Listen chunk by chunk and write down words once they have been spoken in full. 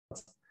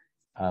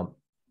um,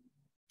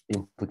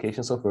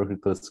 implications of worker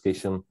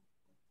classification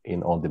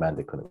in on-demand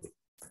economy.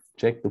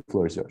 Jack, the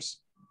floor is yours.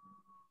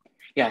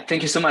 Yeah,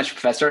 thank you so much,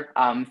 Professor.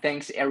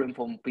 Thanks everyone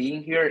for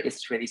being here.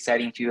 It's really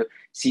exciting to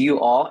see you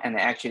all, and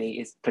actually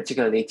it's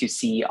particularly to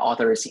see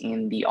authors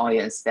in the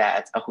audience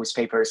that whose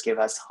papers give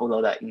us a whole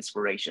lot of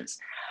inspirations.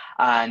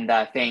 And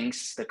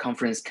thanks the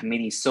conference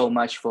committee so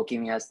much for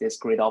giving us this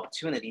great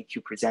opportunity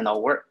to present our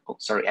work. Oh,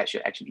 sorry, I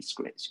should actually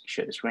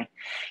share the screen.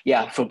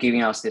 Yeah, for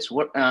giving us this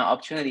work,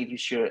 opportunity to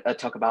share,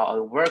 talk about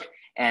our work.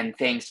 And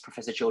thanks,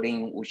 Professor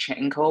Joline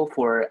Uichanco,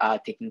 for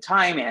taking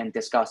time and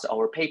discuss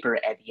our paper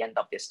at the end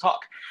of this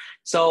talk.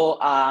 So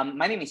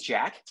my name is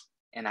Jack,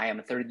 and I am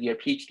a third-year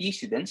PhD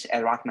student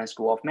at Rachman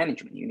School of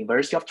Management,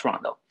 University of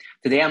Toronto.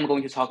 Today, I'm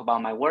going to talk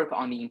about my work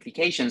on the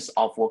implications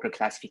of worker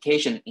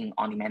classification in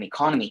on-demand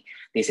economy.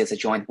 This is a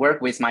joint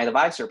work with my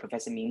advisor,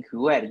 Professor Ming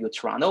at U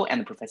Toronto,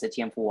 and Professor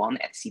Jianfu Wang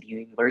at City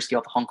University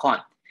of Hong Kong.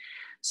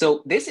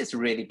 So this is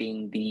really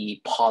being the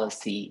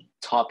policy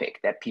topic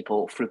that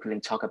people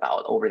frequently talk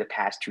about over the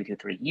past 2 to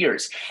 3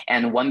 years.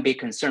 And one big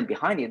concern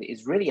behind it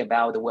is really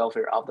about the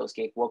welfare of those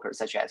gig workers,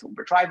 such as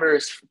Uber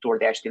drivers,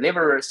 DoorDash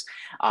deliverers,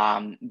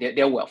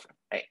 their welfare,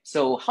 right?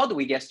 So how do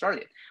we get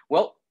started?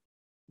 Well,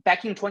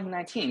 back in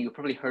 2019, you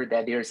probably heard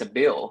that there's a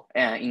bill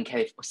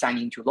signed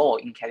into law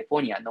in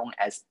California known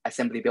as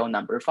Assembly Bill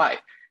number 5,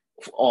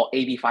 or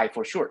AB5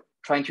 for short,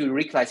 trying to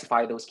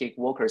reclassify those gig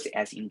workers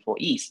as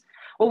employees.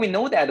 Well, we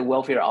know that the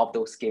welfare of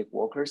those gig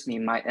workers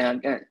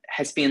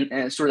has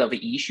been sort of an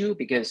issue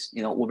because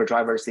Uber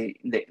drivers, they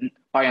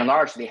by and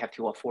large they have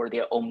to afford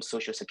their own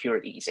social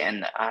securities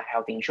and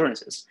health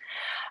insurances,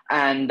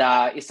 and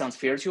it sounds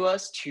fair to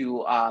us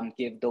to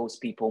give those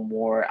people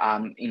more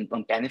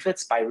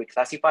benefits by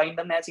reclassifying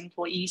them as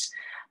employees.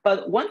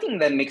 But one thing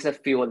that makes us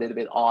feel a little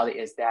bit odd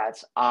is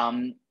that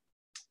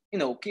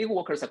gig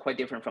workers are quite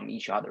different from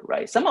each other,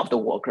 right? Some of the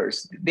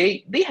workers,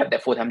 they have their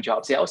full-time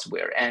jobs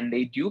elsewhere, and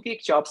they do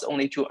gig jobs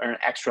only to earn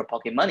extra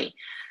pocket money.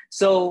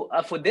 So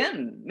for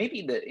them,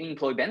 maybe the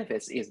employee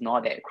benefits is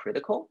not that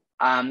critical.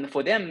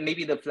 For them,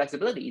 maybe the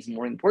flexibility is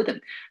more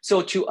important.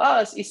 So to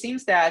us, it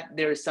seems that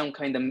there is some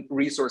kind of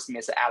resource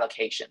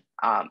misallocation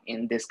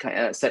in this kind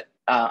of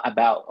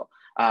about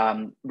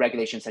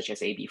regulations such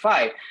as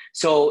AB5.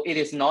 So it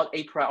is not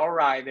a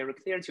priori very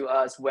clear to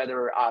us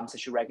whether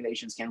such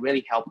regulations can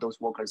really help those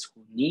workers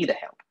who need the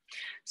help.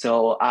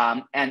 So,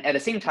 and at the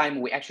same time,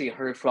 we actually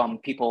heard from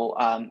people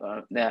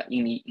in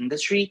the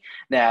industry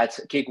that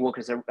gig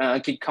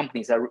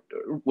companies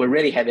will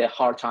really have a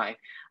hard time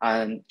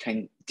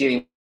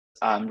dealing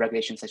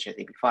regulations such as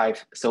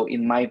AB5. So it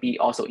might be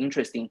also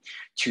interesting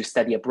to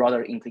study a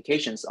broader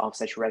implications of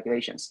such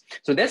regulations.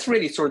 So that's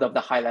really sort of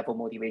the high level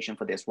motivation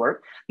for this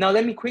work. Now,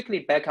 let me quickly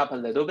back up a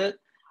little bit.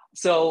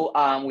 So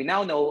we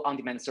now know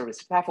on-demand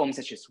service platforms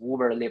such as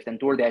Uber, Lyft, and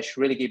DoorDash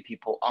really give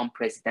people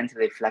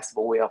unprecedentedly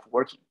flexible way of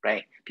working,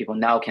 right? People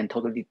now can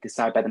totally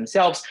decide by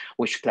themselves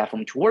which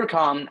platform to work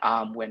on,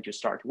 when to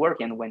start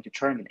work, and when to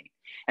terminate.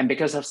 And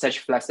because of such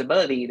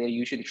flexibility, they're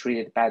usually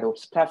treated by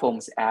those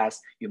platforms as,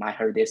 you might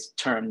heard this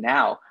term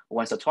now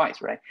once or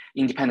twice, right?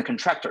 Independent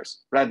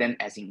contractors rather than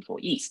as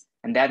employees.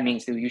 And that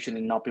means they'll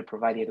usually not be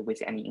provided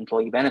with any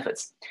employee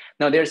benefits.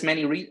 Now, there's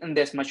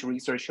much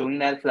research showing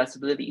that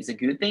flexibility is a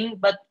good thing,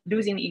 but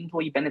losing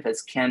employee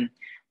benefits can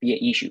be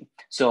an issue.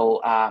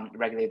 So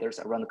regulators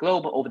around the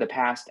globe over the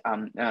past,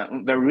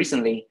 very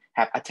recently,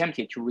 have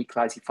attempted to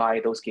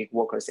reclassify those gig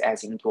workers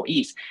as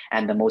employees.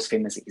 And the most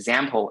famous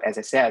example, as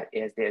I said,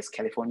 is this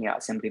California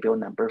Assembly Bill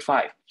number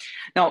 5.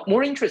 Now,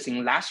 more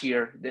interesting, last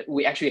year,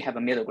 we actually have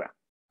a middle ground.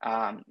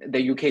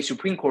 The UK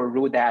Supreme Court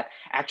ruled that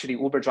actually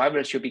Uber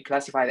drivers should be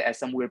classified as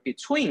somewhere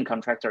between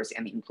contractors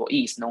and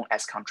employees, known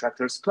as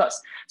contractors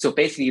plus. So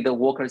basically the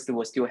workers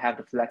will still have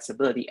the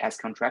flexibility as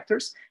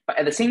contractors, but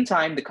at the same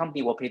time, the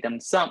company will pay them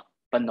some,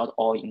 but not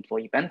all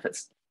employee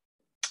benefits.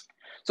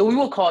 So we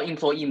will call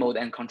employee mode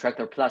and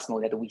contractor plus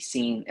mode that we've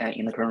seen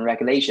in the current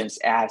regulations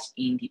as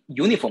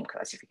uniform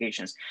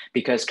classifications,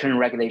 because current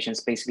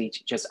regulations basically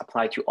just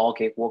apply to all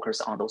gig workers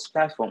on those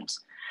platforms.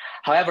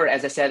 However,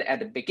 as I said at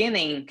the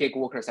beginning, gig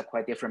workers are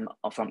quite different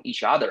from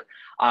each other.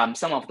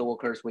 Some of the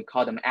workers, we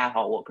call them ad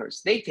hoc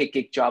workers. They take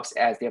gig jobs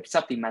as their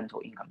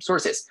supplemental income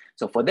sources.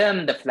 So for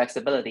them, the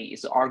flexibility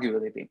is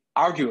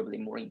arguably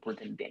more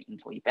important than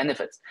employee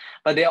benefits.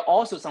 But there are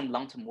also some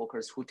long-term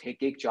workers who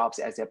take gig jobs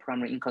as their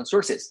primary income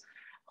sources,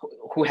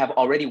 who have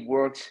already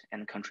worked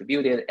and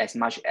contributed as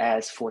much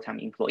as full-time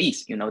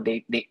employees.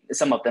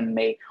 Some of them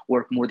may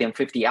work more than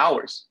 50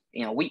 hours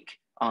in a week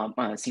on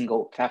a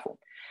single platform.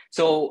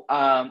 So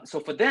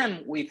for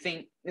them, we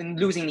think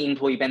losing the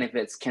employee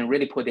benefits can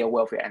really put their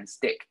welfare at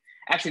stake.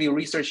 Actually,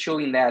 research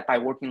showing that by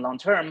working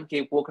long-term,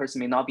 gig workers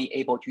may not be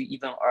able to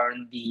even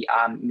earn the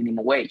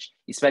minimum wage,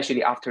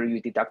 especially after you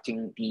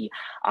deducting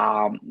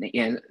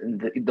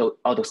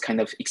all those kind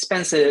of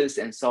expenses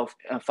and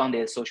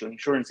self-funded social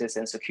insurances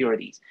and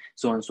securities,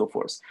 so on and so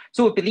forth.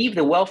 So we believe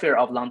the welfare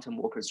of long-term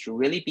workers should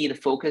really be the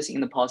focus in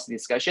the policy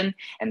discussion.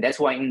 And that's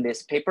why in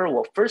this paper,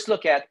 we'll first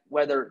look at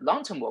whether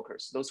long-term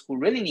workers, those who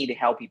really need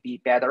help, will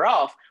be better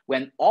off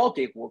when all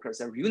gig workers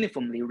are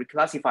uniformly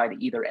reclassified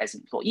either as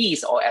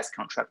employees or as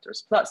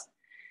contractors plus.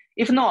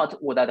 If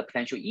not, what are the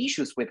potential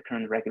issues with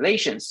current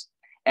regulations?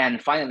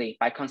 And finally,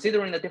 by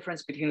considering the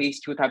difference between these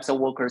two types of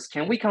workers,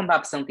 can we come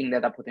up with something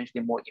that are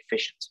potentially more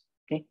efficient?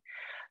 Okay.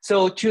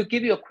 So to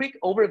give you a quick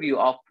overview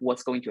of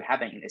what's going to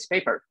happen in this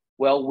paper,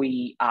 well,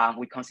 we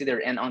consider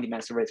an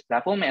on-demand service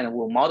platform and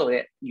we'll model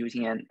it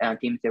using a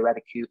game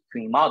theoretic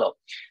queuing model.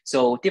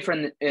 So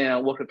different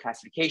worker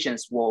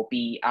classifications will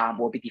be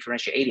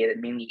differentiated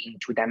mainly in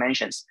two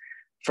dimensions.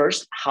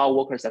 First, how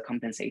workers are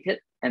compensated,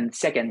 and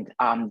second,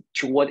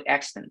 to what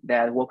extent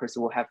that workers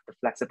will have the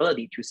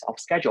flexibility to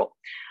self-schedule.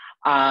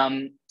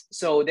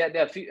 So there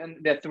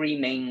are three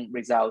main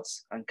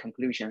results and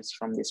conclusions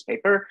from this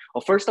paper.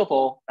 Well, first of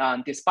all,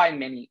 despite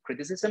many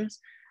criticisms,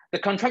 the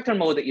contractor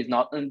mode is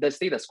not the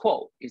status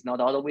quo, is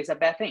not always a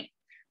bad thing.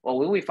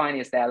 What we find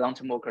is that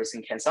long-term workers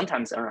can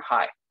sometimes earn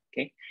high.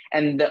 Okay,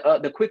 and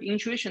the quick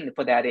intuition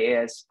for that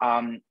is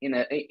in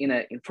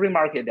a free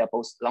market, there are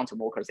both long-term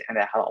workers and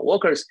ad hoc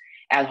workers.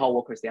 Ad hoc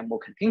workers, they are more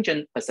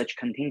contingent, but such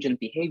contingent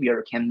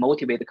behavior can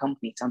motivate the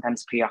company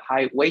sometimes pay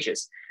high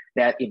wages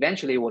that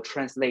eventually will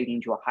translate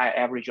into a higher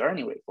average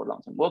earning rate for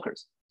long-term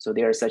workers. So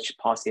there is such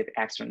positive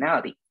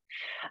externality.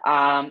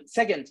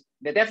 Second,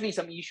 there are definitely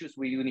some issues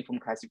with uniform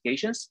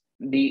classifications.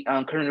 The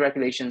current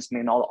regulations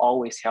may not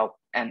always help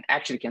and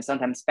actually can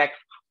sometimes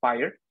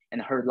backfire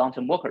and hurt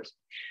long-term workers.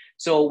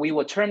 So we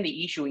will turn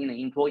the issue in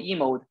the employee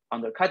mode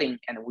undercutting,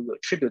 and we will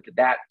attribute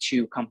that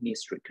to company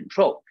strict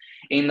control.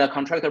 In the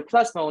contractor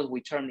plus mode,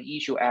 we term the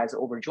issue as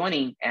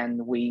overjoining,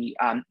 and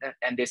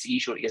this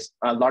issue is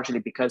largely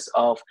because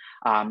of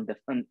the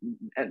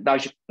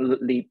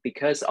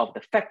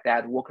fact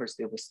that workers,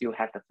 they will still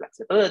have the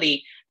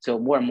flexibility. So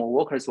more and more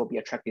workers will be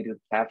attracted to the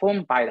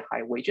platform by the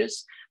high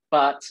wages.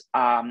 But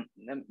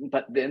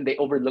then they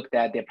overlook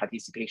that their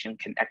participation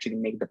can actually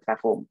make the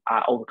platform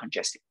over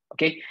congested.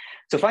 Okay,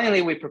 so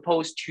finally, we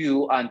propose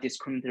two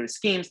discriminatory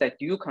schemes that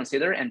do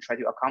consider and try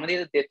to accommodate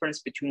the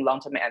difference between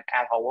long-term and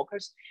ad hoc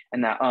workers.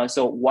 And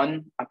so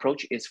one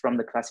approach is from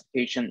the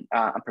classification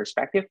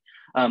perspective,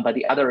 but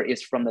the other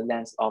is from the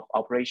lens of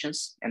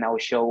operations. And I will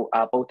show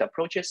both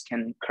approaches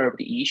can curb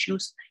the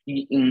issues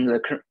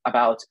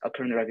about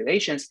current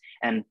regulations,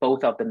 and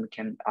both of them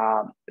can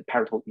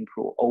parallel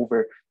improve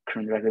over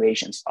current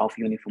regulations of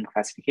uniform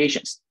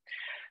classifications.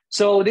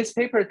 So this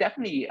paper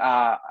definitely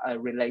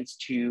relates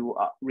to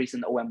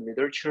recent OM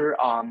literature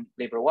on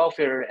labor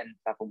welfare and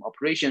platform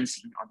operations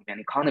in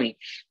on-demand economy.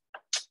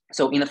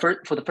 So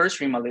for the first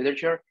stream of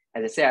literature,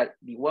 as I said,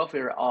 the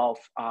welfare of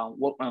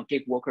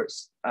gig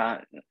workers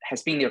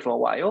has been there for a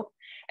while.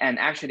 And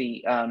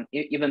actually,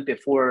 even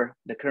before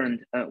the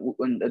current,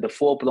 the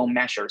full-blown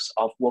measures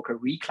of worker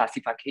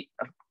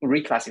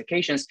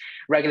reclassifications,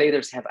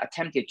 regulators have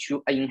attempted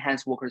to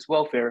enhance workers'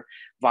 welfare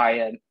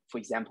via, for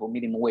example,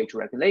 minimum wage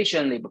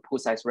regulation, labor pool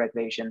size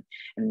regulation,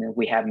 and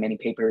we have many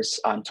papers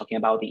talking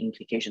about the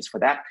implications for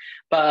that.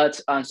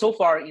 But so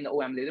far in the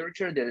OM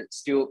literature, there's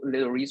still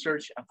little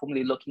research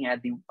formally looking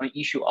at the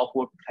issue of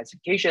worker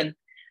classification.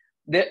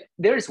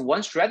 There is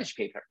one strategy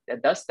paper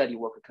that does study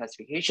worker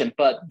classification,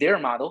 but their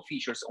model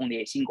features only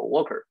a single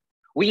worker.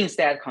 We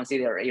instead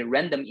consider a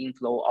random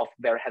inflow of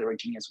very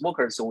heterogeneous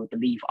workers, so we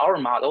believe our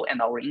model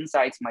and our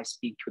insights might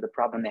speak to the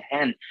problem at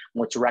hand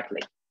more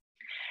directly.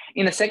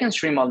 In the second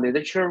stream of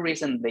literature,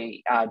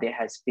 recently, there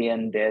has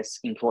been this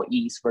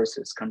employees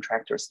versus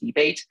contractors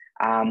debate.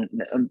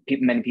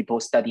 Many people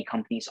study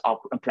companies'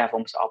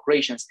 platforms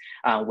operations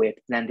with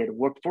blended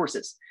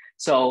workforces.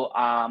 So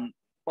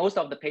most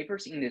of the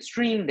papers in this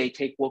stream, they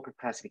take worker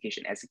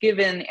classification as a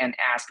given and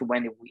ask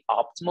when it would be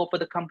optimal for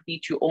the company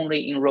to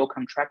only enroll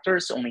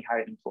contractors, only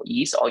hire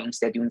employees, or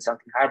instead doing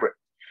something hybrid.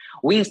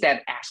 We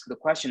instead ask the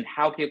question,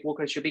 how gig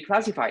workers should be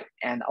classified?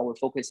 And our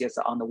focus is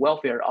on the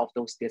welfare of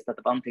those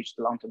disadvantaged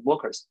long-term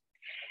workers.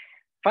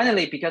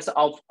 Finally, because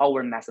of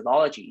our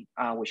methodology,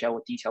 which I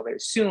will detail very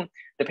soon,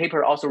 the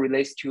paper also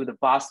relates to the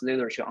vast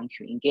literature on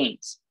queuing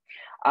games.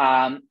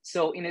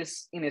 So in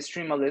this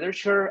stream of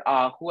literature,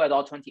 who et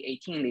al.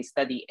 2018, they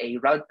study a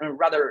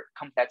rather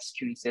complex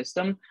queuing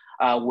system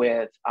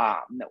with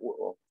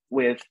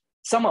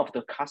some of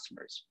the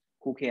customers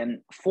who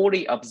can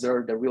fully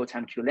observe the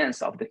real-time queue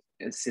length of the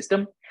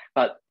system,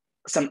 but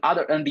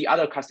the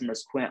other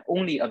customers who can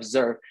only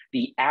observe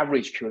the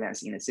average queue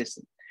length in the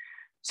system.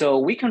 So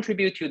we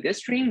contribute to this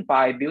stream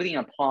by building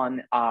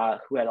upon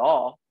who et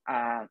al.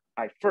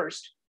 By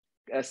first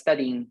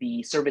studying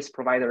the service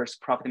provider's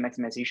profit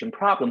maximization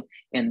problem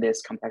in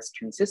this complex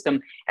queuing system.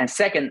 And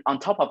second, on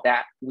top of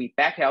that, we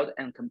back out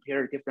and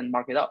compare different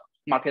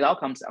market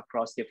outcomes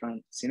across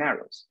different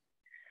scenarios.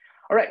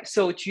 All right,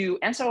 so to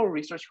answer our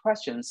research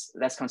questions,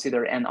 let's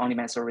consider an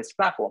on-demand service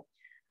platform.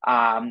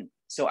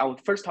 So I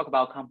would first talk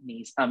about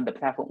companies, the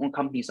platform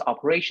company's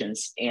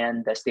operations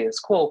and the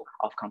status quo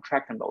of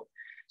contractor mode.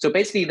 So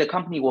basically, the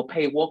company will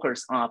pay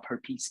workers on a per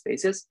piece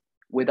basis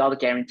without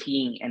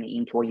guaranteeing any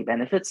employee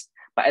benefits,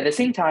 but at the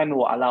same time, it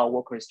will allow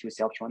workers to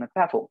self-join the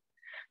platform.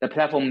 The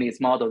platform is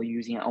modeled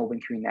using an open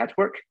queuing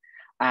network.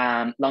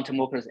 Long-term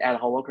workers, ad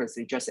hoc workers,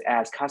 they just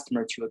as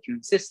customers to a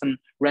queuing system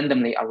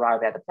randomly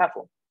arrive at the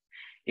platform.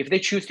 If they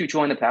choose to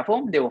join the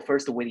platform, they will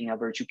first wait in a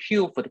virtual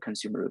queue for the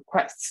consumer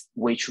requests,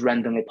 which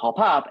randomly pop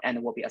up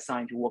and will be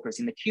assigned to workers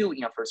in the queue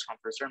in a first come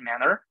first served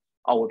manner,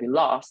 or will be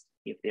lost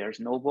if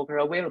there's no worker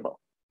available.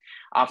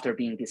 After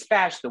being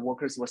dispatched, the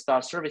workers will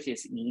start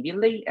services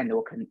immediately, and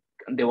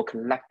they will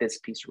collect this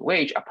piece of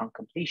wage upon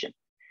completion.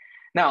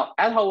 Now,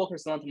 ad hoc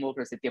workers, long-term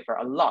workers, they differ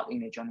a lot in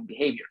their joining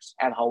behaviors.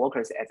 Ad hoc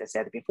workers, as I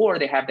said before,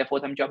 they have their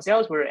full-time jobs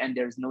elsewhere, and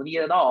there's no need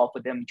at all for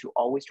them to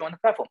always join the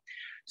platform.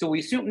 So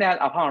we assume that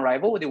upon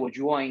arrival, they will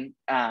join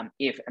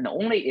if and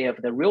only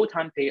if the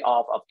real-time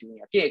payoff of doing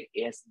a gig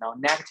is not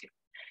negative.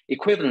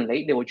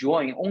 Equivalently, they will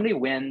join only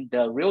when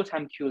the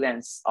real-time queue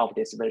length of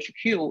this virtual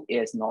queue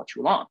is not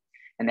too long.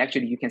 And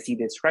actually, you can see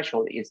this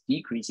threshold is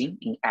decreasing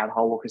in ad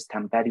hoc workers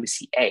time value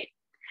CA.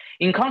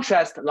 In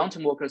contrast,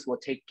 long-term workers will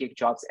take gig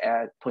jobs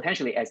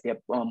potentially as their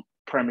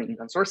primary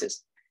income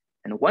sources.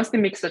 And once they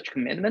make such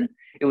commitment,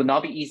 it will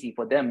not be easy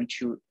for them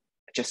to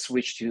just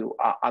switch to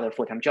other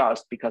full-time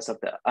jobs because of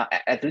the,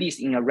 at least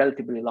in a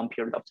relatively long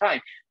period of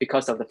time,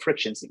 because of the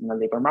frictions in the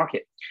labor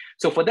market.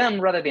 So for them,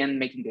 rather than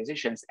making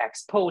decisions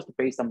ex post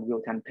based on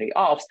real-time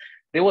payoffs,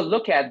 they will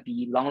look at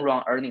the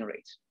long-run earning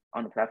rate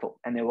on the platform,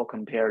 and they will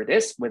compare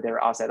this with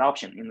their outside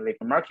option in the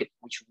labor market,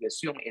 which we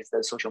assume is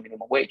the social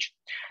minimum wage.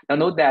 Now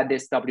note that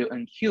this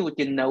WNQ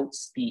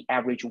denotes the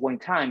average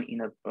wait time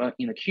in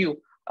a queue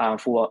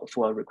for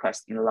a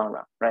request in the long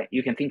run, right?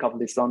 You can think of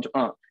this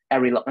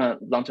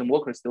long-term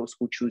workers, those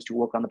who choose to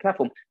work on the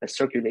platform, as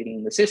circulating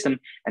in the system,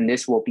 and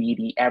this will be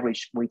the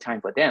average wait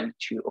time for them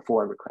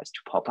for a request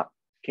to pop up.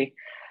 Okay.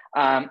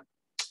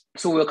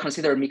 So we'll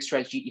consider a mixed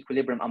strategy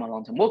equilibrium among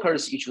long-term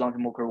workers. Each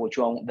long-term worker will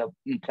join the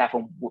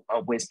platform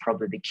with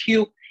probability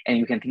Q, and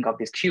you can think of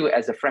this Q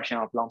as a fraction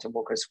of long-term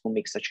workers who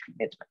make such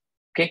commitment.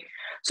 Okay,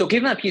 so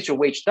given a piece of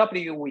wage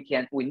W,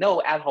 we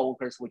know ad hoc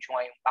workers will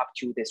join up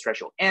to this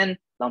threshold N,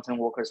 long-term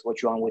workers will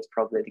join with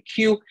probability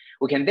Q.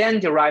 We can then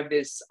derive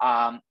this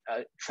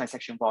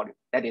transaction volume,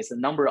 that is the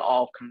number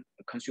of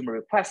consumer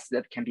requests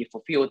that can be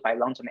fulfilled by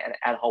long-term and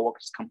ad hoc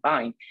workers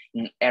combined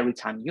in every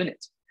time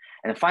unit.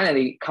 And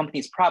finally,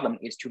 company's problem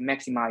is to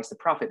maximize the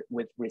profit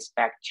with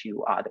respect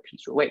to the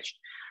piece of wage.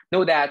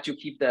 Note that to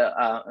keep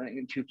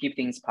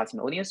things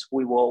parsimonious,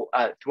 we will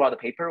throughout the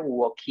paper we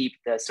will keep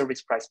the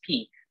service price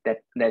P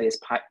that is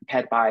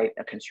paid by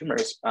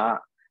consumers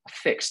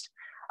fixed.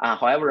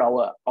 However,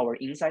 our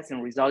insights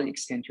and results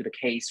extend to the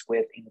case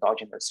with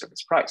endogenous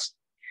service price.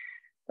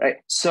 Right.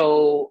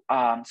 So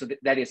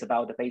that is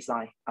about the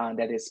baseline.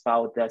 That is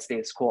about the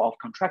status quo of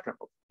contractor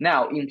mode.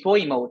 Now,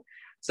 employee mode.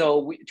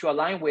 So to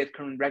align with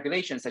current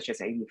regulations such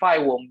as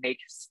 85, we'll make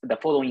the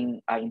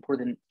following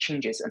important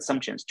changes and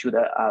assumptions to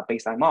the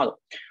baseline model.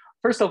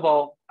 First of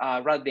all,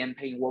 rather than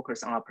paying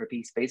workers on a per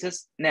piece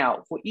basis,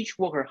 now for each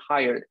worker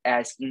hired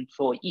as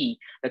employee,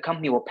 the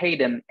company will pay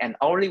them an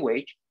hourly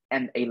wage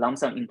and a lump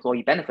sum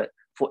employee benefit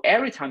for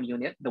every time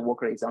unit the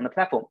worker is on the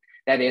platform.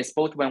 That is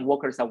both when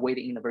workers are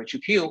waiting in the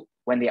virtual queue,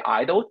 when they are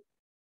idle,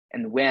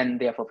 and when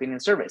they are fulfilling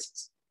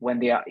services,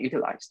 when they are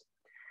utilized.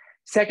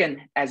 Second,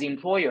 as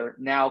employer,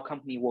 now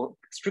company will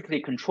strictly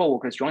control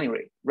workers' joining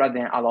rate rather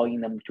than allowing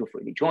them to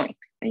freely join.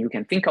 And you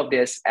can think of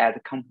this as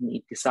the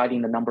company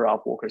deciding the number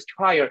of workers to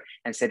hire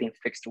and setting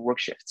fixed work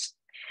shifts.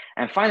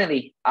 And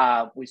finally,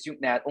 we assume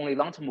that only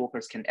long-term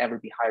workers can ever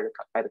be hired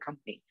by the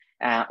company.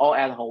 All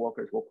ad hoc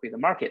workers will quit the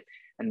market.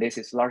 And this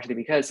is largely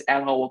because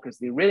ad hoc workers,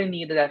 they really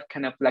need that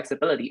kind of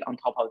flexibility on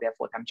top of their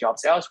full-time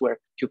jobs elsewhere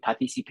to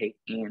participate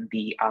in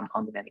the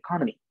on-demand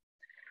economy.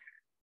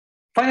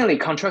 Finally,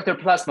 contractor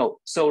plus mode.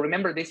 So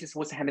remember, this is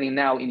what's happening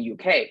now in the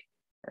UK.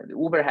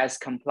 Uber has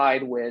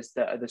complied with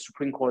the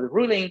Supreme Court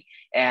ruling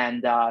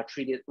and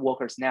treated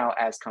workers now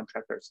as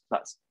contractors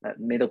plus,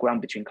 middle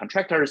ground between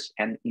contractors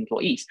and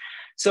employees.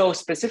 So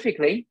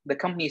specifically, the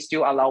company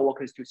still allow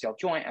workers to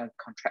self-join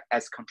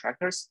as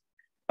contractors,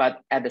 but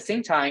at the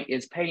same time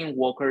is paying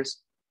workers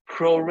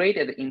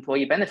prorated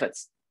employee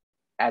benefits,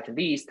 at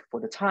least for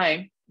the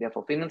time they're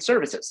fulfilling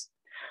services.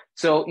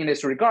 So in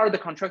this regard, the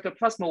contractor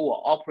plus mode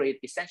will operate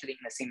essentially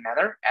in the same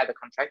manner as the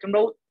contractor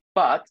mode,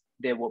 but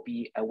there will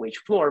be a wage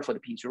floor for the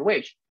piece of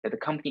wage that the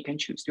company can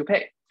choose to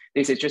pay.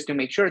 This is just to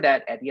make sure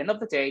that at the end of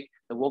the day,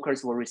 the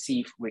workers will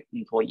receive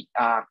employee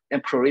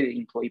and prorated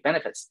employee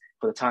benefits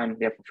for the time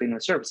they're fulfilling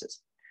the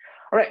services.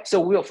 All right, so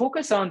we'll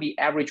focus on the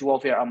average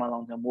welfare among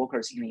long-term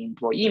workers in the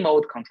employee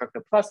mode,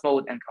 contractor plus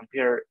mode, and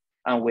compare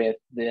with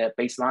the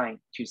baseline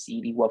to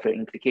see the welfare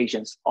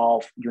implications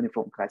of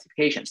uniform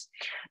classifications.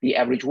 The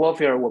average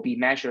welfare will be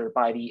measured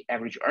by the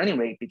average earning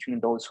rate between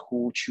those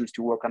who choose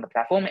to work on the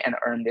platform and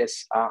earn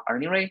this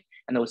earning rate,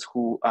 and those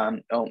who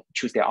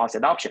choose the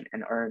outside option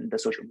and earn the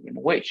social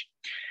minimum wage.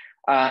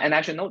 And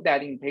I should note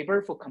that in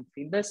paper for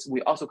completeness,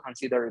 we also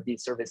consider the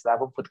service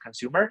level for the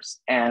consumers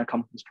and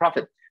company's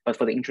profit. But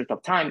for the interest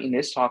of time in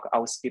this talk, I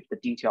will skip the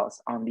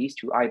details on these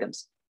two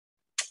items.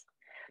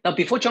 Now,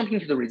 before jumping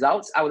to the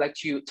results, I would like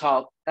to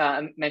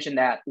mention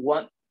that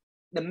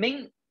the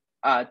main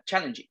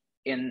challenge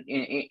in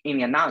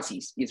the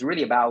analysis is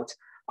really about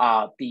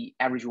the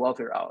average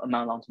welfare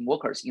among long-term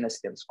workers in the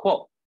status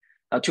quo.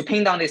 To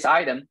pin down this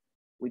item,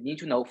 we need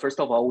to know, first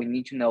of all, we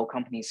need to know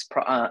company's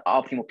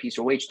optimal piece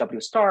or wage,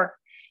 W star,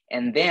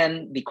 and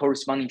then the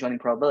corresponding joining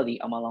probability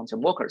among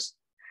long-term workers.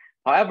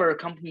 However,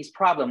 company's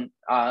profit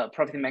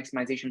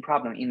maximization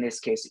problem in this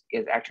case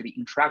is actually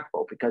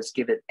intractable because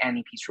given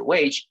any piece or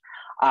wage,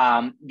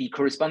 the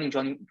corresponding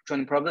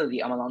joining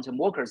probability among long-term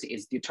workers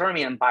is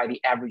determined by the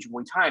average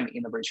wait time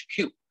in the virtual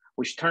queue,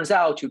 which turns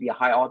out to be a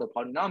high order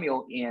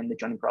polynomial in the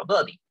joining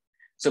probability.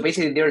 So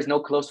basically there is no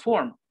closed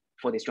form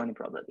for this joining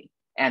probability,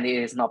 and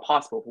it is not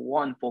possible for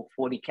one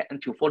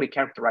to fully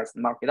characterize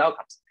the market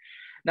outcomes.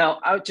 Now,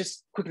 I'll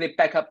just quickly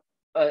back up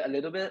a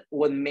little bit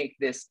what make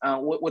this,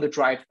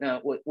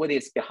 what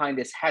is behind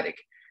this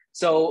headache.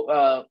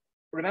 So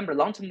remember,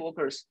 long-term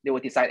workers, they will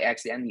decide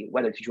ex ante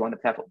whether to join the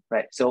platform,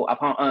 right? So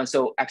upon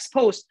ex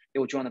post, they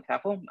will join the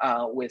platform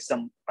with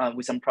some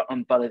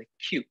probability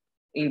queue,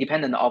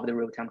 independent of the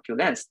real-time queue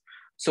length.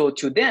 So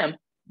to them,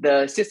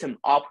 the system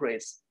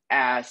operates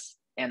as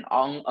an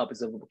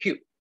unobservable queue.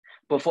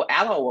 But for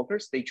ad hoc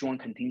workers, they join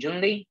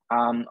contingently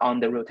on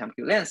the real-time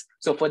queue length.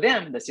 So for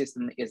them, the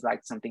system is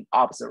like something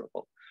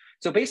observable.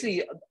 So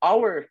basically,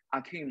 our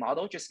queuing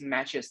model just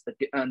matches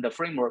the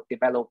framework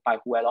developed by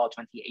Hu et al.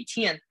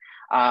 2018.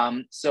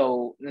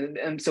 So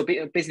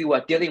basically,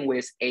 we're dealing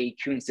with a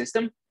queuing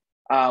system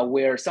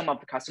where some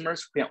of the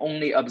customers can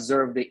only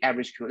observe the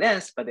average queue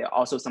length, but there are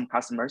also some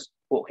customers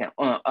who can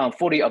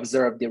fully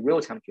observe the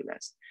real-time queue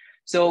length.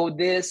 So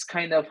this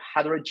kind of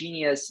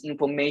heterogeneous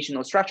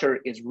informational structure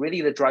is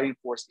really the driving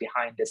force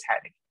behind this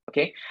headache.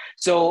 Okay,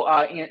 so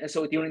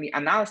so during the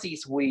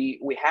analysis, we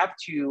have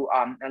to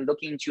look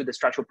into the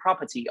structural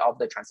property of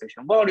the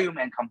transaction volume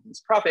and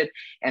company's profit,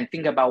 and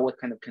think about what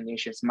kind of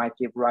conditions might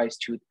give rise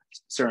to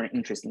certain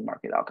interesting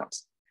market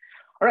outcomes.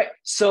 All right,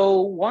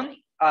 so one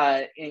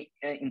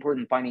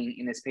important finding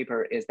in this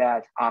paper is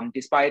that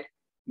despite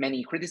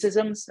many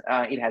criticisms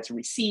it has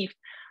received,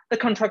 the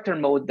contractor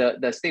mode,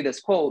 the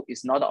status quo,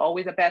 is not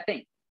always a bad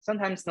thing.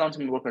 Sometimes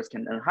long-term workers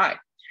can earn high.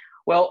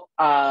 Well,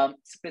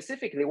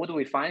 specifically, what do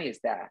we find is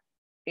that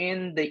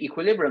in the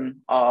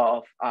equilibrium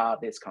of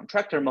this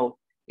contractor mode,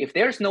 if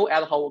there's no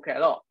ad hoc worker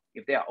at all,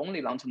 if they are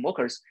only long-term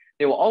workers,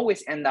 they will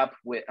always end up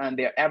with,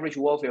 their average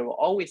welfare will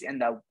always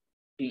end up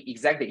being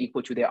exactly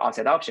equal to their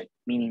outside option,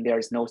 meaning there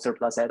is no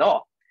surplus at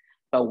all.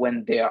 But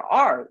when there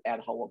are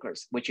ad hoc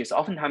workers, which is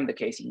oftentimes the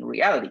case in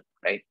reality,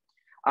 right?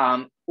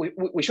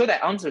 We show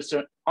that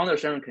under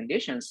certain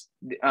conditions,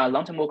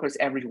 long-term workers'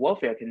 average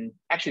welfare can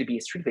actually be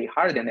strictly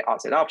higher than the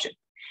outside option,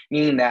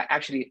 meaning that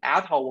actually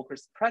ad hoc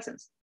workers'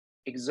 presence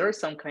exerts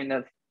some kind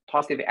of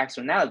positive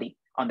externality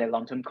on their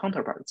long-term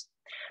counterparts.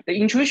 The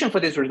intuition for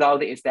this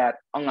result is that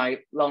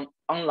unlike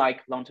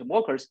long-term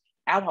workers,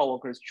 ad hoc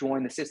workers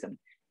join the system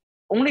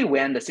only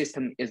when the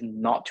system is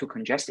not too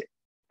congested,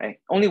 right?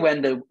 Only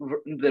when the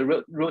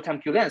real-time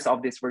queue length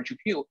of this virtual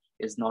queue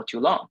is not too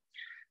long.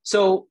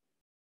 So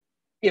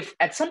if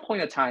at some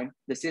point in time,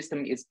 the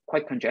system is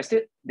quite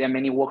congested, there are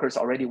many workers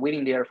already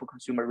waiting there for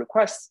consumer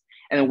requests,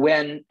 and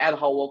when ad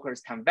hoc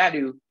workers' time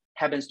value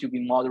happens to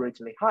be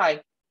moderately high,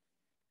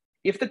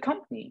 if the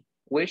company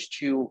wish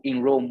to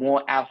enroll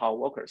more ad hoc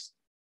workers,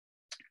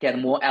 get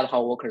more ad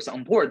hoc workers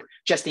on board,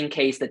 just in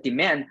case the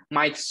demand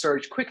might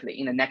surge quickly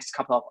in the next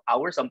couple of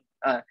hours,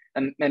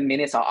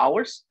 minutes or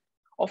hours,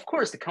 of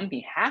course, the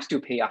company has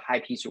to pay a high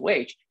piece of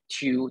wage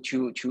to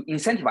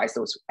incentivize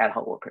those ad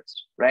hoc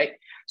workers, right?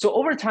 So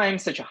over time,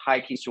 such a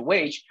high piece of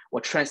wage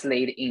will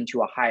translate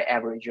into a high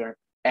average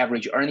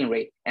earning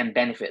rate and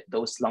benefit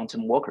those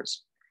long-term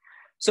workers.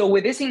 So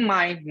with this in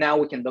mind, now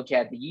we can look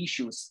at the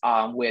issues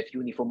with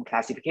uniform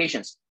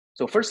classifications.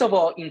 So first of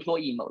all,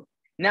 employee mode.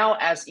 Now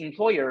as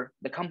employer,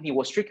 the company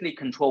will strictly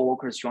control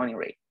workers' joining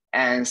rate,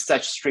 and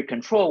such strict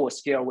control will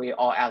scare away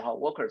all ad hoc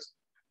workers.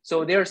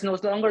 So there's no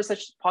longer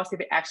such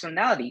positive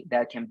externality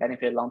that can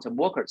benefit long-term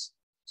workers.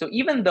 So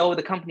even though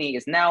the company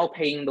is now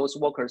paying those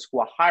workers who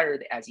are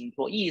hired as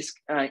employees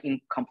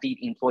in complete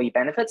employee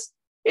benefits,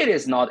 it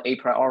is not a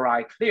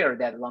priori clear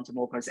that long-term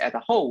workers as a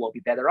whole will be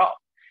better off.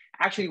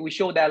 Actually, we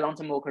show that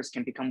long-term workers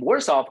can become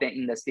worse off than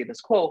in the status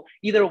quo,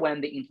 either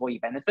when the employee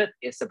benefit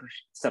is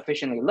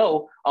sufficiently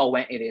low or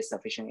when it is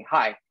sufficiently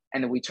high.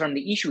 And we term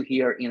the issue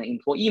here in the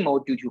employee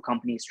mode due to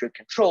company's strict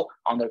control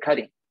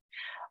undercutting.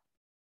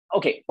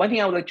 Okay, one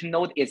thing I would like to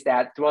note is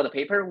that throughout the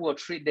paper, we'll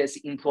treat this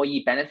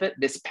employee benefit,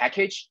 this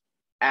package,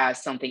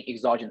 as something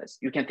exogenous.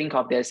 You can think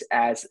of this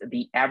as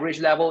the average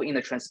level in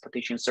the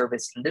transportation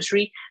service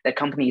industry that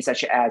companies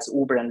such as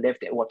Uber and Lyft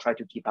will try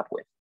to keep up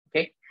with.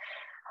 Okay.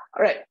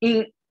 All right.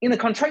 In the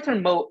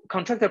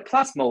contractor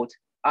plus mode,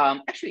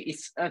 actually,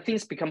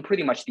 things become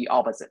pretty much the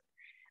opposite.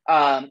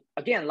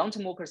 Again,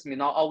 long-term workers may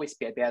not always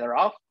be better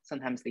off.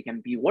 Sometimes they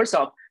can be worse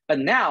off. But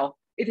now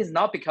it is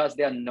not because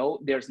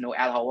there's no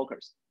ad hoc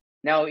workers.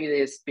 Now it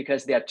is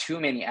because there are too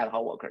many ad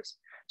hoc workers.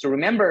 So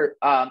remember,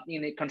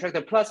 in the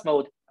contractor plus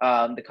mode,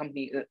 the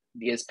company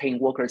is paying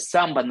workers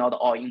some but not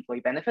all employee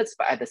benefits,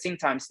 but at the same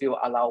time still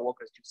allow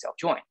workers to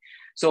self-join.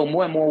 So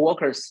more and more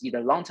workers,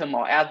 either long-term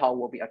or ad hoc,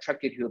 will be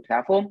attracted to the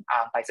platform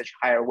by such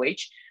higher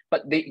wage,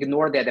 but they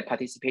ignore that the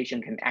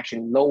participation can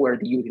actually lower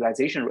the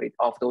utilization rate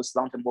of those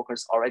long-term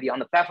workers already on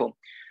the platform.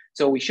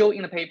 So we show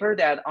in the paper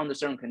that under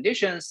certain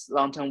conditions,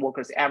 long-term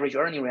workers' average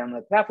earning rate on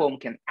the platform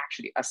can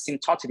actually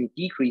asymptotically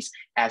decrease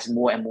as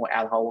more and more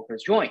ad hoc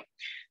workers join.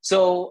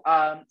 So,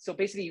 so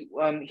basically,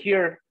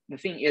 here the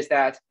thing is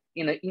that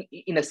in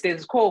the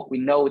status quo, we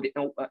know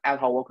that ad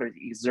hoc workers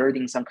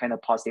exerting some kind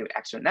of positive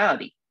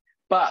externality.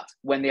 But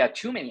when there are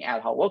too many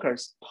ad hoc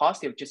workers,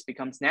 positive just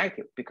becomes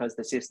negative because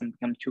the system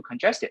becomes too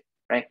congested,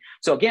 right?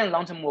 So again,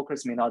 long-term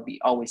workers may not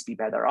always be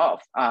better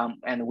off,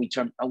 and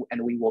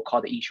we will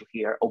call the issue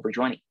here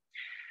overjoining.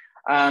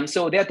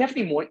 So there are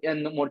definitely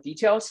more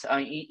details in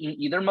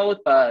either mode,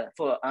 but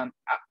for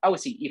I would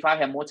see if I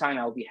have more time,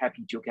 I will be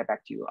happy to get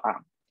back to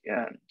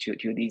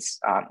these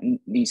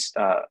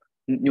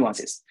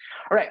nuances.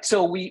 All right,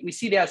 so we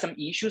see there are some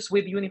issues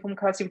with uniform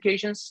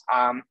classifications.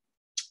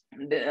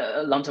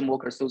 The long-term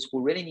workers, those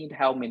who really need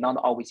help, may not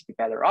always be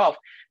better off.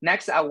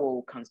 Next, I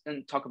will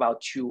talk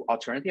about two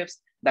alternatives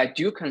that I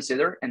do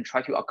consider and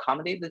try to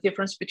accommodate the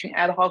difference between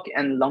ad hoc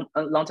and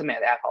long-term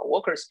and ad hoc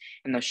workers,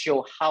 and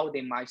show how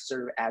they might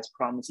serve as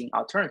promising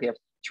alternatives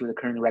to the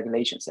current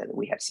regulations that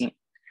we have seen.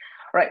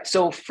 All right,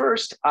 so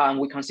first,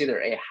 we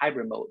consider a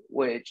hybrid mode,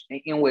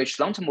 in which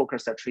long-term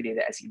workers are treated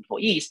as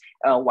employees,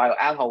 while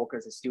ad hoc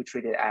workers are still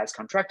treated as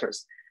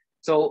contractors.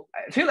 So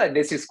I feel like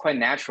this is quite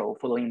natural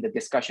following the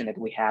discussion that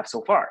we have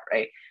so far,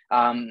 right?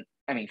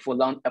 I mean, for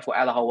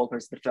ad hoc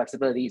workers, the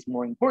flexibility is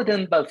more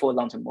important, but for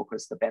long-term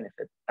workers, the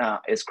benefit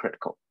is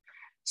critical.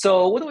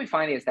 So what do we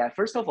find is that,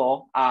 first of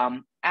all,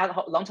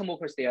 long-term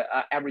workers, their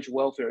average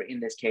welfare in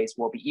this case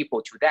will be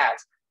equal to that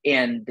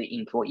in the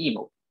employee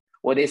mode.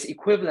 Well, this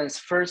equivalence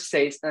first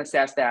says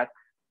that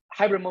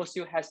hybrid mode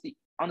still has the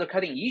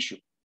undercutting issue.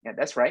 Yeah,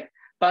 that's right.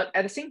 But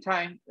at the same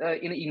time,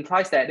 it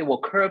implies that it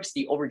will curb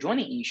the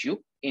overjoining issue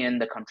in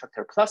the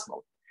contractor plus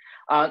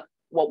mode.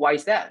 Why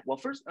is that? Well,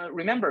 first,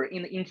 remember,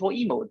 in the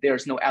employee mode,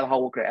 there's no ad hoc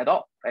worker at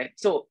all, right?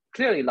 So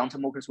clearly,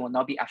 long-term workers will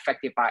not be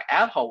affected by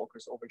ad hoc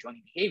workers'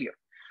 overjoining behavior.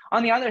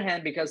 On the other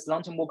hand, because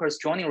long-term workers'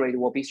 joining rate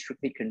will be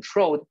strictly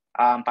controlled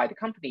by the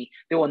company,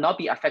 they will not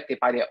be affected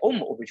by their own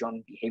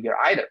overjoining behavior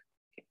either.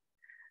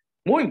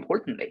 More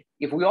importantly,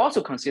 if we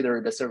also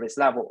consider the service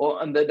level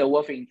or the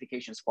welfare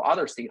implications for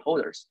other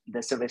stakeholders,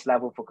 the service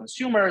level for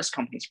consumers,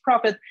 companies'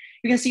 profit,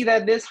 you can see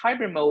that this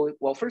hybrid mode,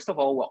 well, first of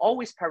all, will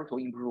always parallel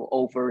improve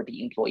over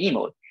the employee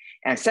mode.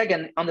 And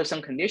second, under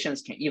some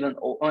conditions, can even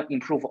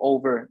improve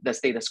over the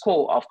status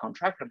quo of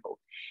contractor mode.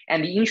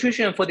 And the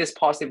intuition for this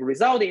positive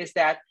result is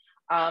that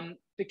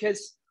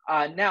because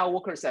now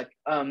workers are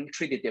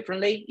treated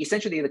differently.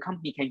 Essentially, the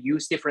company can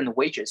use different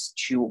wages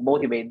to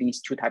motivate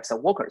these two types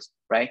of workers,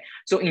 right?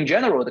 So in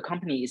general, the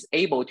company is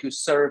able to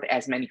serve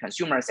as many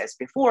consumers as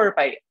before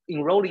by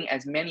enrolling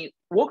as many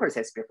workers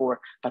as before,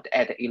 but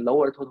at a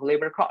lower total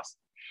labor cost.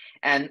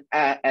 And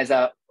as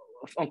a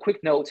quick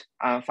note,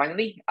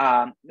 finally,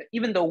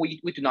 even though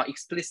we do not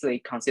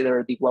explicitly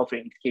consider the welfare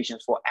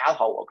implications for ad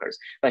hoc workers,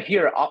 but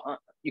here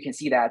you can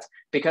see that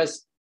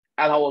because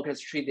ad hoc workers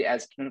treated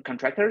as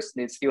contractors,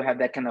 they still have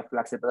that kind of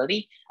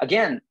flexibility.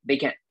 Again, they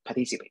can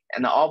participate.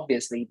 And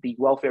obviously, the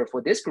welfare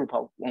for this group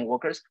of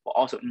workers will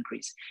also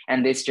increase.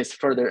 And this just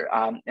further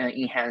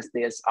enhance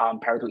this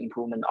parallel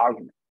improvement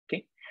argument,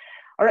 okay?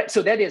 All right,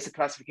 so that is a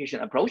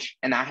classification approach.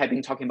 And I have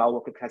been talking about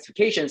worker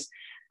classifications.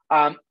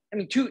 I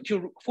mean,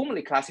 to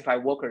formally classify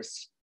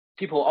workers,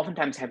 people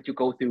oftentimes have to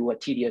go through a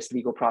tedious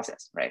legal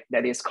process, right?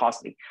 That is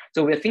costly.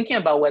 So we're thinking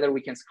about whether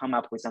we can come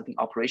up with something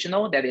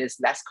operational that is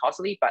less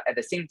costly, but at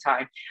the same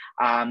time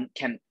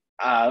can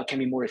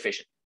be more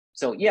efficient.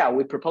 So yeah,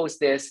 we propose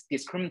this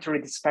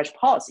discriminatory dispatch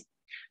policy.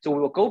 So we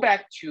will go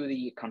back to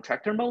the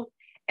contractor mode,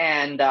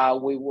 and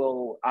we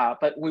will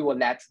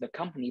let the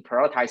company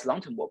prioritize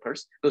long-term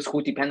workers, those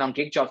who depend on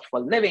gig jobs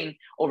for a living,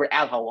 over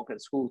ad hoc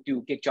workers who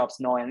do gig jobs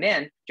now and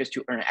then just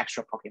to earn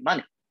extra pocket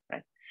money.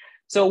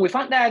 So we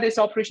found that this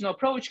operational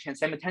approach can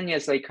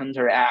simultaneously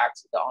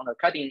counteract the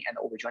undercutting and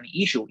overjoining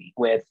issue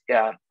with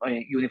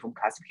uniform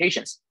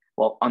classifications.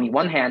 Well, on the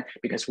one hand,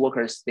 because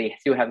workers, they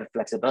still have the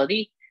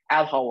flexibility,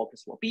 ad hoc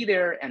workers will be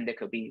there, and there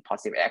could be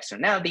positive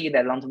externality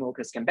that long-term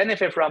workers can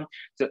benefit from,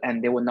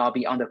 and they will not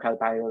be undercut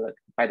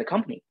by the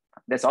company.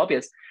 That's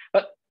obvious.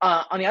 But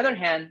on the other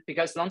hand,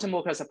 because long-term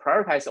workers are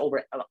prioritized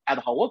over ad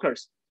hoc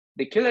workers,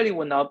 they clearly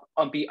will not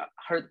be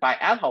hurt by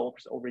ad hoc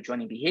workers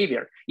overjoining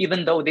behavior,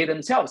 even though they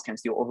themselves can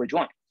still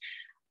overjoin.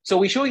 So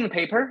we show in the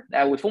paper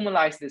that we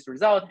formalize this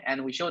result,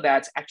 and we show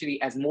that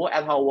actually as more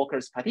ad hoc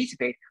workers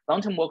participate,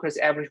 long-term workers'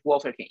 average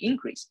welfare can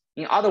increase.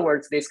 In other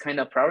words, this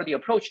kind of priority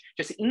approach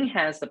just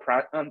enhances the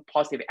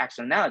positive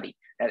externality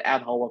that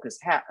ad hoc workers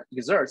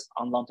exerts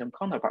on long-term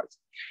counterparts.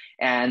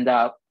 And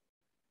I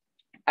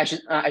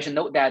should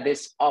note that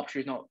this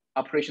operational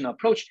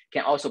approach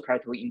can also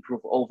practically improve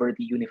over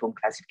the uniform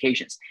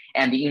classifications.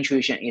 And the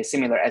intuition is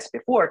similar as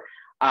before,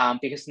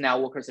 because now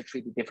workers are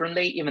treated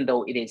differently, even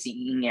though it is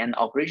in an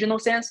operational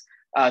sense.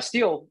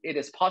 Still, it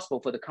is possible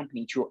for the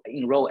company to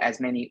enroll as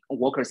many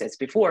workers as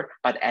before,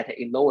 but at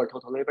a lower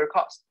total labor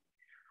cost.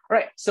 All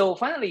right, so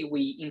finally,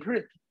 we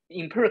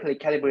empirically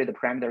calibrate the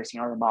parameters in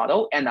our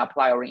model and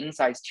apply our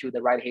insights to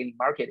the ride-hailing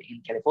market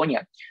in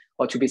California.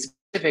 Or to be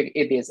specific,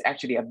 it is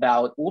actually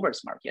about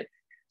Uber's market.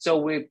 So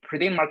we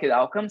predict market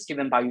outcomes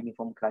given by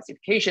uniform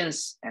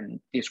classifications and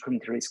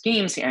discriminatory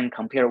schemes and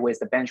compare with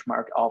the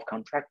benchmark of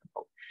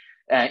contractable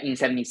in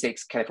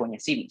 76 California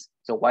cities.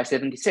 So why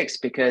 76?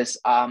 Because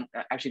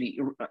actually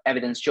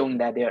evidence showing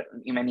that there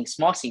in many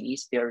small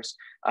cities, there's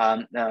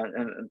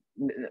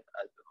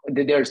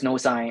no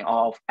sign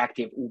of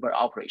active Uber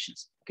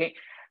operations, okay?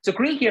 So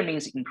green here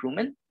means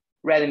improvement,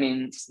 red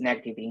means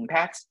negative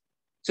impacts.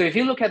 So if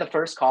you look at the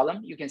first column,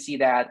 you can see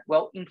that,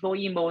 well,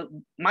 employee mode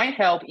might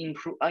help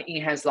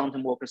enhance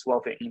long-term workers'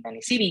 welfare in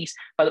many cities,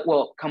 but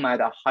will come at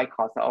a high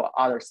cost of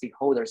other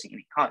stakeholders in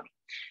the economy.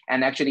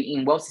 And actually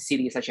in wealthy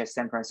cities such as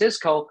San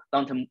Francisco,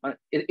 long-term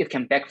it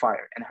can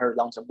backfire and hurt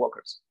long-term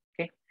workers,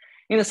 okay?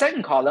 In the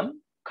second column,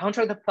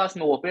 contractor plus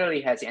mode barely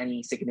has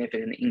any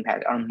significant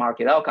impact on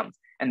market outcomes.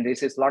 And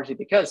this is largely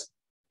because,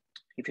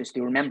 if you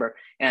still remember,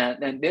 and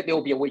then there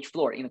will be a wage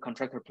floor in the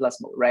contractor plus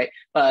mode, right?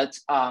 But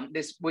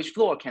this wage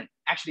floor can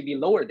actually be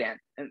lower than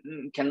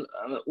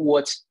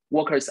what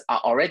workers are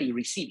already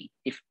receiving,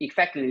 if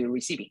effectively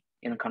receiving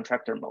in a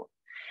contractor mode.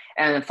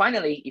 And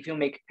finally, if you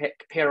make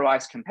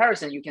pairwise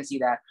comparison, you can see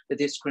that the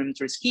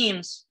discriminatory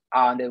schemes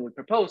that we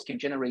propose can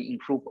generally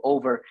improve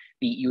over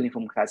the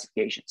uniform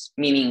classifications,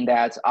 meaning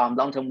that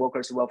long-term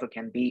workers' welfare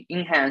can be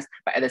enhanced,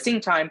 but at the same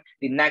time,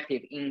 the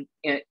negative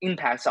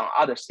impacts on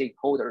other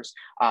stakeholders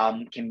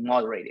can be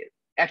moderated.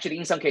 Actually,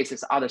 in some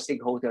cases, other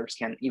stakeholders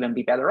can even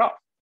be better off.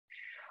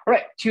 All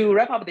right, to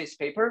wrap up this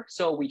paper,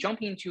 so we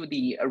jump into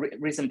the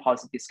recent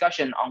policy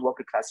discussion on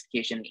worker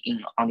classification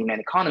in on-demand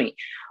economy.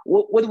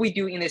 What we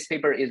do in this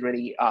paper is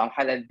really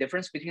highlight the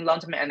difference between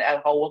long-term and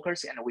ad hoc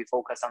workers, and we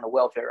focus on the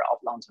welfare of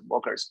long-term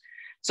workers.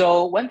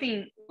 So one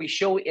thing we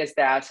show is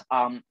that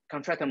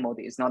contractor mode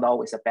is not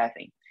always a bad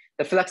thing.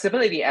 The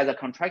flexibility as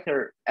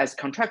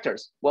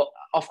contractors will,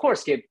 of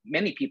course, give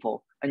many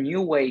people a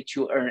new way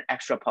to earn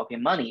extra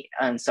pocket money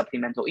and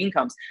supplemental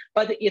incomes,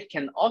 but it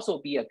can also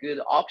be a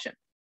good option,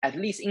 at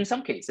least in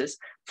some cases,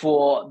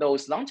 for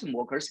those long-term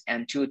workers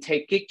and to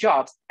take gig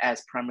jobs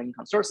as primary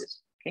income sources,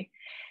 okay?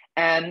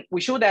 And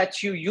we show that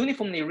to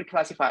uniformly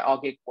reclassify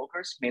all gig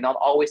workers may not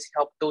always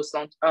help those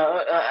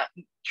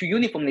to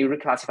uniformly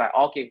reclassify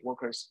all gig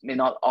workers may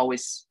not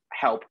always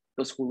help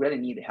those who really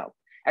need help.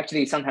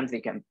 Actually, sometimes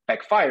they can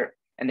backfire,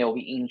 and there will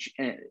be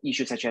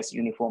issues such as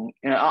uniform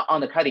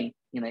undercutting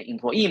in the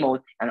employee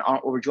mode and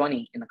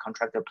overjoining in the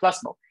contractor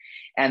plus mode.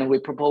 And we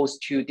propose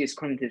two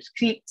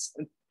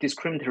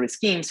discriminatory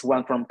schemes,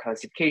 one from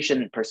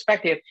classification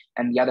perspective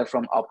and the other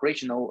from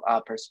operational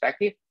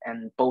perspective.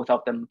 And both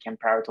of them can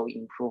parallelly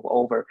improve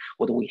over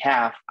what we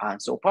have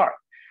so far.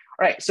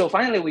 All right, so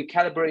finally we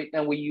calibrate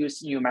and we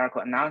use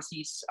numerical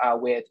analyses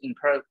with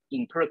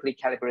empirically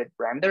calibrated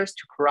parameters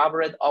to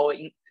corroborate our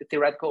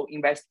theoretical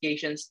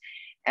investigations.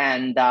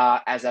 And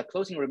as a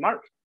closing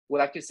remark, we'd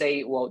like to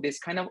say, well, this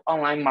kind of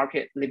online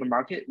labor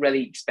market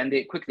really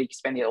quickly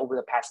expanded over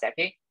the past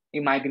decade.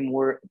 It might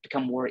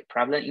become more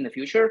prevalent in the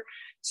future.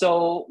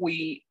 So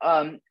we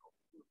think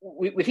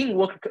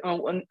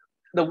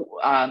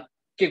the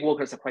gig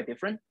workers are quite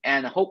different,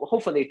 and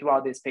hopefully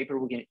throughout this paper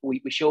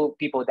we show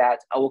people that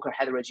worker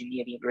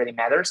heterogeneity really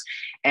matters,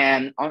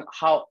 and on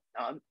how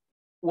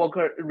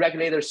worker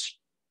regulators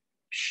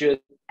should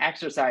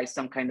exercise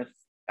some kind of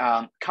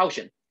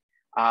caution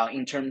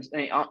in terms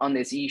on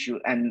this issue,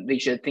 and they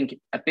should think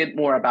a bit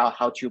more about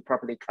how to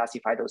properly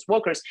classify those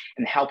workers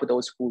and help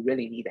those who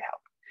really need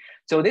help.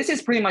 So this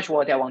is pretty much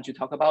what I want to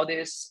talk about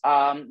this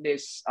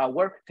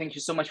work. Thank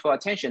you so much for your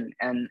attention,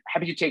 and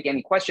happy to take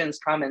any questions,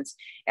 comments,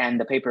 and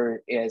the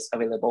paper is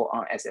available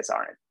on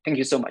SSRN. Thank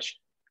you so much.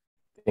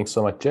 Thanks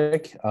so much,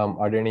 Jack.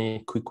 Are there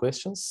any quick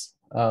questions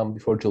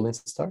before Joline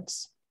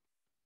starts?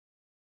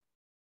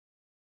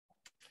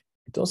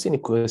 I don't see any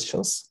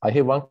questions. I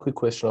have one quick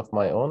question of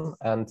my own,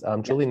 and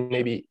Joline,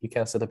 maybe you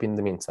can set up in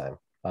the meantime.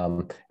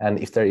 And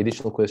if there are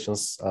additional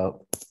questions,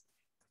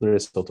 the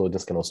rest of the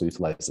audience can also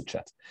utilize the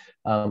chat.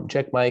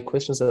 Jack, my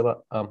question is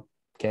about,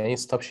 can you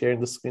stop sharing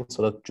the screen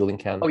so that Joline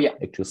can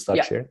actually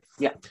start sharing?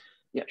 Yeah,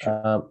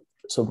 sure.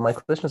 So my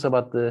question is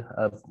about the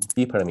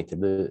B parameter,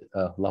 the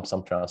lump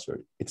sum transfer.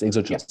 It's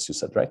exogenous, you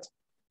said, right?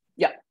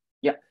 Yeah.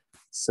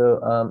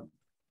 So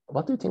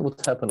what do you think would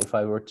happen if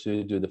I were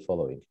to do the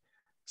following?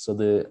 So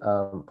the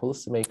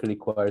policymaker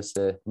requires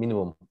a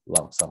minimum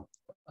lump sum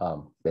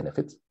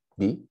benefit,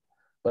 B,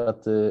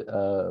 but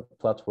the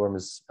platform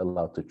is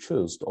allowed to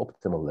choose the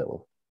optimal level.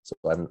 So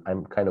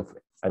I'm kind of,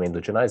 I'm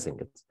endogenizing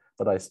it,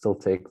 but I still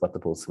take what the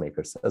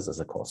policymaker says as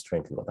a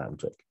constraint in what I'm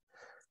doing.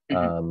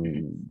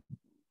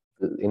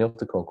 Any of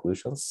the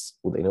conclusions,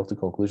 would any of the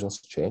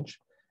conclusions change?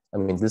 I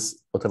mean, this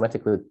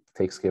automatically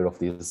takes care of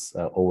these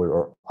over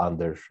or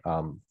under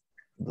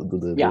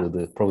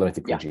the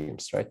problematic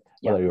regimes, right?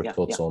 What are your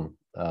thoughts on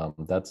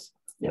that?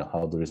 You know,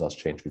 how the results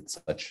change with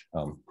such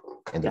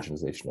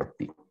endogenization of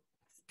B?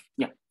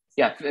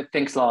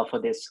 Thanks a lot for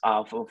this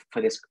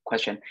for this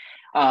question.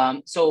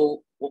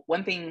 So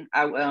one thing,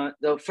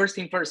 the first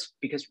thing first,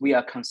 because we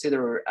are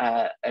considered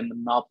a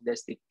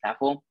monopolistic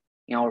platform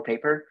in our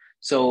paper,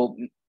 so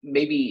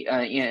maybe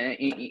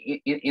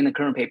in the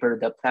current paper,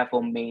 the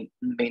platform may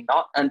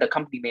not, and the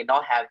company may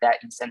not have that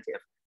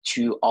incentive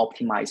to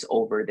optimize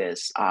over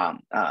this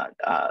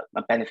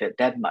benefit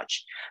that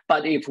much.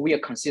 But if we are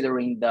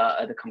considering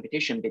the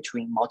competition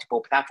between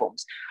multiple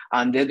platforms,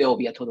 there will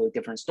be a totally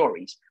different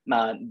stories.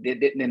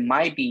 There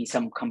might be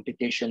some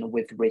competition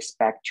with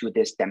respect to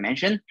this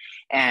dimension.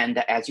 And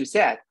as you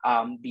said,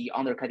 the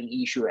undercutting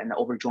issue and the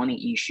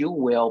overjoining issue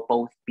will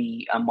both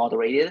be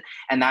moderated.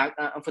 And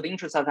for the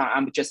interest of time,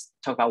 I'm just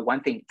talking about one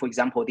thing, for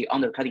example, the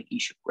undercutting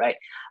issue, right?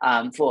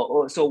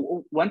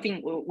 So one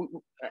thing,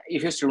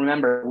 if you still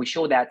remember, we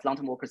showed that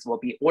long-term workers will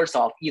be worse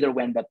off either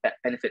when the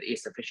benefit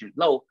is sufficiently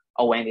low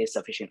or when it is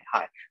sufficiently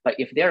high. But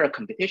if there are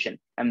competition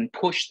and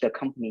push the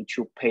company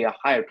to pay a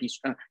higher piece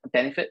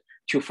benefit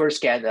to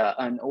first get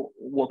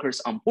workers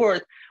on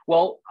board,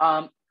 well,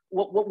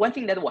 one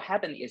thing that will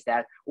happen is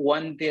that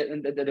when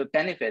the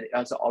benefit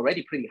is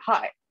already pretty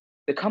high,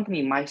 the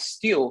company might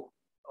still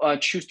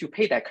choose to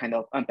pay that kind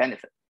of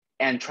benefit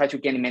and try to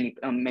get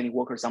many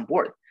workers on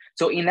board.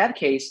 So in that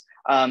case,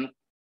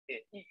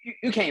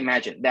 you can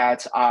imagine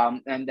that,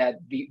 and that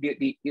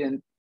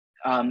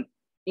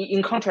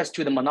in contrast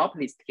to the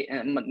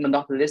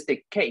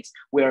monopolistic case,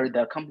 where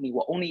the company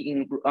will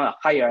only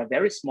hire a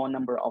very small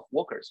number of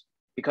workers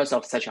because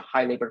of such a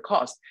high labor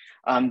cost,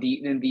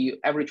 the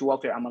average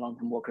welfare among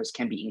long-term workers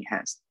can be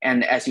enhanced.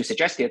 And as you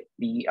suggested,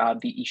 the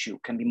issue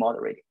can be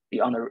moderated.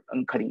 The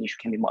undercutting issue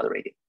can be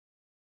moderated.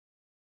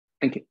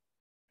 Thank you.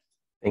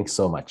 Thanks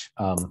so much.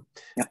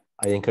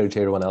 I encourage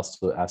everyone else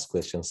to ask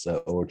questions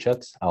over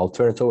chat. I'll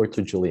turn it over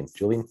to Joline.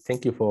 Joline,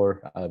 thank you for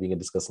being a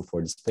discussant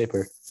for this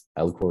paper.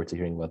 I look forward to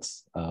hearing what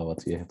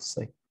you have to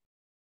say.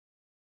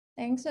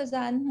 Thanks,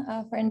 Zhang,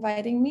 for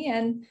inviting me,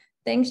 and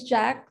thanks,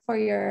 Jack, for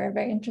your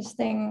very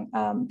interesting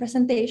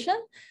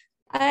presentation.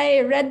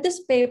 I read this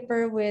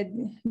paper with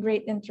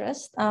great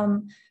interest.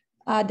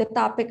 The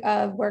topic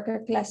of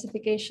worker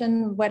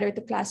classification, whether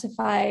to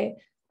classify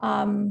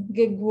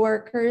gig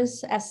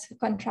workers as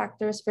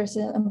contractors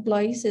versus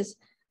employees, is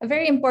a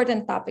very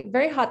important topic,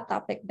 very hot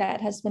topic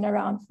that has been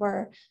around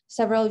for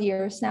several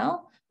years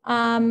now.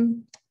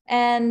 And,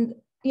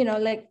 you know,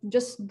 like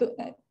just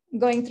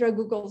going through a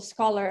Google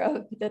Scholar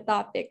of the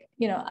topic,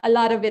 you know, a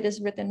lot of it is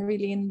written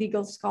really in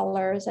legal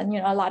scholars, and, you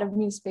know, a lot of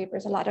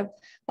newspapers, a lot of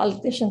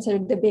politicians are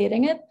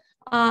debating it.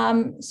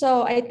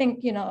 So I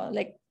think, you know,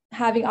 like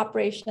having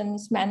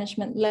operations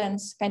management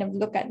lens kind of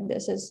look at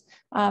this is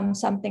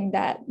something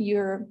that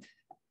you're,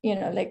 you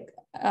know, like,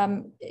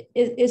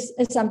 is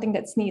something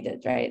that's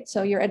needed, right?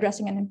 So you're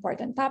addressing an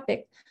important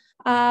topic.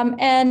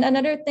 And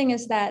another thing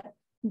is that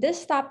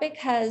this topic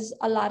has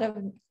a lot of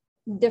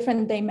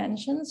different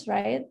dimensions,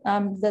 right?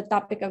 The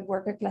topic of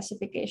worker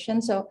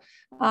classification. So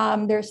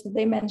there's the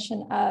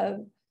dimension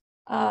of,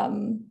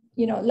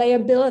 you know,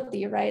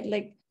 liability, right?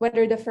 Like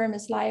whether the firm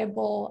is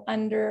liable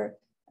under,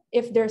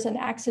 if there's an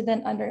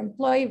accident, under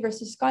employee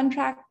versus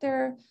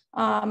contractor,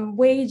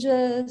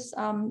 wages.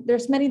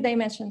 There's many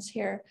dimensions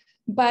here.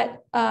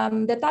 But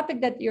the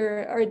topic that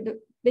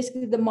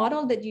basically the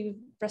model that you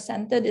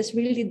presented is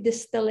really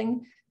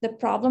distilling the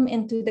problem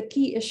into the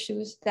key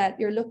issues that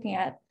you're looking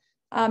at,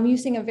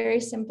 using a very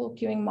simple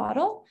queuing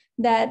model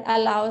that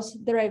allows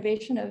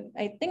derivation of,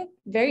 I think,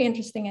 very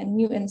interesting and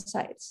new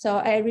insights. So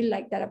I really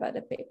like that about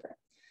the paper.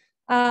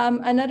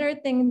 Another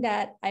thing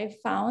that I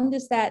found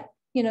is that,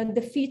 you know,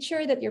 the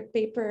feature that your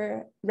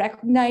paper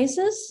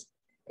recognizes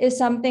is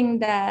something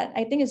that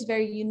I think is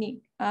very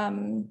unique.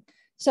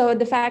 So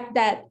the fact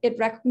that it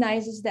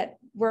recognizes that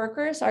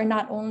workers are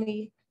not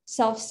only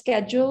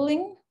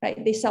self-scheduling,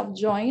 right? They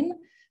self-join,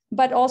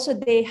 but also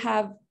they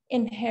have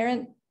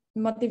inherent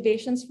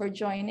motivations for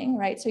joining,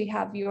 right? So you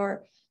have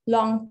your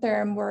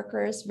long-term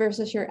workers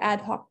versus your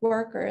ad hoc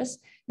workers.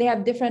 They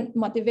have different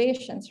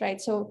motivations, right?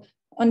 So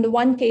on the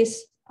one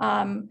case,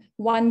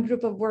 one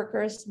group of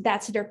workers,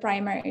 that's their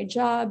primary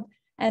job.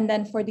 And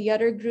then for the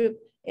other group,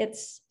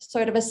 it's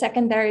sort of a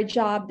secondary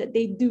job that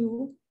they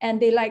do.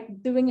 And they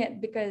like doing it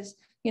because,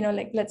 you know,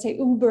 like let's say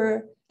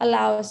Uber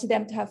allows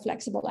them to have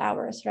flexible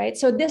hours, right?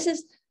 So this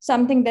is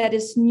something that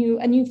is new,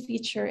 a new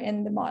feature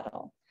in the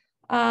model.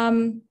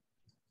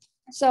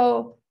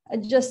 So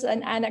just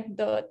an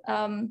anecdote.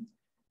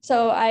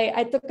 So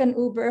I took an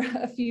Uber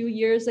a few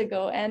years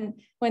ago, and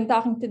when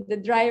talking to the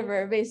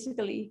driver,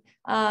 basically,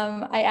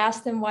 I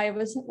asked him why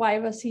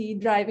was he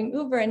driving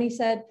Uber, and he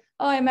said,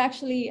 "Oh, I'm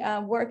actually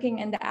working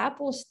in the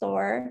Apple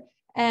store,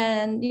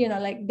 and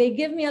like they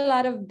give me a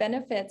lot of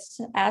benefits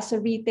as a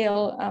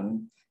retail,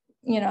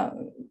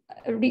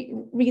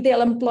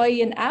 retail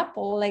employee in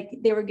Apple. Like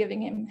they were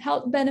giving him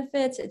health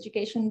benefits,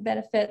 education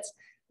benefits."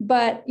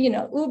 But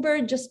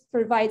Uber just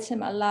provides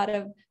him a lot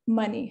of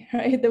money,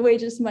 right? The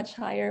wage is much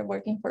higher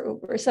working for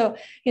Uber. So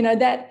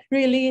that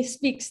really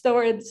speaks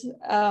towards,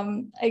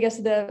 I guess,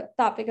 the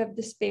topic of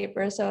this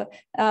paper. So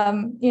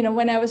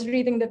when I was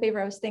reading the paper,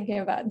 I was thinking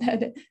about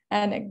that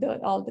anecdote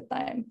all the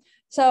time.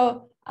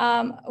 So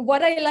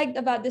what I liked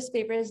about this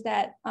paper is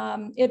that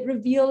it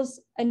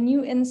reveals a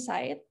new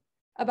insight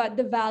about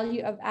the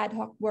value of ad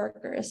hoc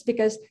workers,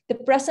 because the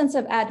presence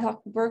of ad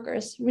hoc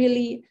workers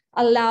really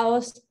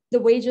allows the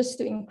wages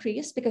to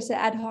increase, because the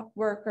ad hoc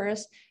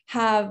workers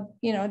have,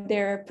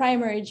 their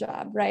primary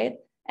job, right?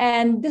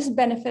 And this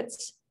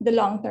benefits the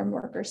long-term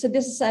workers. So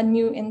this is a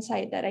new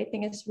insight that I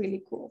think is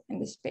really cool in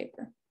this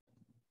paper.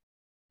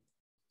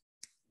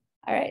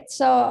 All right,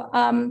 so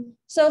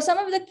some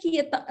of the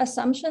key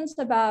assumptions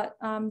about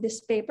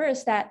this paper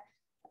is that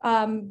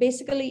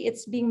basically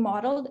it's being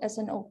modeled as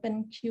an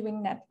open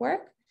queuing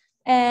network.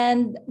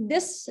 And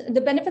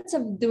the benefits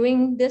of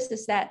doing this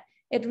is that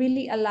it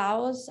really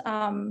allows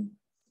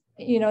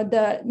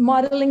the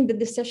modeling the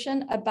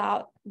decision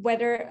about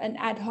whether an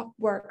ad hoc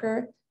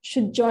worker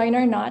should join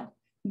or not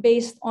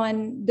based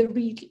on the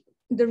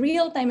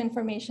real-time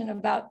information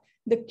about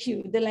the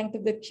queue, the length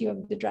of the queue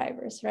of the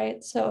drivers,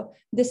 right? So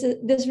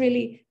this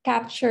really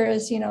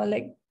captures,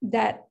 like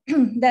that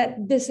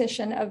that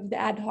decision of the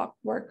ad hoc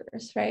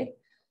workers, right?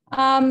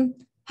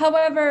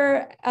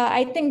 However,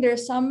 I think there are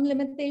some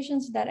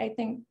limitations that I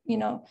think,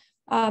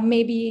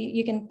 maybe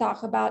you can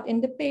talk about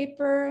in the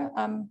paper,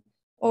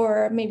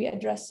 or maybe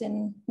address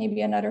in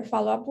maybe another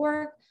follow-up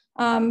work.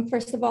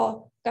 First of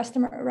all,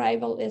 customer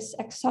arrival is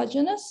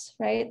exogenous,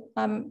 right?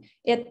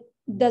 It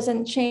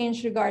doesn't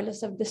change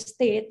regardless of the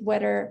state,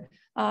 whether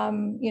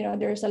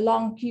there's a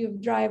long queue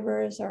of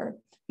drivers or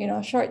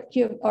short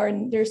queue, or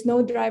there's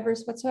no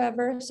drivers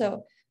whatsoever.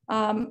 So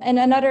and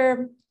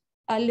another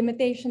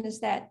limitation is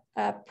that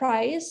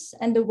price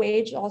and the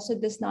wage also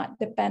does not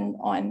depend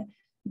on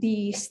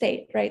the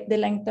state, right? The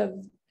length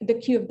of the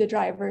queue of the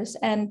drivers.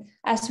 And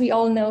as we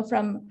all know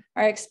from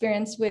our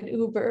experience with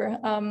Uber,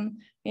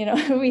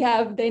 we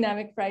have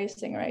dynamic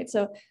pricing, right?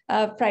 So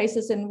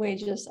prices and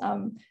wages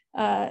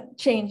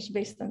change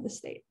based on the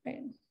state,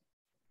 right?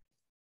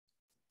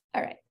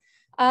 All right.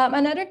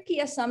 Another key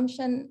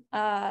assumption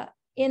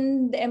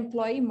in the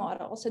employee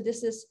model, so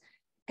this is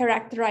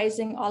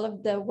characterizing all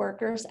of the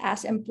workers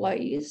as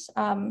employees,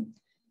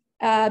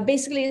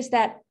 basically is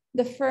that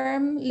the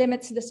firm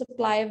limits the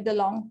supply of the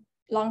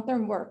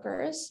long-term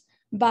workers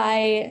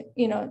by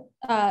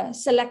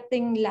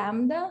selecting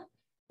lambda,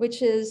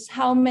 which is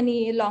how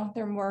many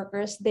long-term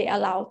workers they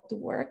allow to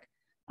work.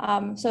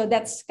 So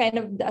that's kind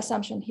of the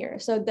assumption here.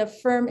 So the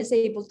firm is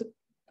able to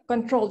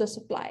control the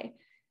supply.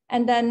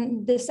 And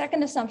then the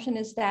second assumption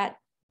is that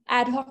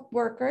ad hoc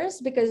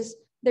workers, because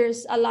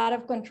there's a lot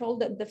of control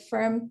that the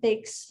firm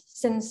takes,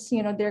 since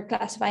they're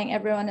classifying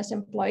everyone as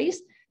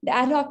employees, the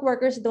ad hoc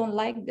workers don't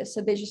like this,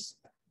 so they just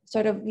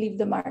sort of leave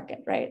the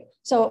market, right?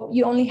 So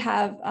you only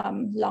have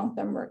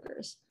long-term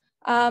workers.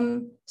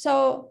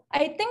 So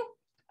I think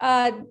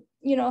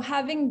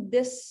having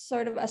this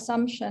sort of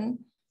assumption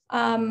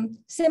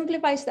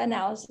simplifies the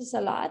analysis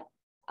a lot.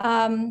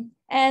 And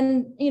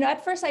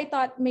at first I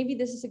thought maybe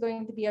this is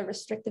going to be a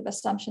restrictive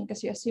assumption,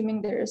 because you're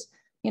assuming there's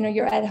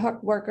your ad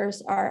hoc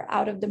workers are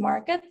out of the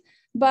market.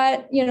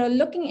 But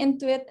looking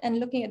into it and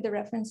looking at the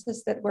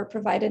references that were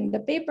provided in the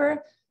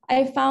paper,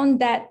 I found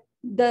that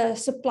the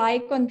supply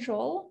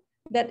control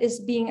that is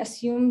being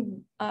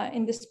assumed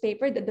in this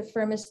paper that the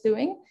firm is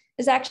doing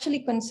is actually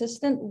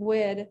consistent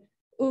with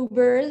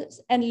Uber's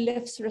and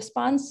Lyft's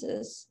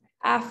responses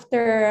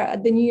after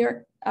the New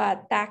York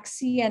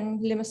taxi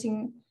and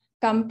limousine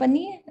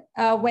company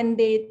when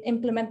they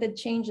implemented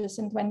changes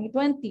in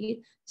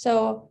 2020.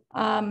 So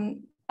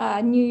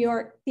New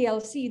York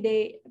TLC,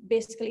 they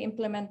basically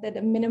implemented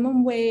a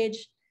minimum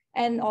wage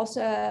and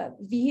also a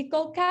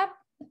vehicle cap,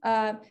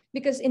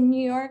 because in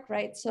New York,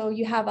 right, so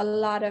you have a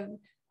lot of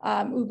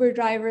Uber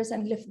drivers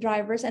and Lyft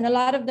drivers, and a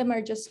lot of them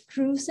are just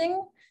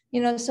cruising,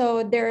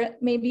 so they're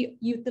maybe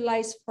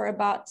utilized for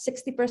about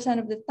 60%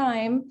 of the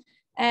time,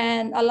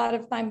 and a lot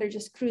of time they're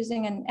just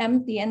cruising and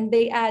empty, and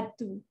they add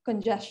to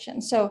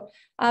congestion. So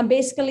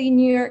basically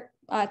New York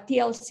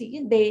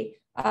TLC, they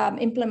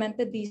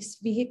implemented these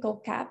vehicle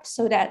caps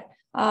so that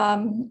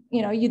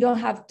you don't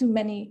have too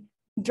many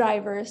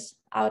drivers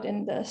out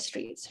in the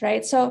streets,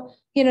 right? So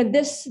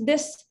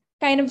this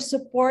kind of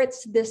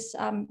supports this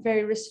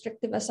very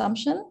restrictive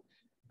assumption.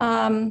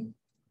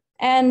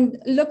 And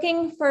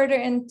looking further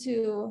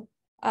into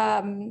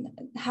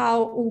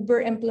how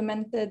Uber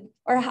implemented,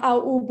 or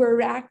how Uber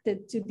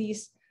reacted to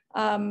these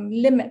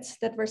limits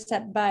that were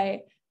set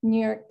by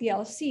New York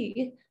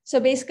TLC. So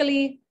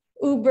basically,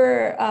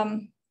 Uber,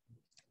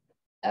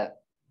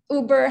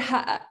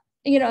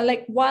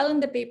 like while in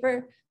the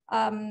paper,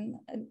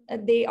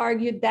 they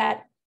argued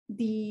that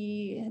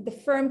the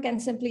firm can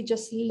simply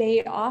just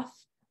lay off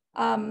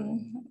ad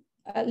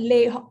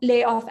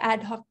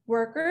hoc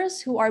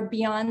workers who are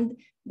beyond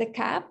the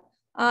cap.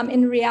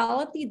 In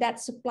reality, that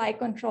supply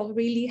control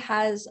really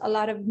has a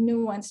lot of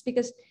nuance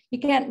because you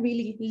can't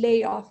really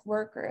lay off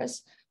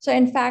workers. So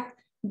in fact,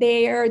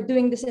 they are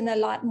doing this in a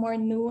lot more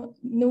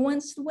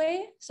nuanced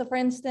way. So for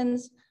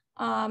instance,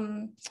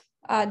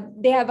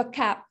 they have a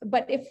cap,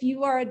 but if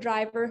you are a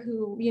driver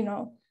who,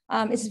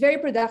 is very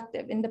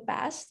productive in the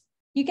past,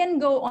 you can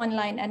go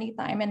online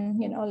anytime and,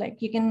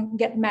 like you can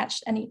get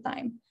matched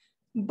anytime.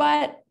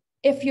 But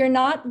if you're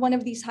not one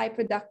of these high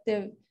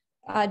productive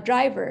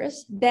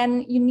drivers,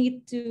 then you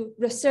need to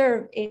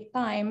reserve a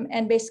time.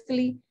 And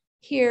basically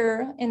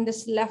here in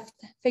this left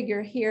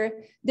figure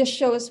here, this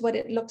shows what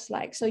it looks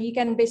like. So you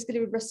can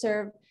basically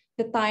reserve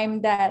the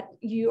time that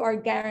you are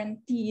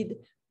guaranteed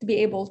to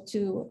be able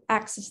to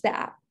access the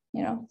app,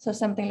 so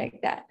something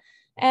like that.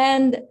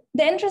 And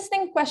the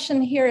interesting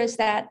question here is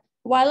that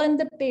while in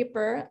the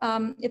paper,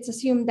 it's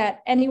assumed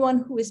that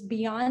anyone who is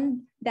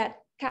beyond that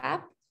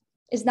cap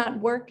is not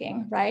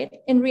working, right?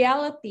 In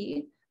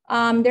reality,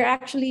 they're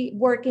actually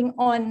working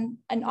on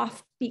an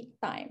off-peak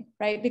time,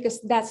 right? Because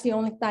that's the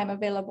only time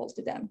available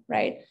to them,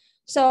 right?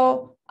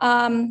 So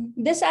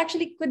this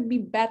actually could be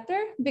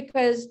better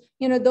because,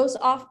 those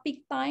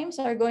off-peak times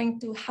are going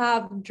to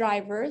have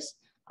drivers.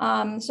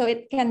 So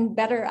it can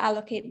better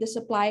allocate the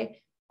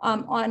supply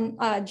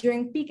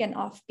during peak and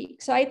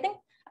off-peak. So I think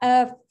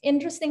an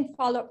interesting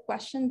follow-up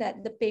question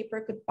that the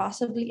paper could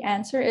possibly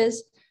answer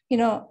is,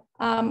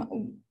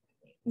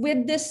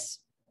 with this,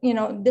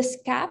 this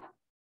cap,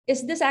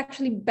 is this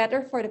actually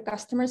better for the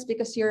customers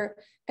because you're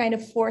kind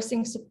of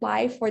forcing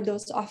supply for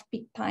those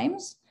off-peak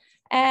times?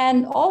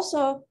 And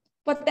also,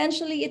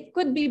 potentially, it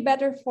could be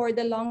better for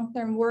the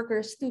long-term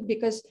workers too,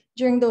 because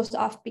during those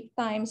off-peak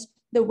times,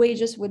 the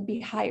wages would be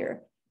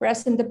higher.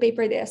 Whereas in the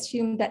paper, they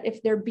assume that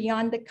if they're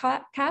beyond the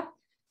cap,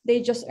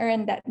 they just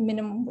earn that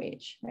minimum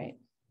wage, right?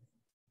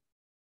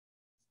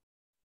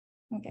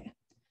 Okay,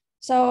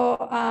 so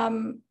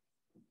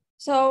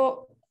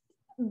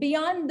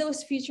beyond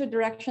those future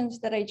directions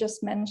that I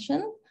just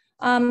mentioned,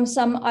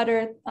 some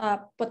other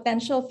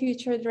potential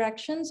future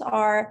directions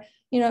are,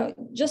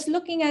 just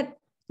looking at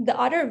the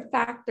other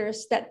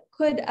factors that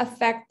could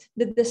affect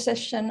the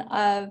decision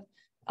of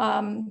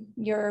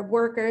your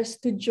workers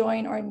to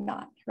join or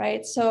not,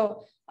 right?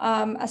 So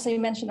as I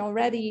mentioned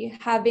already,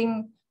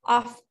 having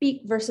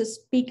off-peak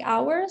versus peak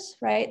hours,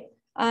 right?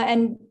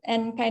 And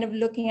kind of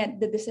looking at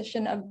the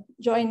decision of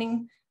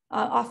joining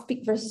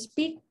off-peak versus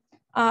peak.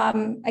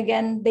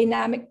 Again,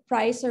 dynamic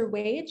price or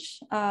wage,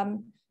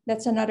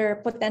 that's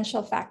another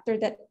potential factor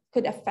that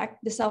could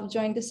affect the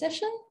self-join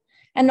decision.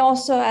 And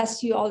also,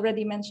 as you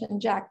already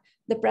mentioned, Jack,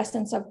 the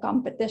presence of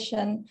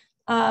competition.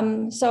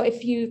 So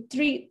if you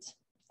treat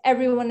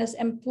everyone as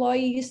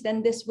employees,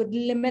 then this would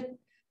limit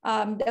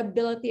the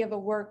ability of a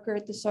worker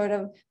to sort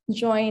of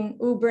join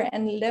Uber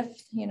and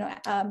Lyft,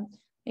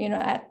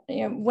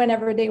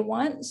 whenever they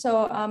want.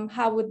 So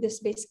how would this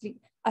basically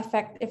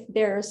affect if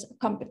there's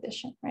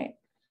competition, right?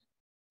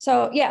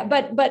 So yeah,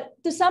 but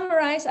to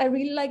summarize, I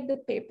really like the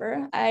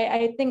paper.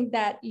 I think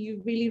that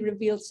you really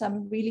revealed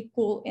some really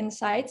cool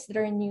insights that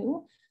are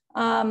new.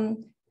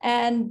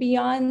 And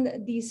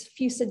beyond these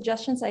few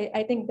suggestions,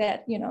 I think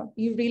that,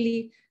 you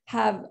really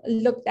have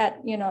looked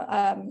at,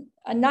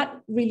 a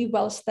not really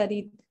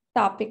well-studied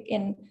topic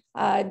in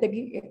the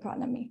gig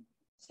economy.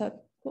 So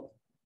cool.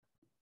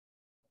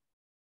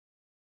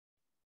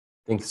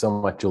 Thank you so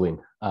much, Joline.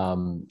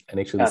 And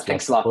actually,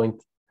 this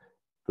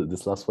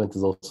last point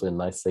is also a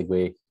nice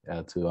segue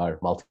to our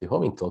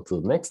multi-homing talk, to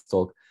the next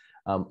talk.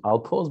 I'll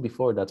pause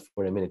before that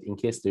for a minute in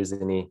case there's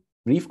any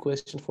brief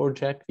question for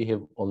Jack. We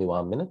have only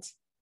 1 minute.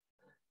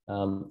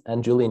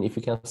 And Joline, if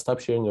you can stop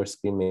sharing your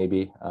screen,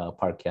 maybe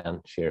Park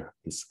can share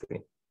his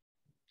screen.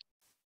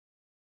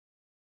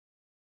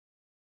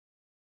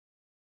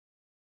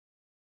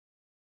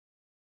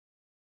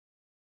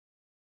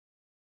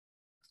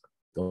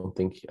 Don't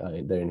think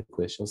there are any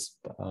questions.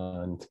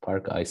 And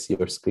Park, I see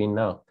your screen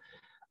now.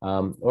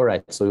 All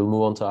right, so we'll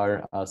move on to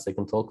our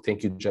second talk.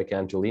 Thank you, Jack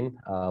and Joline.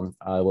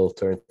 I will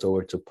turn it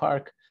over to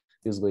Park,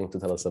 who's going to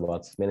tell us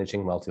about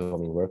managing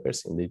multi-homing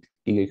workers in the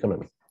gig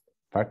economy.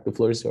 Park, the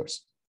floor is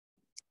yours.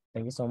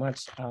 Thank you so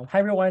much. Hi,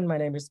 everyone. My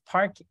name is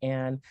Park.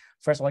 And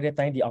first, I'd like to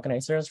thank the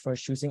organizers for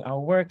choosing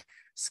our work,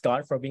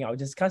 Scott for being our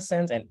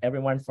discussant, and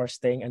everyone for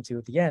staying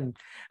until the end.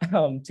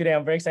 Today,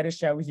 I'm very excited to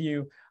share with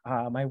you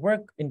my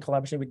work in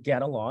collaboration with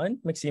Allon,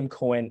 Maxime,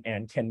 Cohen,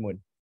 and Ken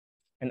Moon.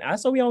 And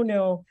as we all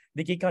know,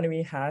 the gig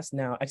economy has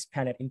now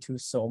expanded into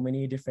so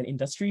many different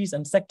industries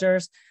and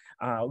sectors,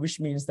 which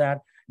means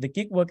that the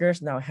gig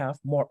workers now have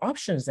more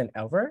options than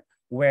ever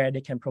where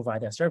they can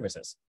provide their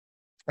services.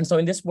 And so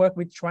in this work,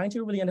 we're trying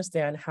to really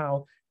understand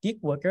how gig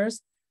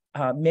workers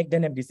make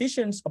dynamic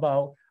decisions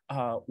about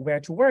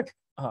where to work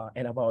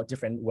and about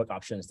different work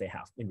options they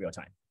have in real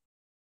time.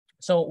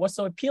 So what's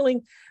so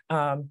appealing,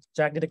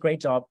 Jack did a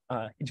great job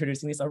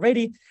introducing this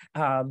already,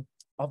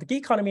 of the gig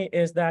economy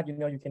is that, you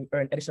know, you can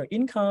earn additional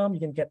income, you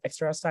can get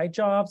extra side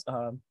jobs,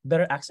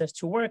 better access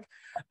to work.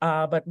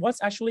 But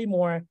what's actually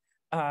more,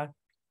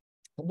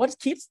 what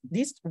keeps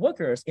these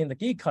workers in the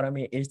gig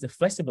economy is the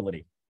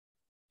flexibility.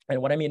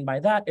 And what I mean by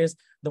that is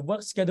the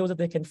work schedule that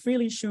they can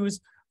freely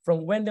choose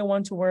from when they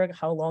want to work,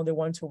 how long they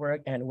want to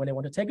work, and when they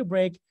want to take a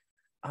break.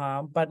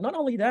 But not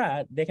only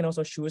that, they can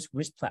also choose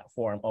which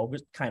platform or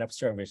which kind of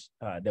service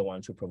they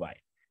want to provide,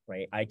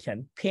 right? I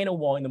can paint a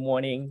wall in the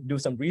morning, do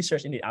some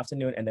research in the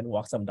afternoon, and then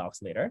walk some dogs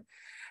later.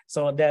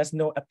 So there's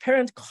no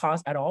apparent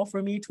cost at all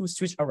for me to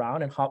switch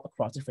around and hop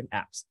across different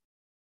apps.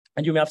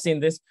 And you may have seen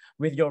this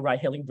with your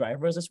ride-hailing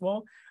drivers as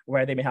well,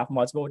 where they may have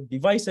multiple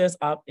devices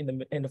up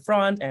in the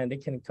front, and they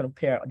can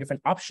compare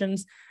different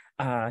options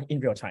in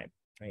real time.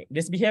 Right?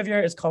 This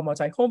behavior is called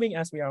multi-homing,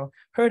 as we all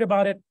heard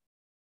about it.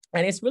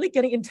 And it's really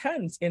getting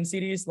intense in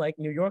cities like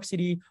New York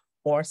City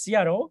or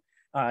Seattle.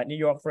 New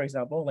York, for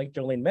example, like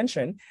Joline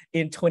mentioned,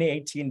 in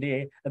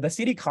 2018, the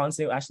city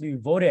council actually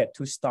voted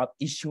to stop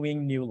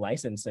issuing new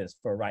licenses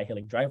for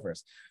ride-hailing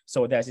drivers.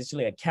 So there's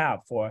actually a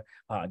cap for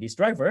these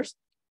drivers.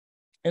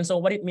 And so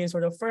what it means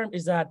for the firm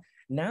is that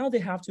now they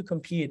have to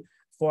compete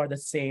for the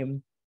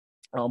same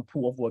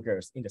pool of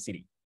workers in the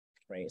city,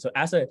 right? So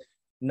as a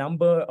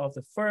number of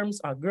the firms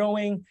are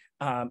growing,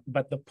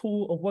 but the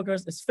pool of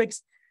workers is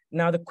fixed.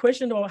 Now the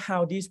question about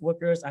how these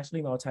workers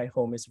actually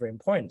multi-home is very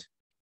important.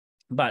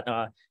 But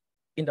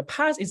in the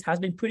past, it has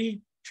been pretty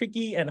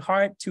tricky and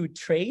hard to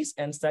trace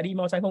and study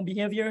multi-home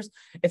behaviors,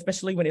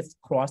 especially when it's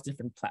across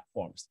different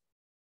platforms.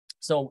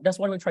 So that's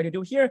what we try to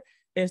do here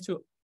is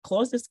to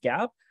close this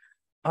gap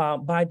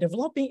by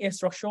developing a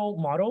structural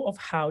model of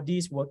how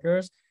these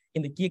workers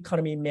in the gig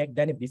economy make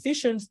dynamic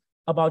decisions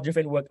about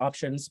different work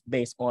options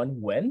based on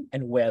when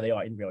and where they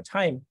are in real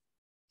time.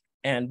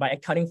 And by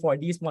accounting for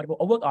these multiple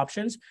work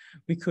options,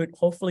 we could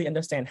hopefully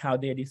understand how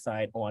they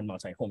decide on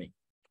multi-homing.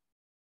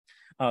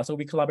 So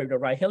we collaborate with a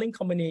ride-hailing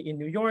company in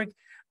New York,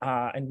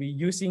 and we're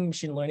using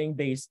machine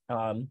learning-based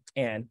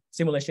and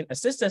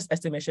simulation-assisted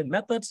estimation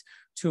methods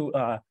to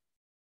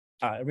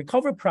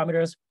recover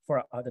parameters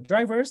for the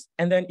drivers.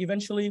 And then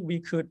eventually we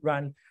could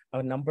run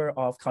a number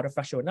of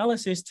counterfactual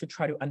analysis to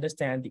try to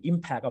understand the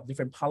impact of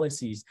different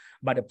policies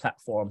by the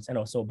platforms and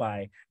also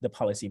by the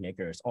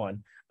policymakers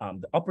on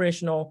the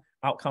operational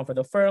outcome for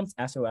the firms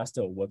as well as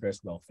the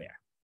workers' welfare.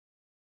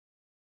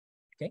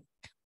 Okay,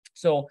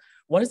 so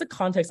what is the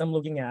context I'm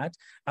looking at?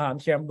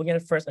 Here I'm looking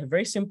at first a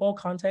very simple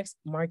context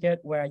market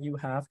where you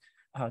have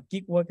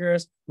gig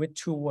workers with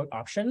two work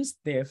options.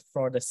 They're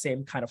for the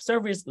same kind of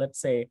service, let's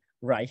say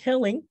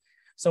ride-hailing.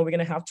 So we're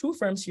gonna have two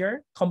firms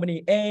here,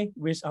 company A,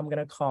 which I'm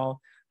gonna call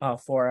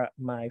for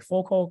my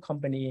focal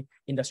company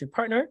industry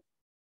partner.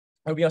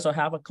 And we also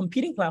have a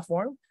competing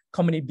platform,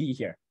 company B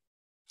here.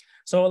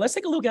 So let's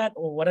take a look at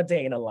what a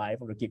day in the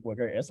life of a gig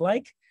worker is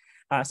like.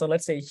 So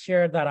let's say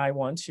here that I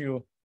want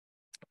to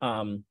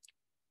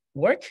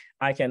work,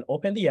 I can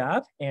open the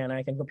app and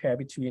I can compare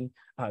between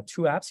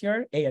two apps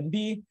here, A and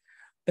B.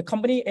 The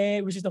company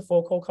A, which is the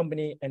focal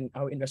company and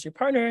our industry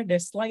partner, they're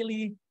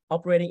slightly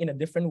operating in a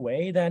different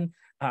way than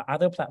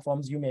other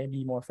platforms you may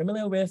be more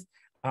familiar with.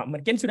 I'm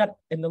gonna get into that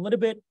in a little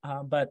bit,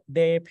 but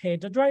they pay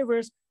the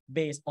drivers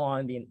based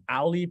on the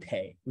hourly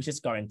pay, which is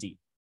guaranteed.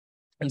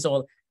 And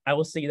so I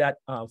will say that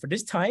for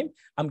this time,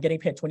 I'm getting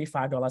paid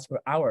 $25 per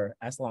hour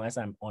as long as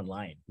I'm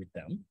online with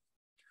them.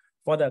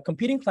 For the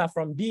competing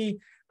platform B,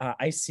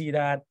 I see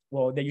that,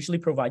 well, they usually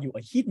provide you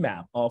a heat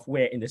map of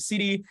where in the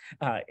city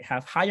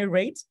have higher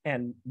rates,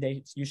 and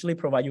they usually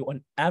provide you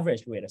an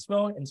average rate as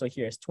well. And so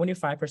here's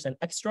 25%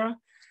 extra.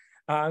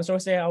 So I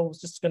say I was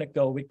just gonna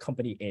go with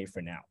company A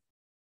for now.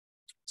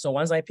 So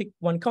once I pick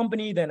one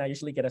company, then I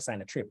usually get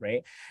assigned a trip,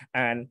 right?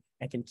 And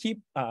I can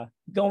keep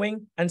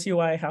going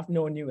until I have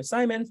no new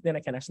assignments. Then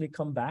I can actually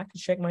come back to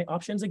check my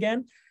options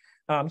again.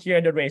 Here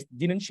the rates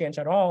didn't change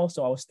at all,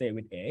 so I'll stay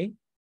with A.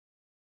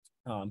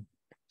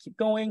 Keep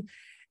going.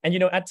 And you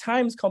know, at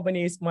times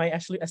companies might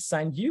actually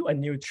assign you a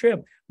new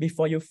trip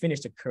before you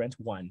finish the current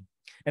one.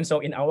 And so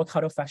in our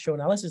counterfactual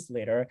analysis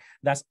later,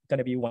 that's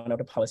gonna be one of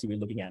the policies we're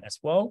looking at as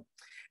well.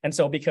 And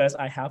so because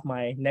I have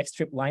my next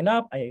trip lined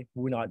up, I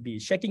will not be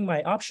checking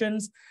my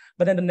options,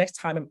 but then the next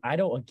time I'm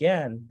idle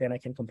again, then I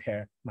can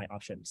compare my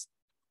options.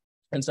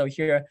 And so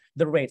here,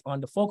 the rate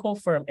on the focal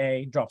firm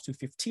A drops to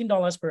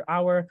 $15 per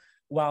hour,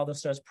 while the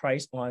search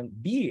price on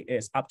B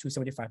is up to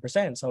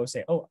 75%. So I would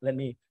say, oh, let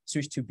me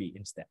switch to B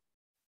instead.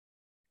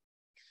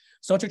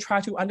 So to try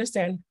to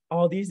understand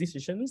all these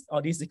decisions,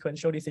 all these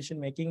sequential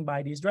decision-making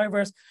by these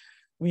drivers,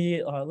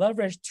 we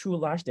leverage two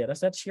large data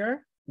sets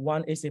here.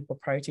 One is the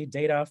proprietary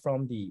data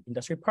from the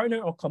industry partner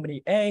or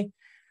company A.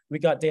 We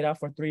got data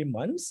for 3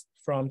 months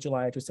from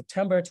July to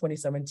September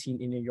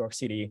 2017 in New York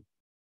City.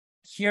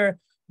 Here,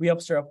 we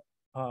observe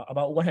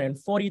about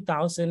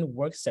 140,000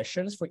 work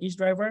sessions for each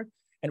driver.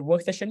 And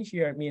work session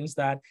here means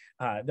that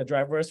the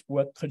drivers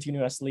work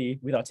continuously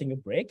without taking a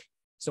break.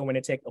 So when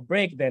they take a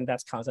break, then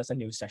that counts as a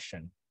new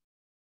session.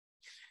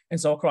 And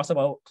so across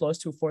about close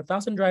to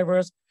 4,000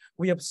 drivers,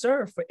 we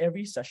observe for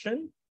every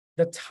session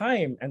the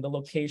time and the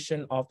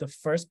location of the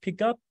first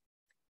pickup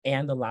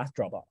and the last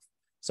drop-off.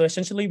 So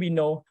essentially, we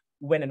know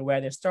when and where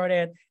they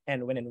started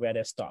and when and where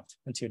they stopped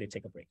until they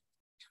take a break.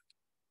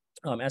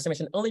 As I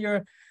mentioned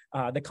earlier,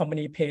 the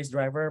company pays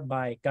driver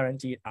by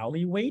guaranteed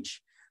hourly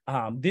wage.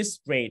 This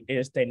rate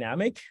is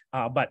dynamic,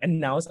 but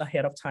announced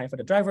ahead of time for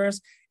the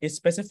drivers. It's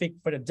specific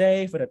for the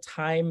day, for the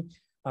time,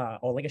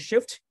 or like a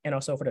shift, and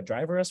also for the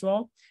driver as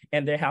well.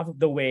 And they have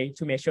the way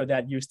to make sure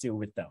that you're still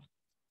with them.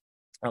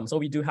 So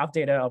we do have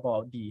data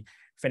about the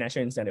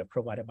financial incentive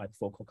provided by the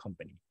focal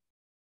company.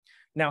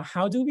 Now,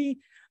 how do we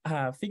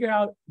figure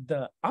out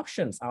the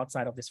options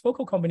outside of this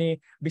focal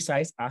company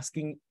besides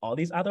asking all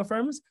these other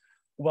firms?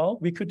 Well,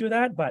 we could do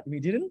that, but we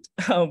didn't.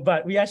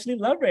 But we actually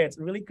leveraged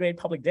a really great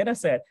public data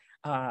set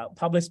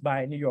published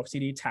by New York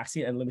City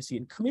Taxi and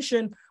Limousine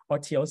Commission, or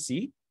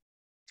TLC.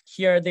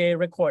 Here, they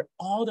record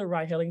all the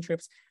ride-hailing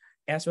trips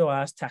as well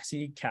as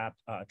taxi cab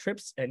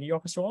trips in New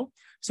York as well.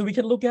 So we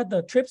can look at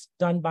the trips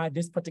done by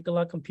this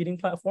particular competing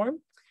platform.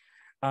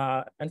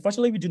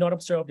 Unfortunately, we do not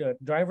observe the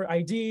driver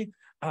ID,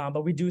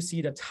 but we do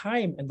see the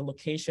time and the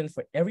location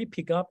for every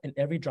pickup and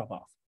every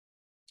drop-off.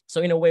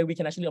 So in a way, we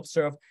can actually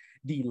observe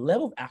the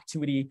level of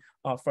activity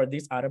for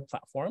this other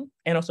platform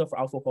and also for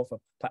our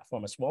focal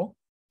platform as well.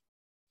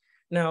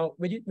 Now,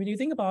 when you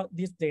think about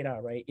this data,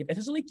 right, it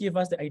essentially gives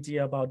us the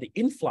idea about the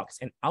influx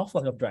and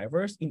outflux of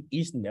drivers in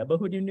each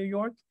neighborhood in New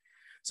York.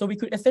 So we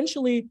could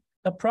essentially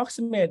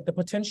approximate the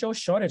potential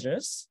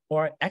shortages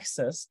or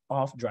excess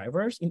of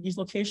drivers in each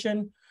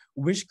location,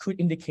 which could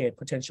indicate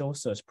potential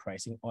surge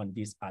pricing on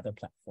this other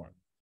platform.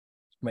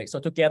 Right, so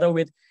together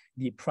with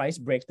the price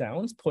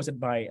breakdowns posted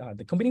by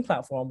the competing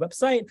platform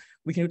website,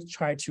 we can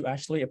try to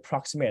actually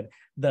approximate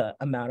the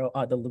amount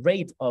of the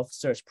rate of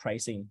surge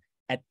pricing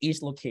at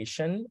each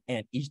location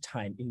and each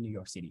time in New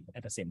York City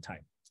at the same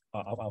time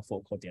of our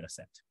focal data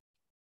set.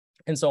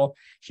 And so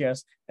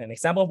here's an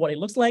example of what it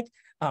looks like.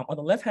 On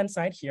the left-hand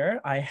side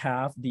here, I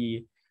have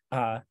the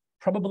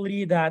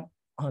probability that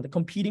the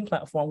competing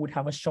platform would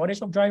have a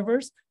shortage of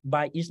drivers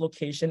by each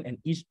location and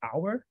each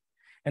hour.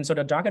 And so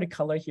the darker the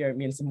color here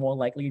means more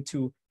likely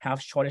to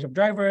have shortage of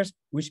drivers,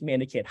 which may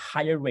indicate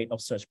higher rate of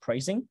surge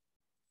pricing.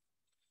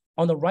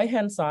 On the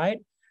right-hand side,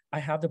 I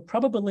have the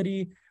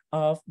probability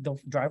of the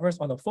drivers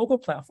on the focal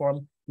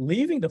platform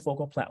leaving the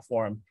focal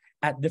platform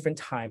at different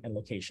time and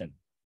location.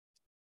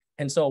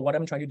 And so what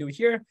I'm trying to do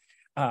here,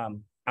 our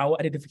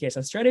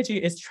identification strategy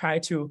is try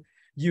to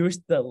use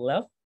the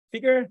left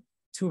figure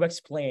to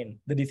explain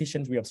the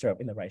decisions we observe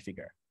in the right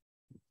figure.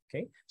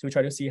 Okay, so we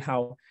try to see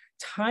how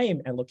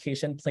time and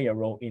location play a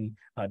role in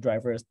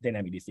drivers'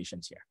 dynamic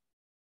decisions here.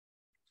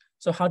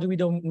 So how do we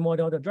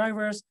model the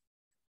drivers?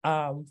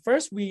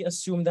 First, we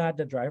assume that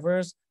the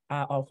drivers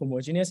are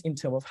homogeneous in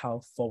terms of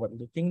how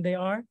forward-looking they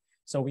are.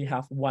 So we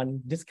have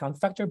one discount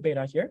factor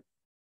beta here.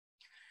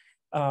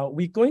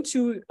 We're going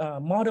to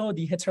model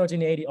the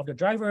heterogeneity of the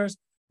drivers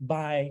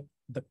by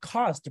the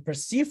cost, the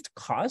perceived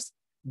cost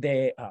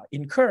they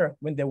incur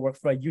when they work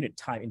for a unit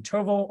time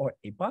interval or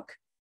epoch.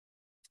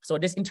 So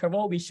this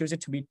interval, we choose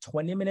it to be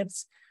 20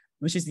 minutes,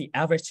 which is the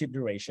average trip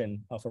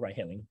duration of a ride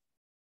hailing.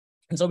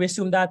 And so we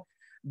assume that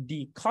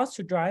the cost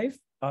to drive,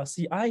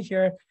 CI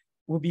here,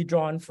 will be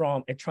drawn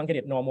from a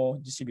truncated normal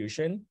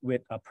distribution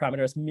with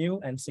parameters mu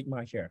and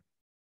sigma here.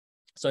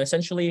 So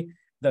essentially,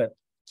 the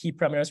key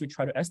parameters we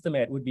try to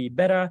estimate would be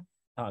beta,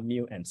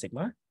 mu, and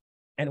sigma.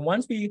 And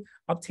once we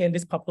obtain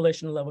this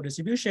population level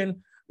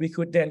distribution, we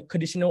could then,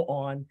 conditional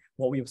on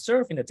what we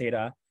observe in the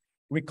data,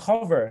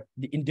 recover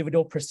the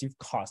individual perceived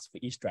cost for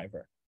each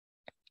driver.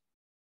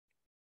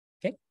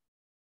 Okay.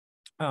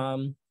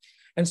 And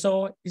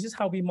so this is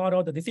how we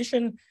model the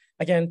decision.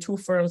 Again, two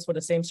firms for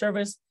the same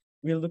service.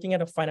 We're looking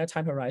at a finite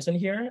time horizon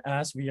here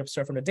as we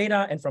observe from the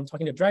data and from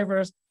talking to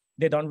drivers,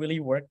 they don't really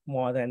work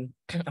more than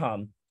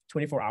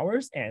 24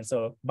 hours. And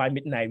so by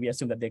midnight, we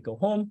assume that they go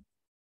home.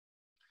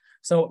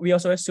 So we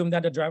also assume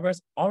that the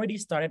drivers already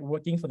started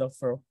working for the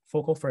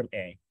focal firm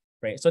A,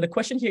 right? So the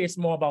question here is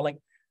more about like,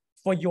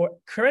 for your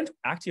current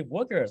active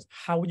workers,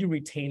 how would you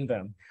retain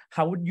them?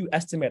 How would you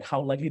estimate how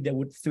likely they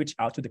would switch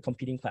out to the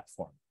competing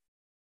platform,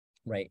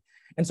 right?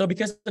 And so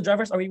because the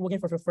drivers are already working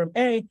for firm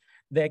A,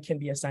 they can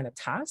be assigned a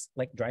task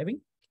like driving.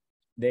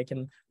 They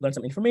can learn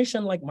some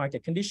information like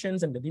market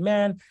conditions and the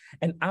demand.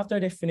 And after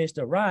they finish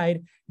the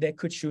ride, they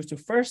could choose to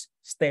first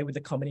stay with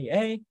the company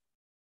A.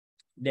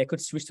 They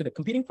could switch to the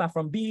competing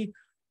platform B,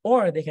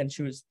 or they can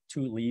choose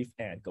to leave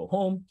and go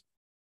home.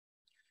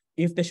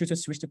 If they choose to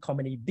switch to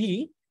company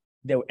B,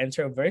 they will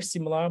enter a very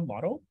similar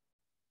model,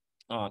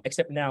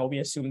 except now we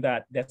assume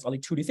that there's only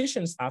two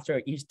decisions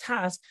after each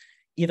task,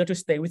 either to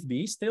stay with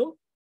B still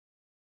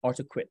or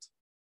to quit.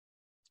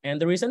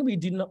 And the reason we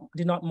did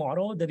not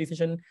model the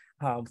decision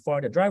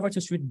for the driver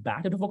to switch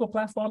back to the focal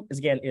platform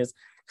is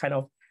kind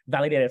of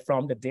validated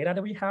from the data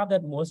that we have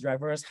that most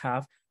drivers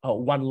have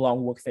one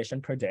long work session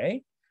per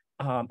day,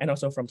 and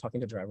also from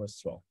talking to drivers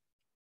as well.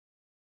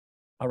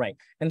 All right,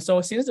 and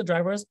so since the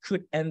drivers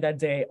could end that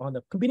day on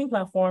the competing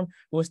platform,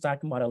 we'll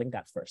start modeling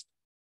that first.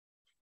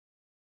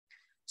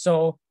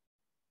 So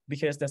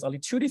because there's only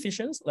two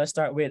definitions. Let's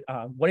start with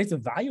what is the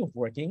value of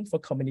working for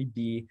company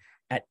B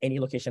at any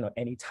location or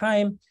any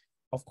time.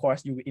 Of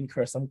course, you will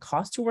incur some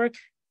cost to work.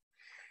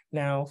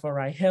 Now for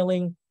ride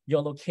hailing,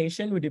 your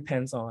location will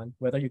depend on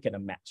whether you get a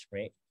match,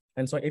 right?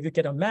 And so if you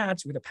get a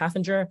match with a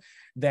passenger,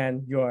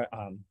 then your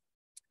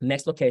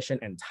next location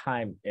and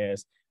time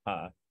is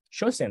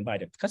chosen by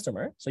the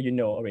customer. So you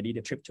know already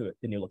the trip to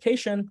the new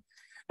location.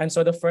 And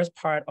so the first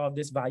part of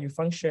this value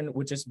function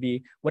would just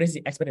be, what is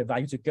the expected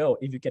value to go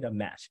if you get a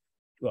match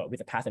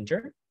with a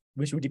passenger,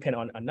 which would depend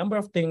on a number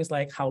of things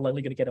like how likely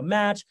you're going to get a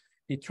match,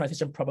 the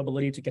transition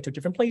probability to get to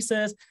different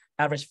places,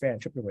 average fare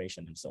and trip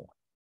duration, and so on.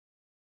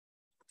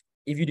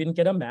 If you didn't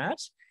get a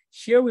match,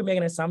 here we make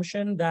an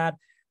assumption that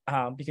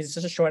because it's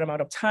just a short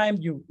amount of time,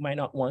 you might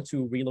not want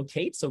to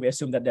relocate. So we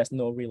assume that there's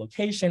no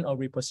relocation or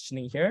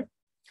repositioning here.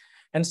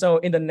 And so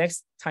in the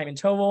next time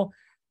interval,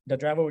 the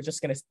driver was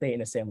just going to stay in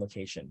the same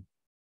location.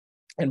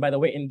 And by the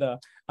way,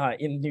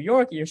 in New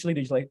York, usually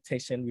the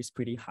utilization is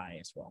pretty high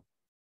as well.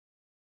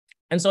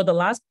 And so the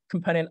last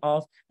component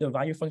of the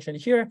value function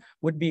here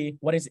would be,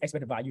 what is the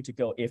expected value to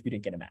go if you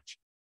didn't get a match?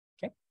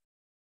 Okay.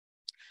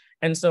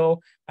 And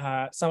so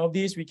some of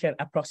these we can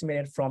approximate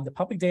it from the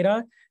public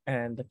data,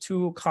 and the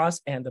two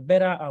costs and the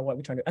beta are what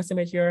we're trying to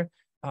estimate here.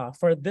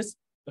 For this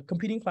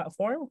competing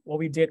platform, what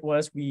we did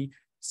was we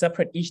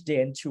separate each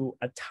day into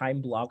a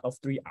time block of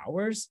 3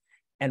 hours.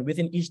 And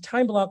within each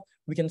time block,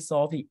 we can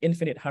solve the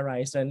infinite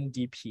horizon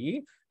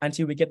DP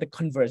until we get the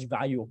converged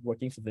value of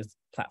working for this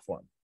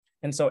platform.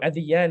 And so at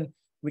the end,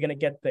 we're going to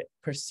get the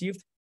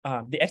perceived,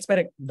 the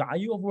expected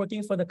value of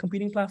working for the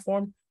competing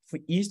platform for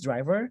each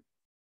driver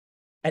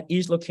at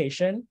each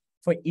location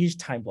for each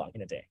time block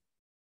in a day.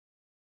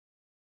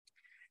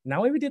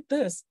 Now when we did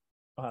this,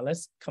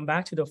 let's come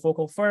back to the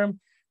focal firm.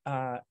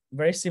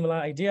 Very similar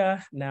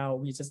idea. Now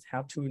we just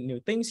have two new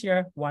things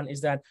here. One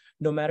is that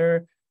no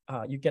matter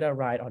you get a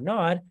ride or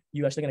not,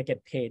 you're actually going to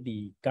get paid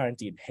the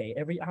guaranteed pay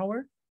every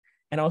hour.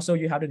 And also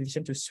you have the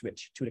decision to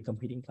switch to the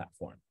competing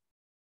platform.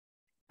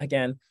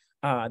 Again,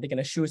 they're going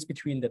to choose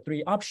between the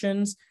three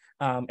options.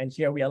 And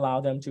here we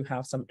allow them to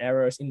have some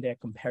errors in their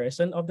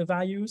comparison of the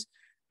values.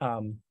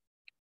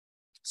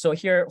 So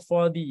here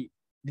for the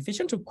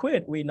decision to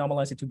quit, we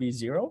normalize it to be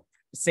 0.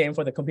 Same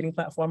for the competing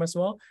platform as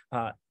well.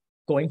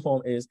 Going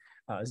home is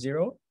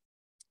 0.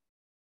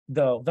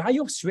 The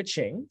value of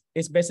switching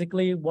is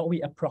basically what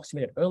we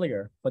approximated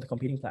earlier for the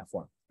competing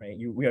platform, right?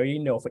 We already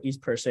know for each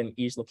person,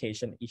 each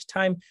location, each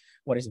time,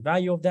 what is the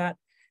value of that.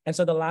 And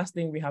so the last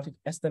thing we have to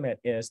estimate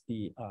is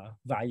the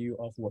value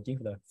of working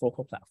for the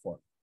focal platform.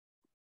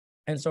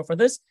 And so for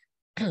this,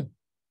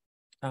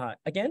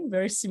 again,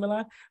 very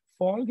similar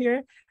form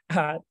here,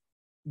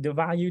 the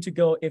value to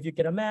go if you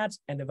get a match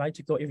and the value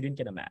to go if you didn't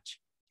get a match.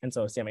 And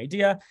so same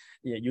idea,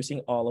 using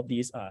all of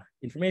these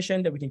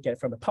information that we can get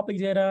from the public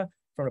data,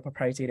 from the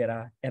proprietary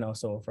data, and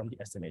also from the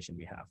estimation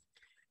we have.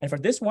 And for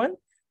this one,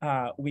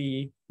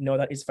 we know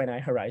that it's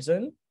finite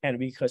horizon. And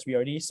because we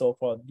already solved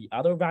for the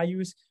other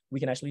values, we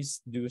can actually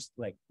do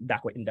like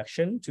backward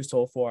induction to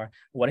solve for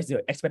what is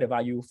the expected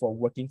value for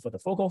working for the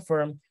focal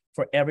firm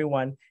for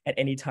everyone at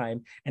any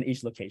time and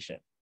each location.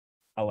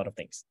 A lot of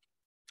things.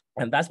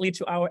 And that's lead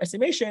to our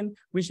estimation,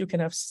 which you can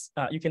have.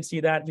 You can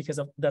see that because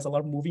there's a lot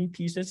of moving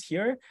pieces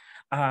here.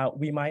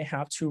 We might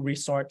have to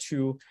resort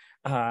to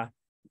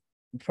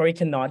probably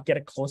cannot get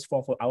a closed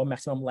form for our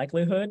maximum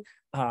likelihood,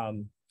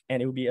 and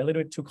it will be a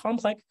little bit too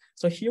complex.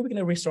 So here we're going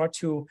to resort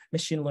to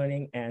machine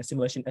learning and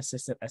simulation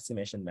assisted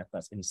estimation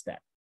methods instead.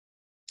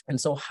 And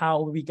so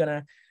how are we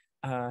going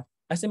to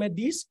estimate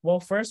these?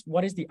 Well, first,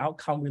 what is the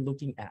outcome we're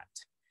looking at?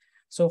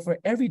 So for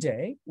every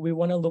day, we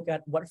want to look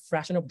at what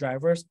fraction of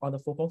drivers on the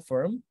focal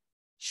firm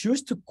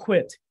choose to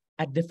quit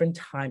at different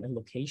time and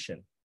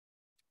location.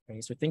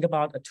 Okay, so think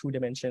about a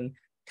 2-dimension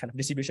kind of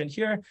distribution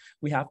here.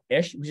 We have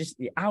ish, which is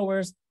the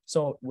hours.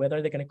 So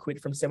whether they're going to quit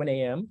from 7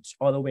 a.m.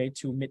 all the way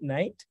to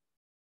midnight.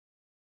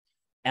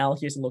 L,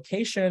 here's the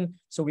location.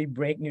 So we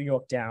break New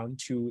York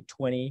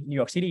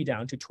City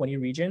down to 20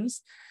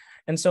 regions.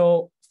 And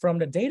so from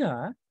the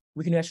data,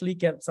 we can actually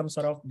get some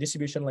sort of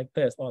distribution like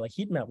this, or like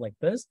heat map like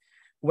this,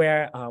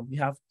 where we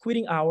have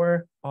quitting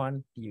hour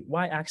on the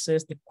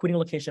y-axis, the quitting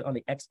location on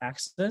the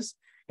x-axis.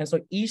 And so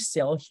each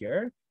cell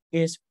here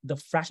is the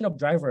fraction of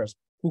drivers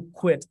who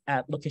quit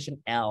at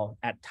location L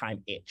at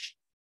time H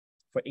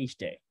for each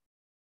day,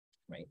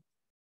 right?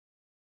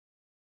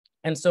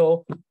 And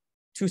so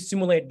to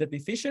simulate the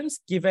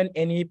decisions, given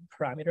any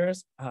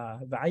parameters,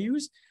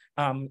 values,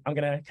 I'm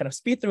gonna kind of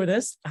speed through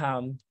this.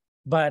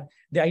 But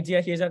the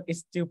idea here is that it's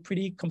still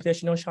pretty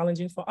computational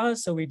challenging for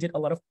us. So we did a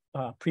lot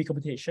of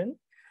pre-computation.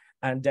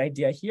 And the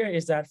idea here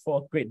is that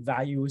for great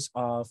values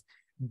of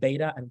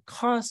beta and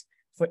cost,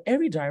 for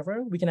every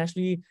driver, we can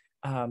actually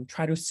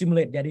try to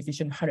simulate their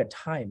decision 100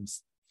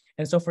 times.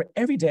 And so for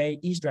every day,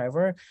 each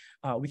driver,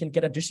 we can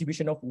get a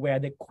distribution of where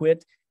they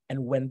quit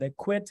and when they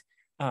quit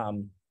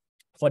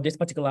for this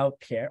particular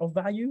pair of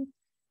value.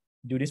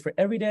 Do this for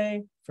every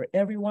day, for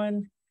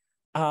everyone.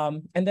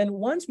 And then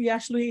once we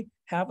actually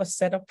have a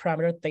set of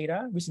parameter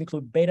theta, which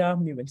include beta,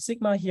 mu, and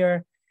sigma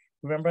here,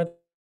 remember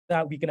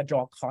that we're gonna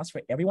draw a cost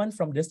for everyone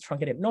from this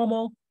truncated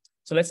normal.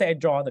 So let's say I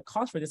draw the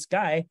cost for this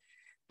guy.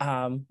 What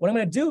I'm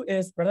gonna do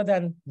is, rather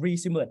than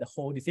re-simulate the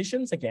whole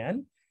decisions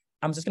again,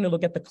 I'm just gonna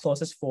look at the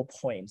closest 4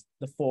 points,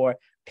 the 4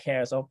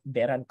 pairs of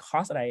beta and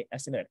cost that I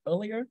estimated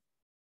earlier.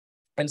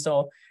 And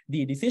so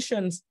the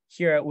decisions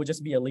here would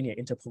just be a linear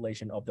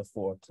interpolation of the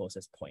 4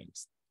 closest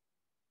points.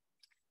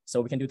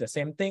 So we can do the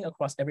same thing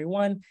across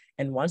everyone.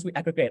 And once we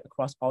aggregate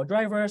across all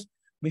drivers,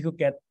 we could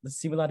get the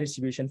similar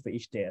distribution for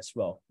each day as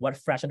well. What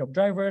fraction of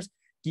drivers,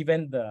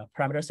 given the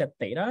parameter set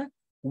theta,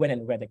 when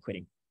and where they're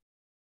quitting.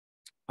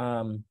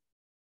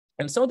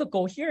 And so the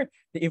goal here,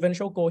 the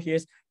eventual goal here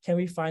is, can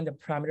we find the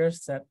parameter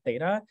set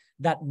theta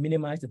that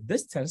minimize the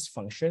distance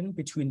function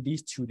between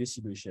these 2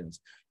 distributions?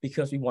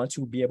 Because we want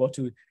to be able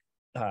to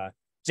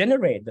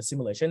generate the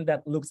simulation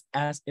that looks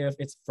as if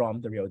it's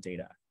from the real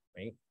data,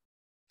 right?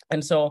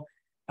 And so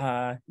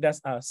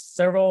there's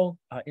several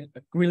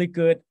really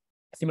good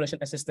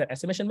simulation-assisted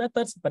estimation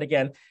methods, but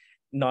again,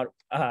 not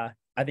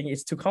I think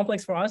it's too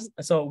complex for us.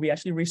 So we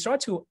actually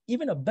resort to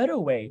even a better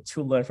way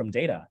to learn from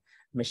data,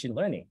 machine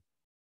learning.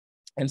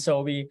 And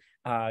so we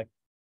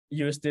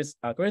use this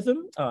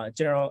algorithm,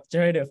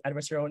 generative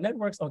adversarial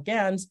networks, or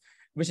GANs,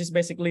 which is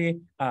basically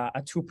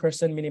a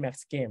 2-person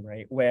minimax game,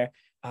 right? Where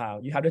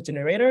you have the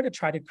generator to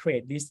try to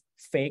create these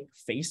fake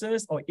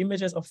faces or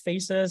images of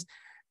faces.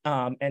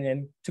 And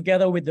then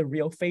together with the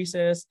real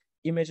faces,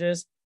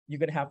 images, you're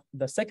gonna have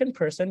the second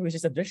person, which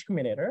is a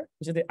discriminator,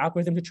 which is the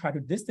algorithm to try to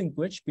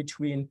distinguish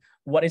between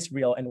what is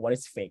real and what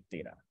is fake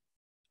data,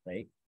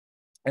 right?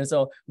 And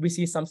so we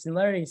see some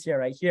similarities here,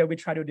 right? Here we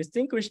try to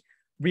distinguish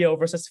real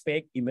versus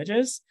fake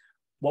images.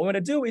 What we want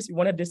to do is we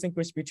want to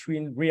distinguish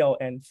between real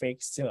and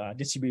fake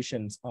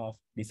distributions of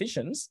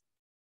decisions.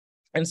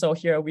 And so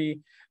here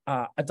we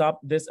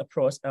adopt this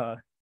approach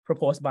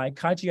proposed by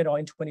Kaji et al.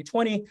 In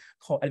 2020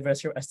 called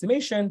adversarial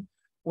estimation,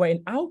 where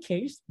in our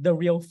case, the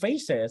real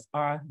faces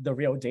are the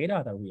real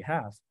data that we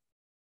have.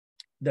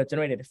 The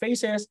generated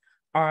faces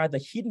are the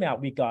heat map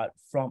we got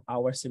from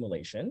our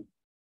simulation.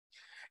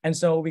 And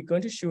so we're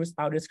going to choose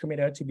our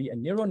discriminator to be a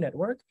neural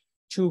network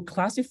to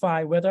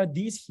classify whether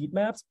these heat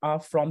maps are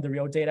from the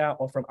real data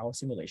or from our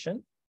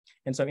simulation.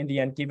 And so in the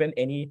end, given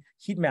any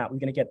heat map, we're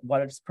gonna get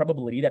what is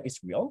probability that is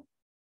real.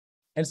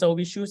 And so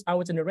we choose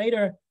our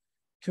generator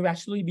to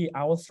actually be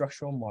our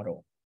structural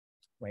model,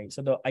 right?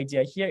 So the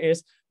idea here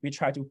is we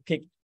try to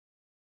pick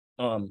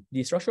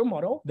the structural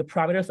model, the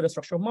parameters for the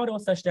structural model,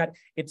 such that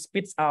it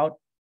spits out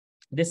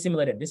this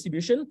simulated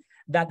distribution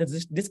that the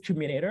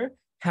discriminator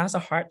has a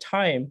hard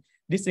time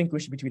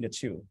distinguishing between the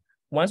 2.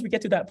 Once we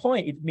get to that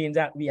point, it means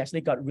that we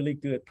actually got really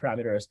good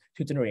parameters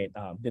to generate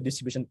the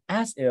distribution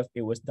as if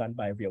it was done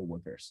by real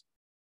workers.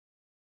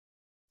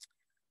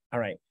 All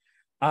right.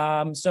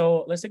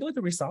 So let's take a look at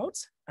the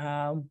results.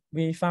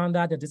 We found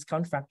that the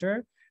discount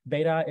factor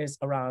beta is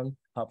around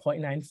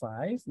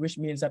 0.95, which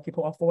means that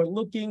people are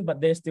forward-looking,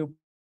 but they're still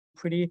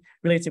pretty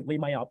relatively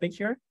myopic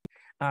here,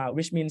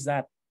 which means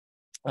that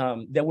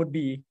they would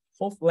be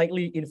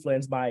likely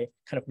influenced by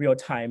kind of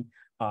real-time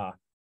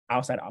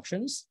outside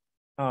options.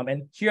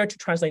 And here to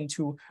translate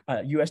into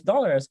US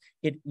dollars,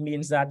 it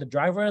means that the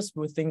drivers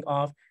will think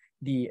of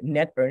the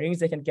net earnings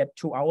they can get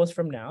 2 hours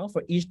from now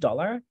for each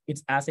dollar.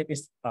 It's as if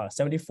it's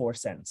 74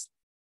 cents.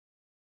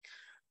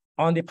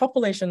 On the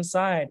population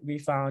side, we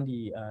found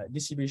the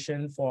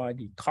distribution for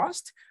the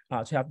cost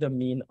to have the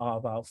mean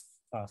of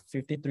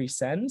 53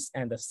 cents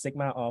and the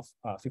sigma of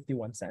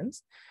 51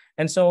 cents.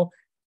 And so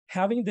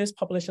having this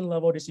population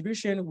level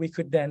distribution, we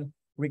could then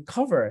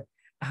recover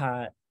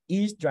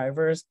each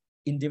driver's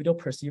individual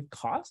perceived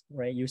cost,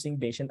 right, using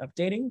Bayesian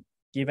updating,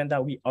 given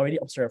that we already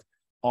observed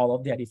all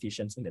of their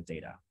decisions in the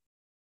data.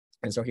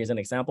 And so here's an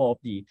example of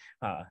the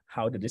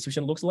how the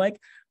distribution looks like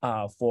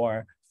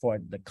for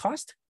the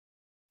cost.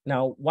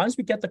 Now, once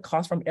we get the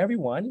cost from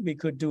everyone, we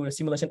could do a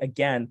simulation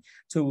again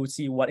to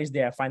see what is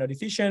their final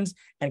decisions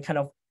and kind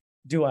of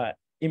do a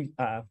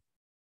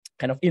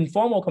kind of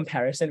informal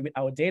comparison with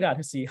our data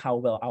to see how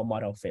well our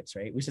model fits,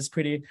 right? Which is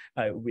pretty,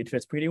 it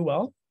fits pretty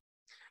well.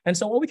 And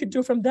so what we could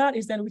do from that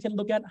is then we can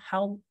look at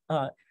how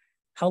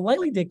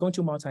likely they're going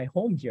to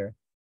multi-home here.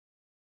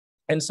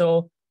 And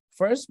so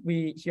first,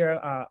 we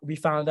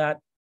found that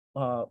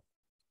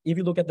if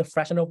you look at the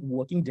fraction of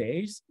working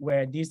days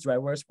where these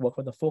drivers work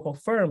for the focal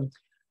firm,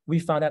 we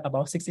found that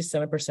about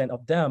 67%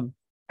 of them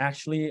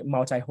actually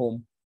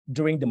multi-home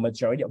during the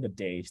majority of the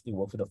days they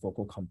work for the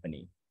focal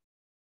company.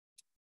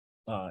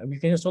 We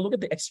can also look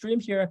at the extreme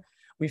here.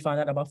 We found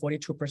that about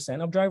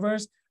 42% of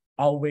drivers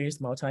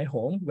always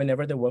multi-home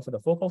whenever they work for the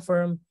focal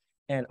firm.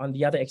 And on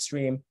the other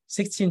extreme,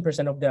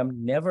 16% of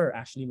them never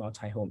actually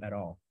multi-home at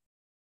all.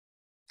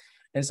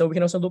 And so we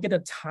can also look at the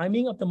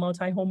timing of the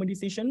multi-home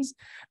decisions.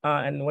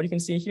 And what you can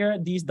see here,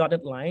 these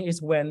dotted line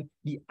is when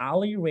the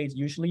hourly rates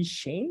usually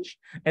change.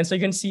 And so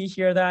you can see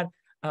here that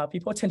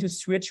people tend to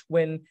switch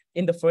when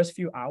in the first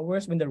few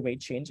hours when the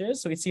rate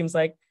changes. So it seems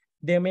like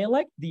they may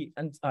like the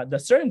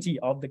certainty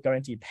of the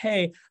guaranteed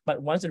pay,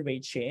 but once the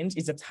rate changes,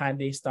 it's the time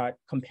they start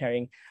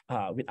comparing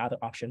with other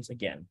options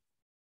again.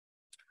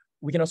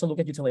 We can also look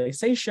at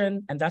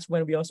utilization, and that's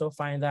when we also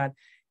find that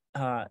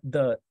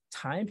the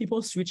time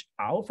people switch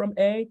out from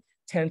A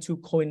tend to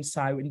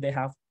coincide when they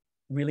have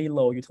really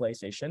low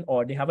utilization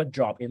or they have a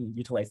drop in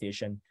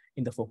utilization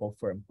in the focal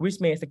firm, which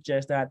may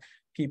suggest that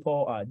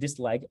people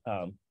dislike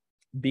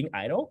being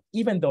idle,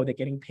 even though they're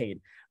getting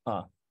paid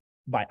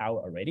by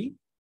hour already.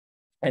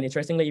 And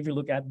interestingly, if you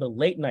look at the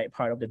late night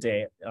part of the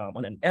day,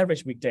 on an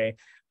average weekday,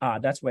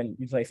 that's when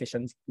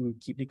utilizations will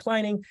keep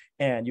declining,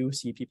 and you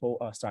see people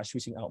start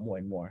switching out more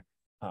and more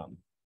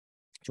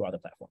to other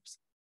platforms.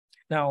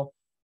 Now,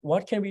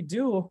 what can we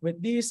do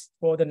with these?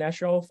 For the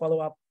natural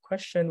follow-up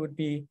question would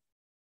be,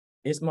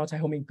 is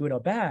multi-homing good or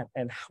bad,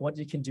 and what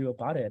you can do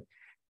about it?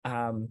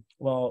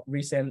 Well,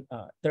 recent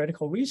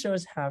theoretical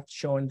research have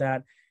shown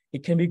that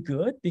it can be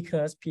good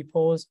because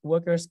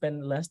workers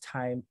spend less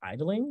time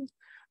idling.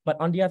 But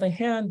on the other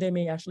hand, they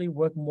may actually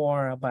work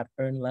more but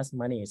earn less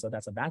money. So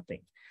that's a bad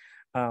thing.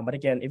 But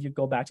again, if you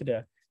go back to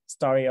the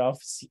story of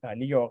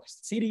New York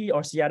City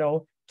or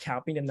Seattle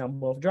capping the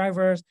number of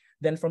drivers,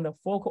 then from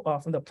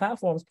the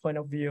platform's point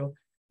of view,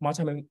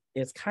 multi-homing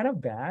is kind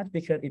of bad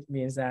because it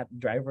means that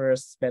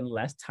drivers spend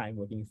less time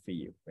working for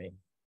you, right?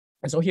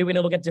 And so here we're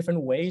gonna look at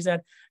different ways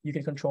that you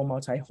can control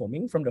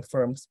multi-homing from the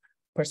firm's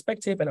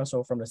perspective and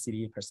also from the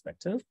city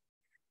perspective.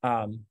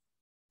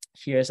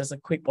 Here's just a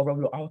quick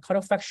overview of our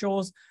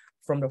counterfactuals.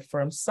 From the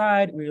firm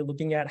side, we're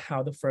looking at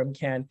how the firm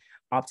can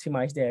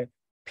optimize their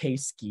pay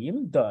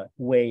scheme, the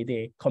way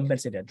they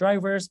compensate their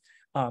drivers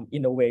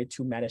in a way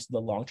to manage the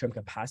long-term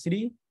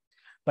capacity.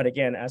 But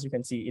again, as you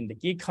can see in the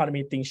gig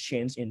economy, things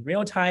change in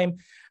real time.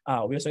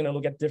 We're also gonna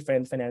look at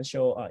different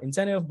financial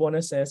incentive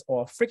bonuses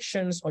or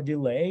frictions or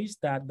delays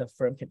that the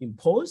firm can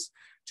impose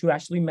to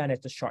actually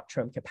manage the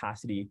short-term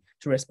capacity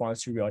to respond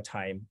to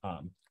real-time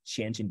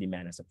change in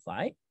demand and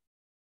supply.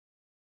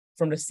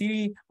 From the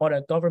city or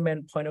the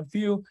government point of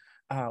view,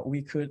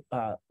 we could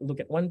look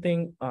at one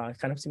thing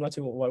kind of similar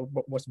to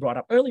what was brought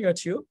up earlier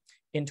too.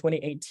 In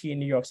 2018,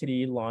 New York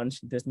City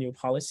launched this new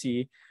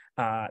policy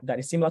that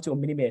is similar to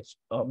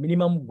a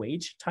minimum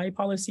wage type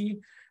policy.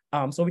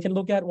 So we can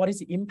look at what is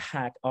the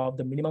impact of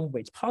the minimum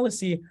wage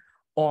policy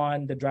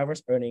on the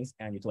driver's earnings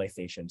and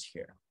utilizations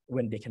here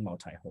when they can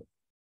multi-home.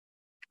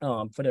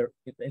 For the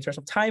interest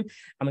of time,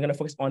 I'm going to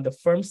focus on the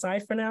firm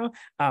side for now,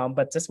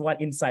 but just one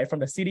insight from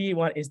the city.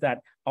 One is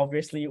that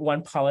obviously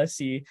one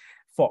policy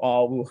for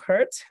all will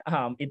hurt.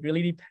 It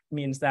really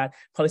means that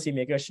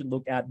policymakers should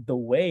look at the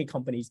way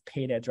companies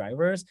pay their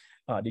drivers,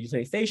 the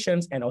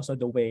utilizations, and also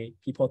the way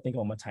people think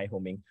of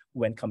multi-homing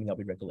when coming up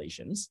with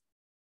regulations.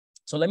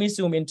 So let me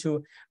zoom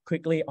into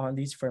quickly on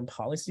these firm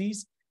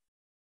policies.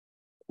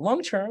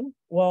 Long term,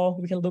 well,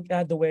 we can look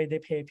at the way they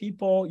pay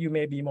people. You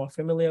may be more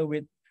familiar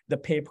with the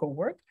pay per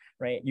work,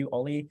 right? You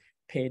only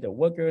pay the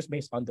workers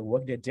based on the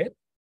work they did.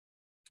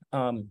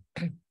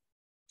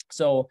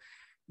 So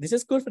this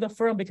is good for the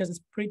firm because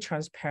it's pretty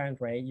transparent,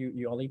 right?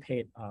 You only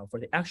paid for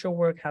the actual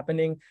work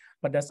happening,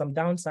 but there's some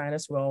downside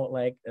as well,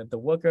 like the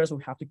workers will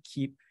have to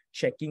keep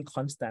checking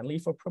constantly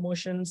for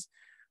promotions.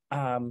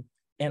 And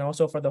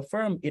also for the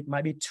firm, it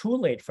might be too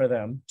late for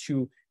them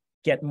to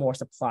get more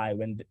supply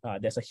when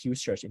there's a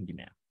huge surge in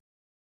demand.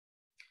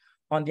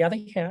 On the other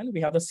hand, we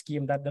have a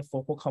scheme that the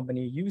focal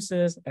company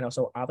uses and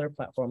also other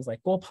platforms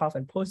like GoPuff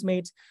and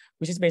Postmates,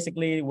 which is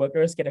basically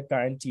workers get a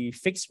guaranteed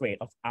fixed rate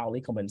of hourly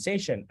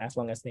compensation as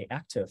long as they're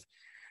active.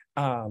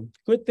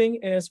 Good thing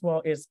is,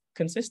 well, it's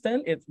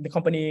consistent. The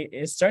company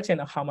is certain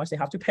of how much they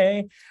have to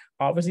pay.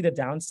 Obviously, the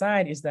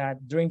downside is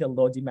that during the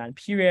low demand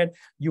period,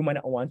 you might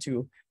not want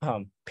to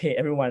pay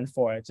everyone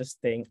for just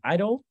staying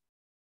idle.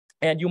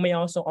 And you may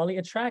also only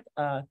attract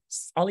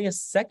only a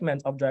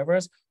segment of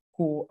drivers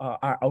who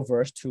are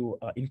averse to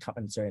income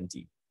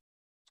uncertainty.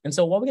 And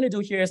so what we're going to do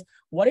here is,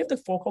 what if the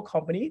focal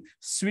company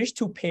switched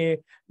to pay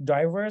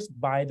drivers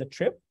by the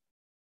trip?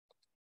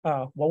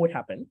 What would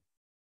happen?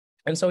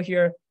 And so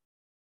here,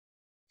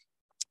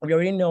 we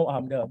already know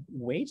the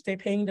wage they're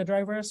paying the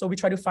drivers. So we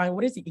try to find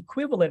what is the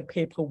equivalent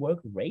pay per work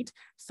rate,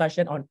 such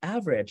that on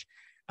average,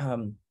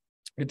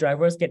 the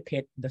drivers get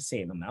paid the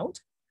same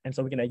amount. And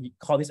so we're going to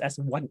call this as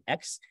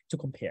 1x to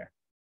compare.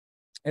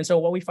 And so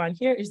what we find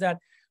here is that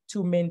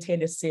to maintain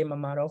the same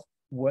amount of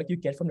work you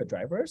get from the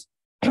drivers,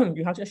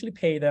 you have to actually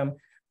pay them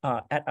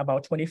at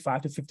about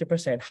 25 to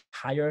 50%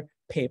 higher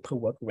pay per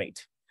work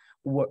rate,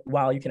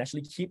 while you can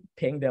actually keep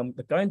paying them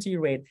the guarantee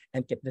rate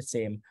and get the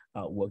same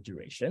work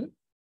duration.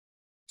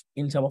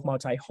 In terms of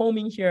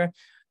multi-homing here,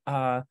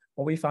 what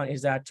we found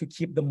is that to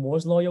keep the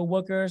most loyal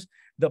workers,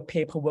 the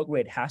pay per work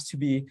rate has to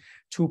be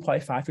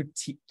 2.5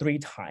 to 3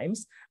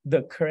 times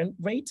the current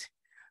rate.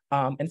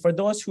 And for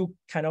those who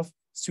kind of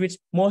switch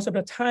most of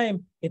the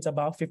time, it's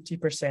about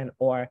 50%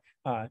 or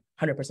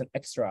 100%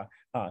 extra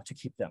to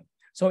keep them.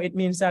 So it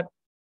means that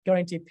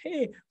guaranteed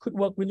pay could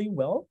work really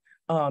well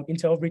in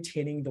terms of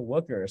retaining the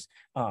workers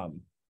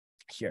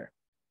here.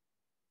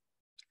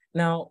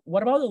 Now,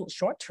 what about the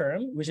short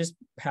term, which is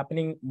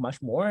happening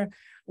much more?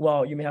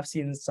 Well, you may have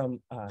seen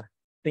some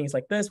things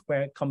like this,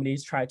 where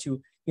companies try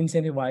to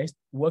incentivize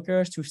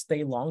workers to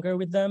stay longer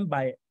with them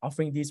by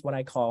offering these what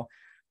I call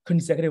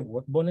consecutive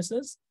work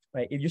bonuses.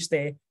 right? If you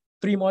stay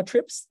 3 more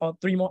trips or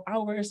 3 more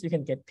hours, you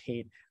can get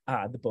paid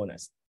the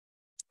bonus.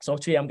 So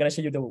today I'm gonna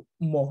show you the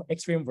more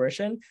extreme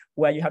version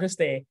where you have to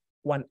stay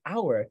 1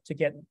 hour to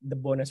get the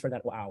bonus for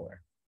that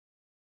hour.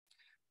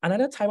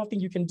 Another type of thing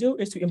you can do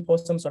is to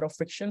impose some sort of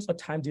frictions or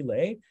time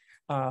delay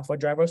for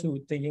drivers who are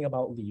thinking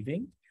about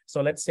leaving.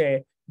 So let's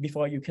say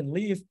before you can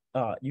leave,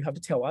 you have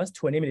to tell us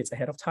 20 minutes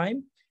ahead of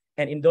time.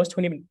 And in those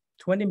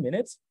 20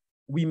 minutes,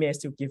 we may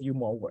still give you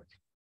more work.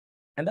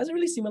 And that's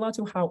really similar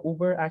to how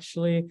Uber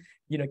actually,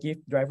 give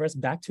drivers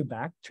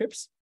back-to-back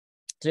trips.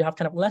 So you have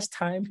kind of less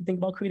time to think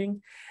about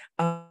quitting.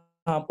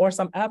 Or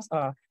some apps,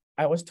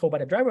 I was told by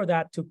the driver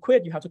that to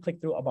quit, you have to click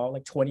through about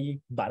like 20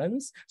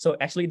 buttons. So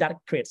actually that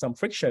creates some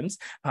frictions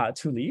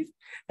to leave.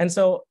 And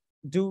so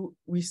do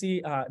we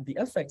see the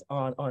effect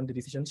on the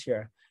decisions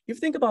here? If you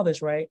think about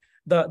this, right,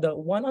 the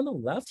one on the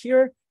left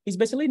here is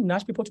basically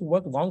nudge people to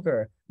work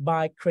longer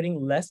by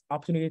creating less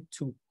opportunity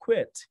to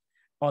quit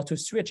or to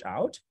switch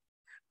out.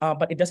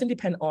 But it doesn't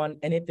depend on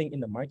anything in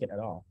the market at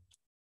all.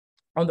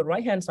 On the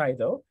right-hand side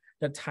though,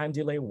 the time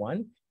delay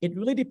one, it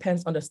really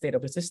depends on the state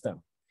of the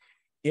system.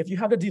 If you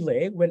have a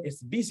delay when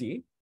it's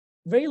busy,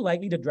 very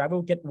likely the driver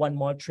will get one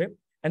more trip.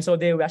 And so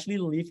they will actually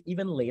leave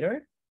even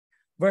later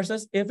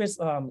versus if it's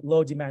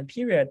low demand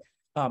period,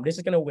 they're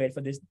just gonna wait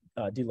for this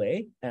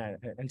delay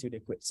until they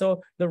quit.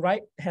 So the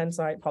right-hand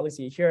side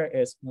policy here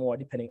is more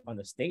depending on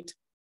the state.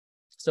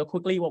 So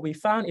quickly, what we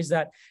found is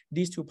that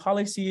these two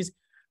policies,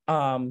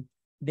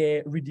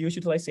 they reduce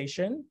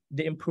utilization,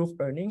 they improve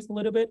earnings a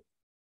little bit,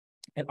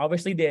 and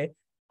obviously they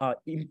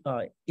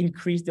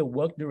increase the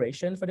work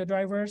duration for the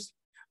drivers.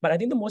 But I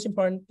think the most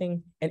important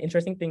thing and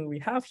interesting thing we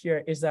have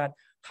here is that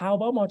how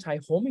about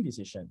multi-homing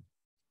decision?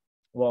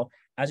 Well,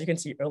 as you can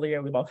see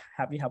earlier, we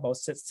have about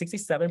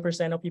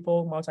 67% of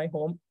people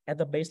multi-home at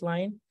the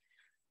baseline.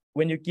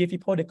 When you give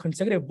people the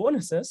consecutive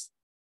bonuses,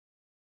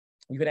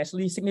 you can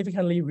actually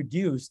significantly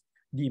reduce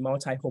the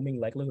multi-homing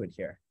likelihood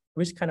here,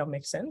 which kind of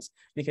makes sense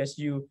because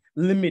you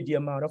limit the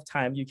amount of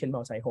time you can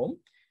multi-home.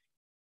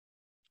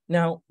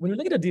 Now, when you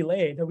look at the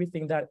delay, that we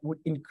think that would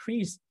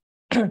increase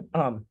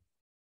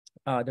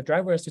the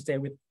drivers to stay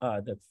with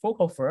the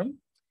focal firm,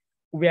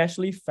 we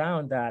actually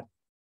found that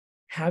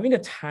having a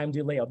time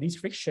delay of these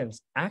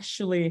frictions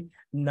actually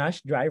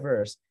nudge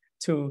drivers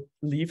to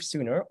leave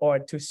sooner or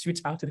to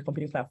switch out to the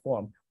competing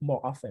platform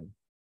more often.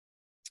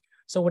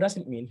 So what does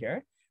it mean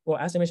here? Well,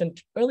 as I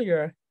mentioned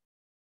earlier,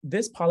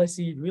 this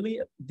policy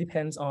really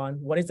depends on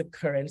what is the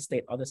current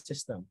state of the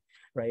system,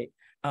 right?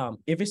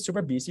 If it's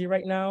super busy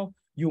right now,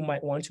 you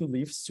might want to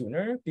leave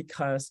sooner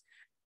because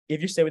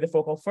if you stay with the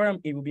focal firm,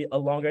 it will be a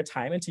longer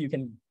time until you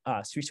can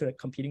switch to a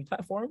competing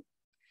platform.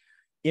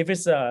 If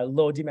it's a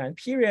low demand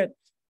period,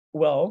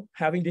 well,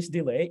 having this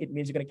delay, it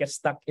means you're gonna get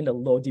stuck in the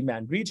low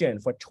demand region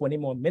for 20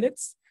 more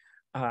minutes.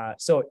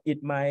 So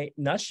it might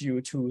nudge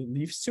you to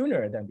leave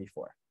sooner than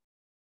before.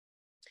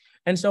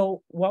 And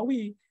so what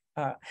we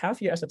have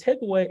here as a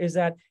takeaway is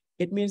that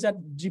it means that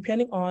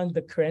depending on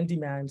the current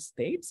demand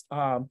states,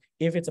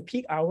 if it's a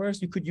peak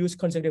hours, you could use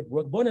consecutive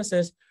work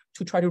bonuses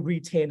to try to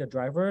retain the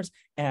drivers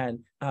and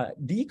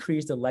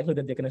decrease the likelihood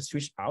that they're gonna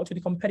switch out to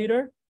the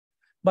competitor.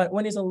 But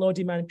when it's a low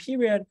demand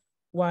period,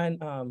 one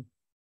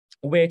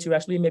way to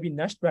actually maybe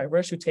nudge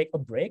drivers to take a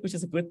break, which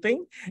is a good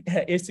thing,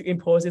 is to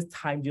impose this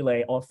time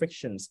delay or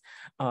frictions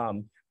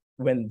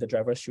when the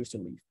drivers choose to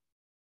leave.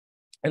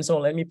 And so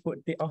let me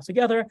put it all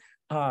together.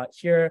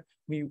 Here,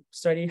 we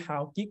study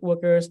how gig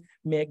workers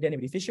make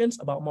dynamic decisions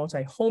about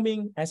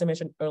multi-homing. As I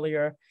mentioned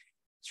earlier,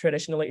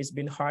 traditionally, it's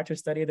been hard to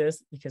study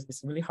this because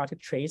it's really hard to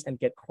trace and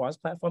get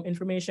cross-platform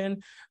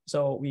information.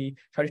 So we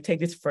try to take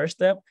this first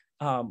step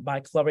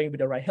by collaborating with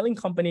the ride-hailing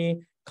company,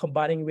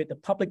 combining with the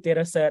public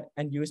data set,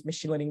 and use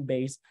machine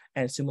learning-based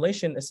and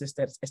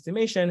simulation-assisted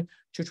estimation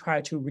to try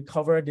to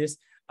recover this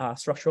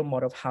structural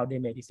model of how they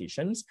make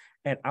decisions.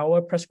 And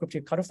our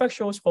prescriptive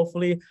counterfactuals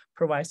hopefully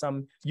provide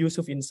some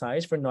useful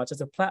insights for not just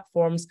the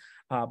platforms,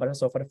 but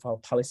also for the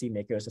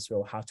policymakers as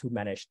well, how to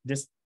manage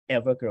this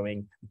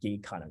ever-growing gig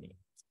economy.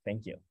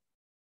 Thank you.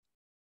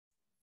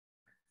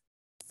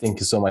 Thank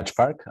you so much,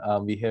 Park.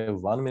 We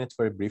have 1 minute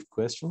for a brief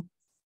question.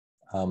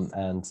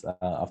 And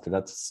after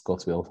that,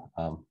 Scott will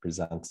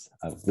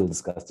will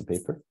discuss the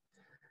paper.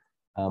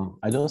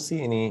 I don't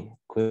see any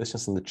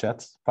questions in the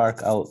chat.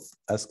 Park, I'll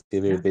ask a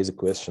very basic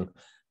question.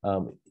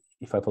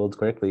 If I followed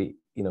correctly,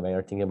 when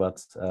you're thinking about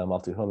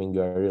multi-homing,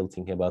 you are really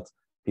thinking about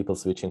people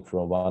switching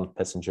from one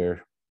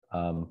passenger,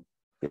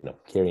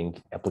 carrying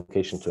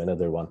application to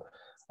another one,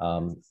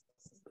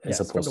 as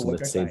opposed to,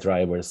 let's say,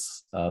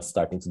 drivers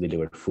starting to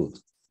deliver food,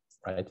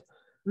 right?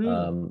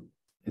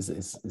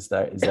 Is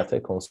that a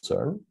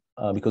concern?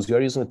 Because you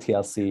are using a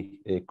TLC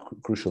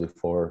crucially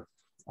for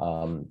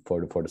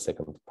the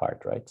second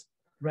part, right?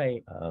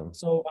 Right.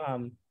 So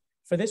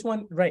for this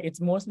one, right, it's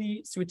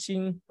mostly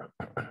switching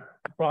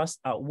across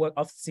work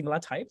of similar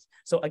types.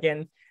 So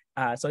again,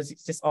 so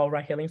it's just all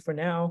ride-hailing for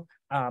now.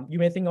 You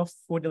may think of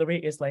food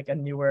delivery as like a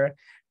newer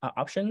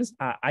options.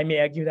 I may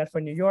argue that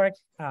for New York,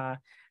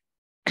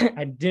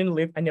 I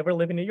never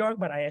live in New York,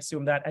 but I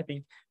assume that I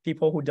think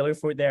people who deliver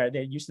food there,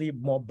 they're usually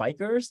more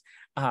bikers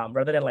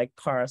rather than like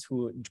cars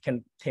who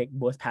can take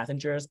both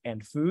passengers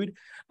and food.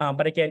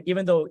 But again,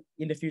 even though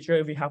in the future,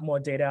 if we have more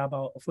data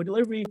about food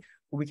delivery,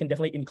 we can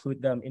definitely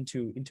include them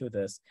into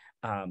this.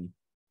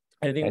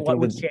 I think what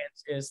would change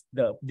is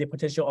the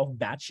potential of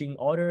batching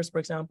orders, for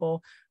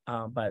example,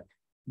 but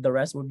the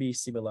rest would be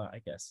similar, I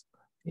guess.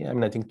 Yeah, I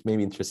mean, I think it may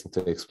be interesting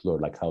to explore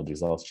like how the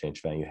results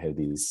change when you have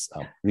these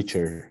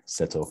richer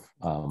set of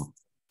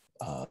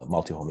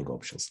multi-homing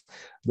options.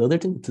 The other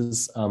thing that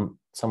is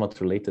somewhat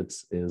related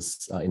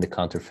is in the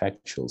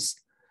counterfactuals.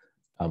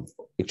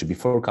 Actually,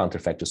 before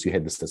counterfactuals, you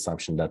had this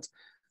assumption that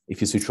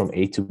if you switch from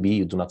A to B,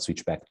 you do not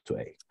switch back to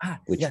A,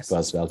 which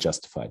was well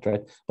justified,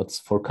 right? But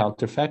for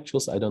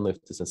counterfactuals, I don't know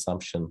if this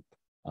assumption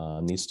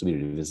needs to be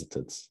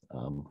revisited.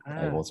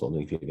 I was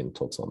wondering if you have any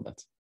thoughts on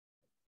that,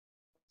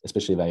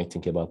 especially when you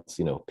think about,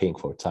 you know, paying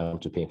for time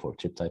to paying for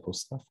trip type of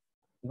stuff.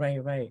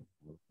 Right.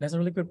 That's a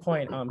really good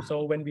point.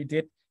 So when we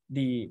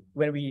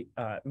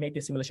made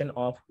the simulation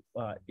of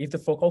if the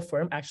focal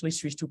firm actually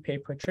switched to pay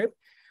per trip,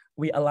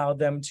 we allow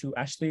them to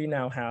actually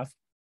now have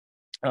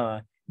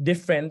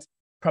different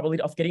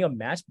probability of getting a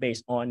match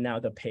based on now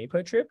the pay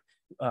per trip.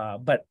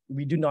 But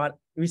we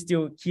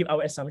still keep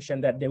our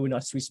assumption that they will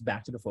not switch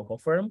back to the focal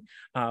firm,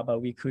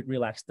 but we could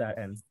relax that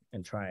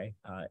and try.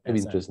 It'd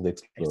be interesting to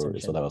explore.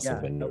 So that was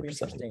something that'd be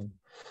interesting.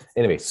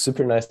 Anyway,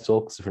 super nice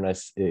talk, super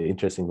nice,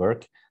 interesting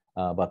work.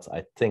 But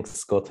I think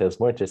Scott has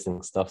more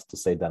interesting stuff to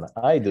say than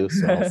I do.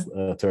 So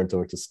I'll turn it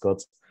over to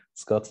Scott.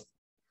 Scott,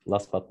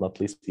 last but not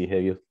least, we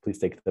hear you. Please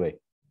take it away.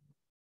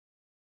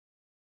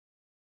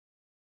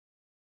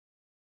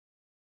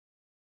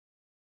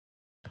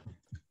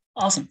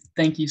 Awesome.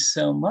 Thank you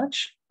so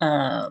much.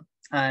 I'm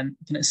going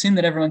to assume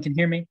that everyone can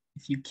hear me.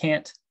 If you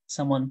can't,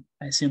 someone,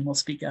 I assume, will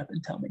speak up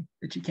and tell me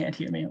that you can't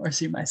hear me or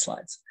see my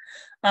slides.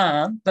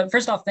 But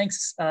first off,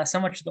 thanks so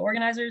much to the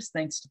organizers.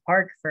 Thanks to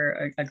Park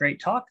for a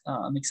great talk.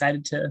 I'm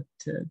excited to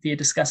be a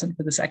discussant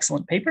for this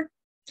excellent paper.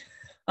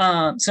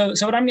 So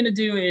what I'm going to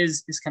do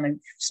is kind of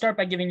start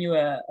by giving you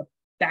a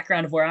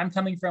background of where I'm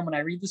coming from when I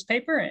read this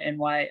paper and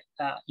why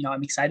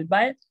I'm excited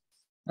by it.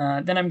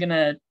 Then I'm going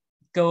to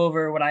go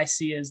over what I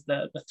see as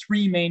the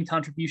three main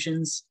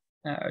contributions,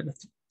 or the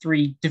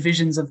three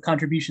divisions of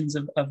contributions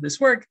of this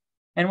work.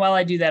 And while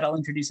I do that, I'll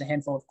introduce a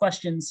handful of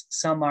questions.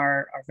 Some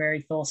are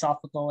very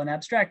philosophical and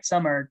abstract.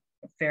 Some are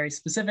very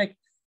specific.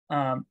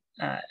 At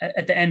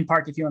the end,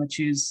 Park, if you want to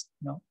choose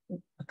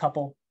a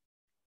couple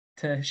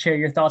to share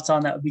your thoughts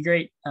on, that would be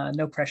great.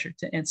 No pressure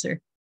to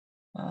answer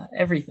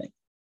everything.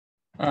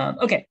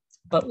 Okay,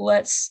 but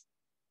let's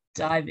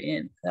dive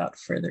in without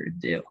further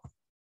ado.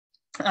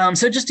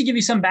 So just to give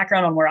you some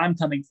background on where I'm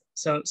coming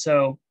from.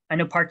 So I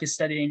know Park is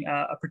studying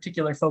a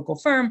particular focal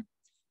firm.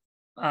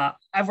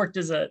 I've worked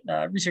as a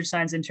research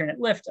science intern at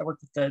Lyft. I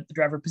worked with the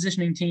driver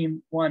positioning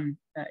team. One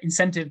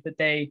incentive that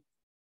they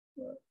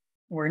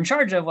were in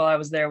charge of while I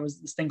was there was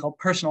this thing called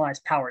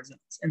personalized power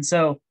zones. And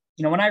so,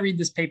 when I read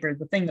this paper,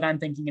 the thing that I'm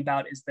thinking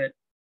about is that,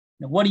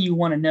 what do you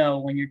want to know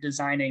when you're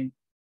designing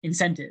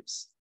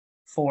incentives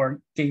for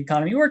gig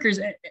economy workers?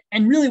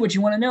 And really what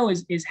you want to know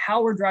is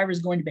how are drivers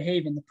going to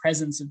behave in the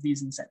presence of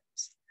these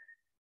incentives?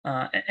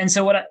 And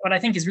so what I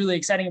think is really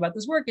exciting about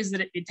this work is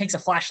that it takes a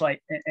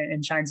flashlight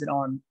and shines it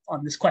on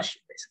this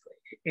question,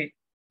 basically.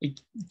 It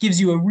gives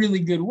you a really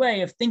good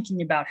way of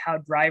thinking about how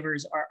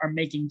drivers are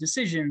making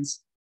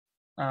decisions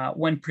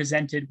when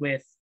presented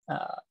with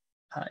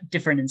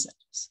different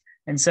incentives.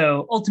 And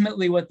so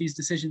ultimately what these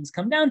decisions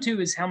come down to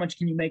is how much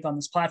can you make on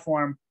this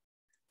platform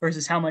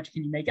versus how much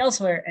can you make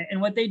elsewhere. And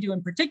what they do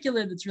in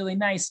particular that's really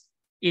nice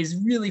is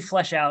really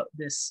flesh out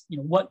this,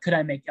 what could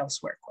I make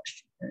elsewhere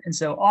question. And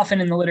so often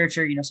in the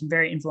literature, some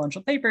very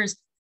influential papers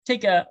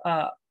take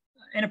an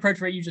approach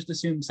where you just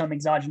assume some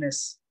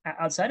exogenous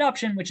outside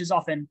option, which is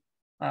often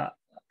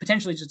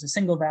potentially just a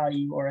single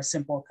value or a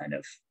simple kind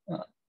of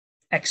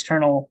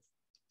external,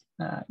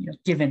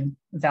 given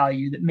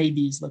value that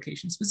maybe is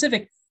location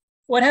specific.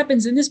 What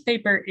happens in this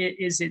paper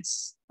is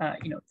it's,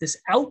 this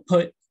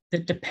output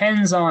that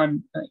depends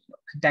on a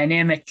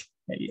dynamic.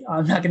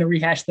 I'm not going to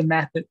rehash the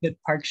math that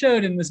Park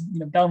showed in this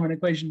Bellman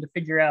equation to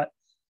figure out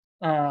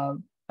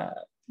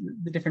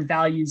the different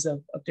values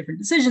of different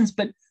decisions.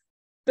 But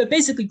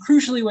basically,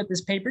 crucially, what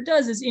this paper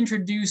does is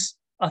introduce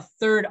a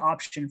third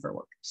option for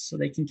workers. So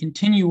they can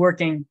continue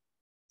working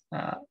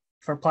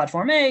for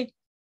platform A.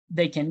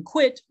 They can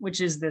quit,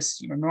 which is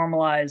this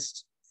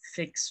normalized,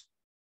 fixed,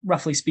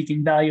 roughly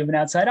speaking, value of an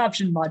outside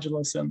option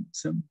modulo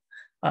some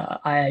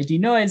IID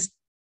noise.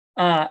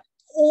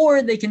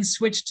 Or they can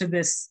switch to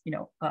this,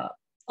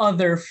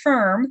 other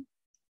firm,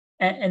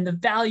 and the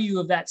value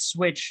of that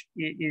switch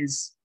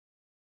is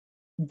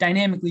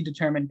dynamically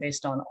determined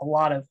based on a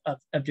lot of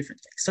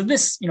different things. So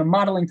this,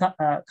 modeling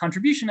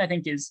contribution, I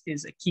think, is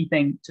a key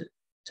thing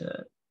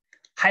to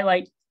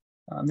highlight.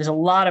 There's a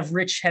lot of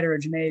rich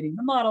heterogeneity in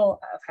the model.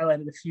 I've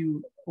highlighted a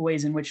few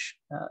ways in which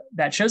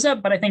that shows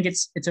up, but I think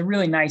it's a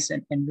really nice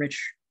and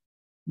rich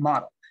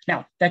model.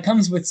 Now, that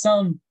comes with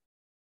some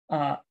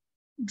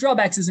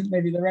drawbacks isn't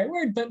maybe the right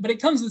word, but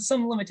it comes with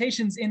some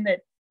limitations in that,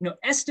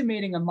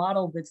 estimating a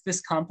model that's this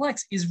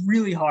complex is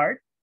really hard.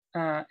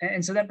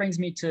 And so that brings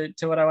me to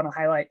what I want to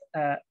highlight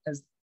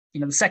as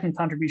the second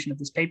contribution of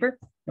this paper.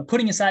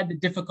 Putting aside the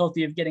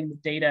difficulty of getting the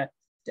data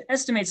to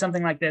estimate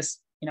something like this,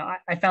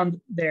 I found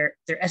their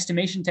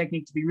estimation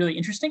technique to be really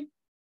interesting.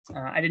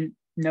 I didn't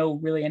know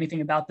really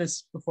anything about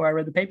this before I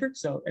read the paper,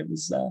 so it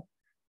was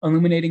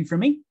illuminating for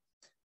me.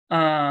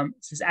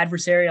 It's this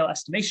adversarial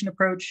estimation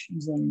approach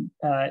using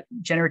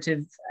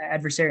generative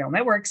adversarial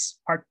networks.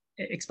 Park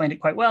explained it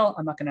quite well.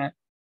 I'm not going to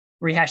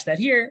rehash that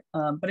here,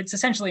 but it's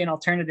essentially an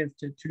alternative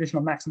to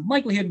traditional maximum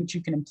likelihood, which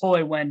you can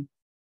employ when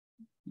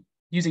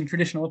using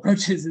traditional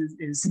approaches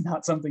is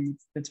not something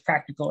that's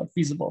practical or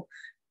feasible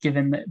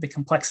given the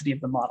complexity of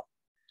the model.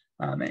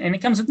 And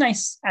it comes with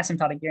nice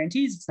asymptotic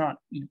guarantees. It's not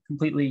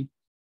completely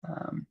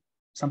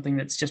something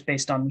that's just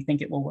based on we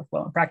think it will work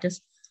well in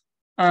practice.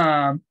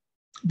 But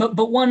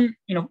one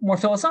more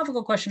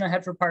philosophical question I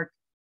had for Park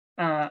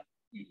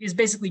is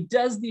basically,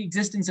 does the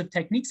existence of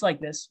techniques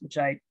like this, which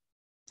I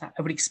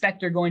would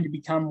expect are going to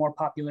become more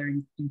popular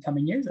in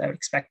coming years, I would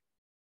expect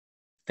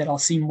that I'll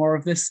see more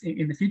of this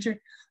in the future.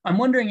 I'm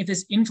wondering if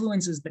this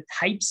influences the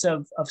types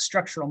of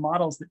structural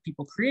models that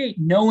people create,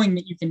 knowing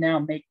that you can now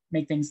make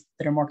things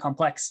that are more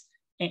complex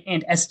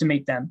and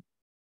estimate them,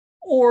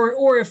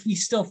 or if we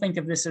still think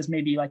of this as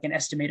maybe like an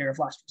estimator of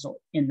last resort,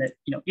 in that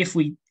if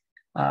we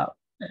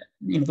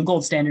the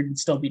gold standard would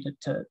still be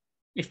to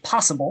if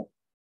possible,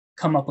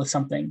 come up with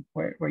something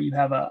where you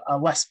have a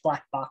less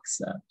black box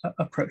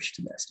approach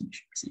to the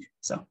estimation procedure.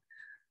 So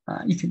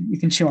you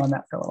can chew on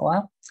that for a little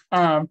while.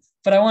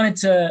 But I wanted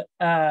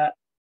to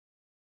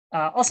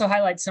also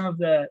highlight some of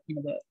the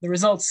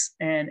results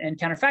and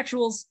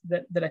counterfactuals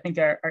that I think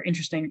are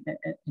interesting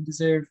and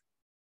deserve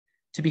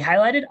to be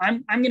highlighted.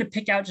 I'm going to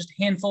pick out just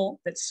a handful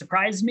that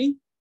surprised me.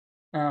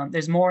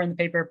 There's more in the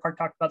paper. Park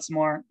talked about some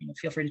more.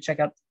 Feel free to check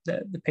out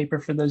the paper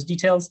for those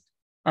details.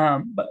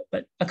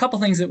 But a couple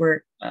things that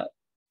were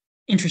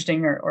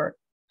interesting or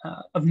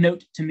of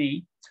note to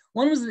me.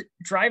 One was that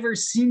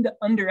drivers seem to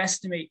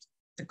underestimate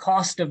the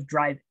cost of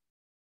driving.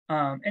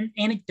 And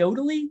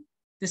anecdotally,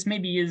 this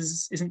maybe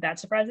isn't that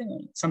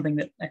surprising. It's something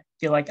that I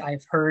feel like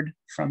I've heard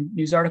from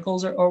news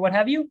articles or what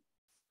have you.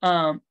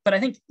 But I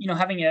think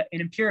having an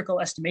empirical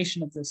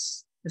estimation of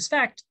this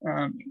fact,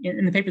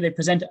 in the paper they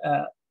present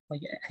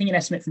like I think an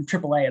estimate from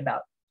AAA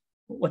about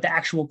what the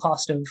actual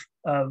cost of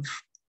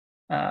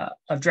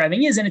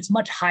driving is, and it's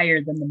much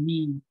higher than the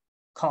mean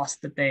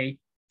cost that they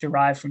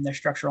derive from their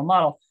structural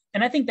model.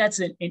 And I think that's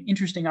an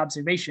interesting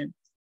observation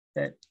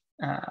that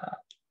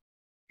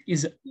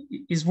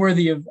is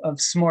worthy of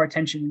some more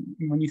attention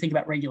when you think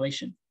about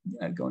regulation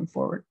going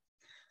forward.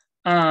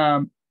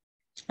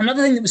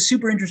 Another thing that was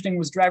super interesting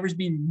was drivers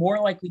being more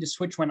likely to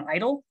switch when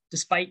idle,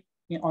 despite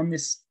on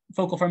this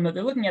focal firm that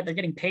they're looking at, they're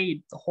getting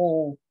paid the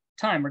whole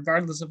time,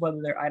 regardless of whether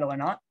they're idle or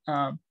not.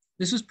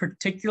 This was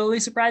particularly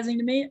surprising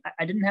to me.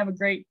 I didn't have a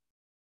great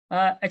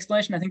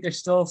explanation. I think there's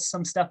still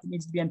some stuff that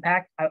needs to be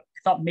unpacked. I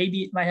thought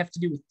maybe it might have to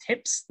do with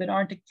tips that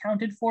aren't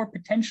accounted for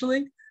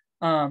potentially,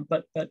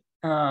 but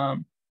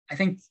I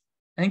think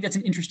that's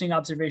an interesting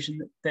observation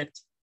that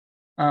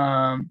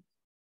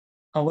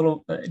a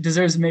little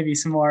deserves maybe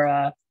some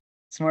more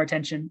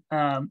attention.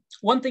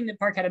 One thing that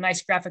Park had a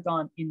nice graphic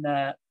on in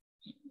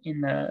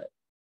the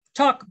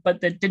talk, but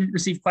that didn't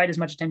receive quite as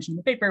much attention in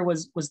the paper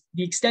was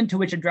the extent to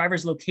which a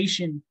driver's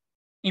location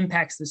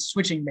impacts the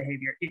switching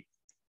behavior.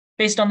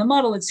 Based on the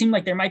model, it seemed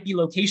like there might be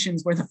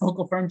locations where the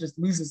focal firm just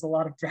loses a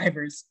lot of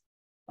drivers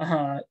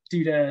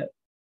due to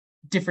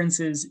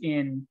differences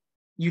in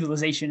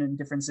utilization and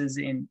differences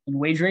in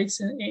wage rates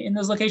in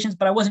those locations,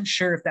 but I wasn't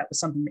sure if that was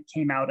something that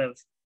came out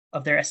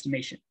of their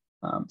estimation.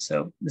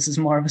 So this is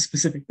more of a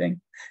specific thing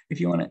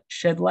if you want to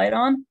shed light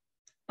on.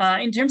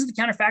 In terms of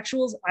the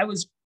counterfactuals, I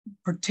was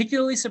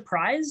particularly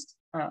surprised.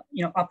 A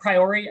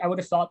priori, I would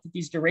have thought that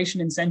these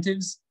duration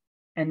incentives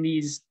and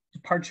these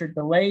departure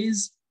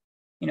delays,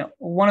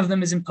 one of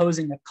them is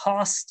imposing a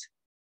cost.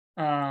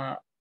 The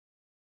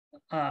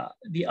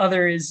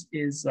other is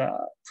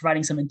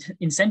providing some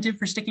incentive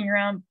for sticking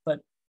around,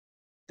 but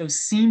those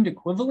seemed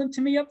equivalent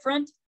to me up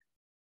front.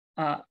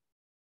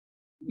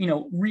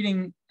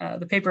 Reading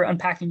the paper,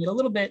 unpacking it a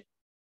little bit,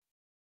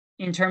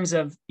 in terms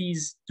of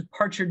these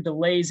departure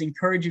delays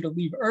encourage you to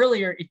leave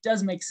earlier, it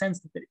does make sense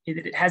that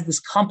it has this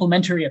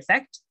complementary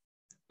effect,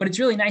 but it's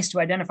really nice to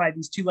identify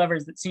these two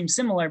levers that seem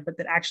similar, but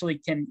that actually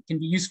can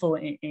be useful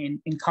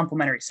in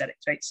complementary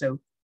settings, right? So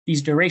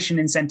these duration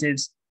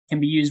incentives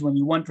can be used when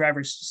you want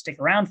drivers to stick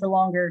around for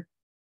longer.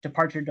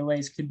 Departure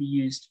delays could be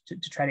used to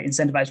try to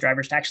incentivize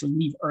drivers to actually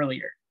leave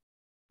earlier.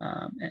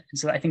 And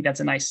so I think that's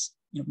a nice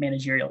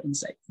managerial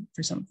insight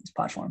for some of these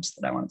platforms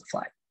that I wanted to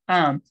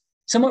flag.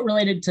 Somewhat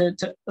related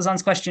to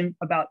Azan's question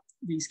about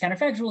these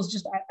counterfactuals,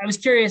 just I was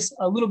curious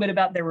a little bit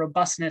about their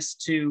robustness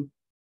to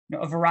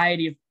a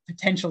variety of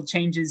potential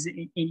changes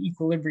in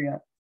equilibria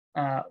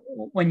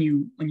when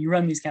you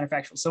run these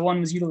counterfactuals. So one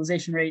was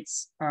utilization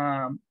rates.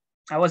 I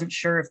wasn't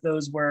sure if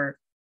those were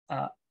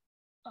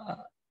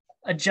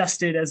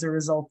adjusted as a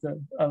result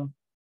of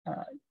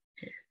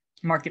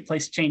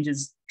marketplace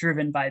changes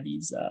driven by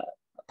these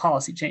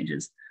policy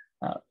changes.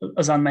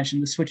 Ozan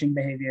mentioned the switching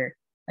behavior.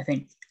 I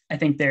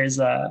think there's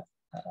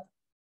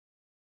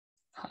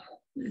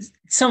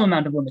some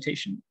amount of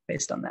limitation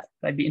based on that.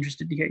 I'd be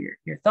interested to hear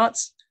your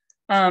thoughts.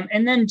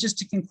 And then just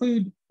to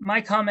conclude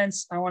my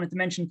comments, I wanted to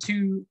mention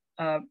two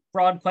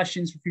broad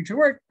questions for future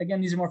work.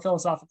 Again, these are more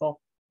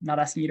philosophical. I'm not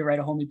asking you to write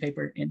a whole new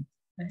paper in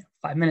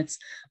 5 minutes.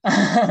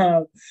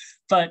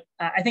 But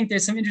I think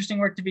there's some interesting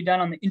work to be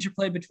done on the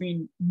interplay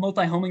between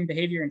multi-homing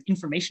behavior and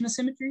information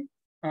asymmetry.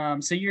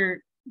 So you're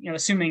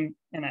assuming,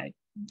 and I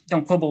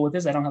don't quibble with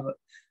this, I don't have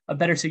a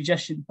better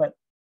suggestion, but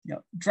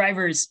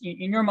drivers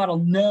in your model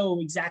know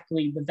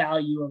exactly the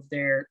value of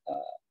their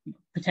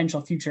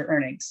potential future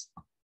earnings.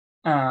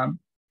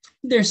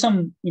 There's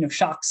some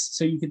shocks,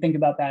 so you could think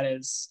about that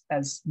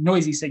as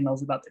noisy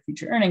signals about their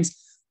future earnings.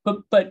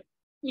 But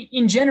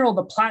in general,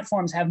 the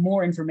platforms have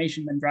more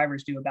information than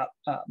drivers do about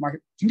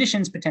market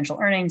conditions, potential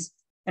earnings.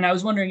 And I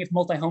was wondering if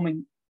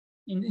multi-homing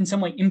in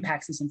some way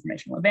impacts this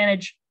informational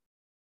advantage.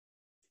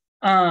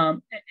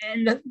 And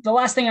the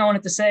last thing I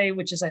wanted to say,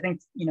 which is I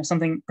think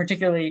something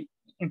particularly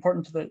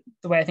important to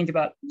the way I think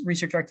about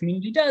research our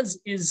community does,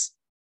 is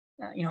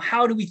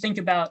how do we think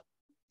about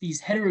these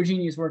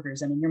heterogeneous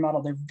workers? And in your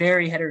model, they're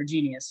very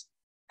heterogeneous.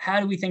 How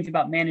do we think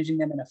about managing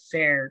them in a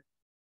fair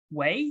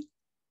way?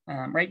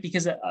 Right?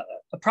 Because a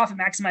profit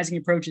maximizing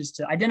approach is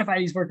to identify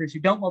these workers who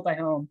don't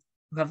multi-home,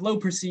 who have low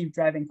perceived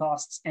driving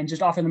costs, and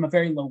just offer them a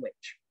very low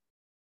wage.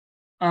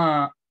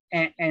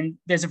 And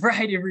there's a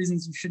variety of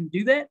reasons you shouldn't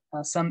do that.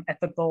 Some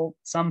ethical,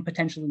 some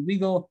potentially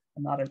legal.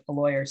 I'm not a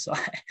lawyer, so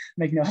I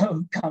make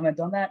no comment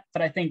on that.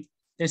 But I think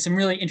there's some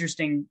really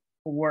interesting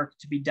work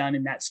to be done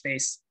in that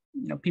space.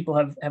 People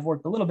have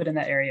worked a little bit in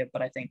that area,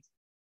 but I think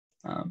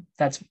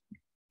that's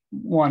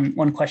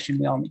one question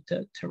we all need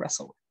to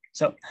wrestle with.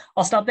 So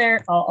I'll stop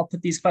there. I'll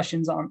put these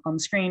questions on the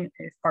screen.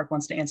 If Park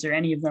wants to answer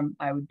any of them,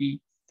 I would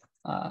be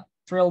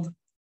thrilled.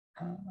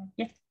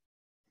 Yeah.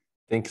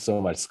 Thank you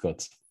so much,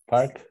 Scott.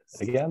 Park,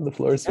 again, the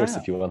floor is yours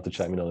if you want to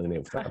chime in on any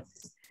of that.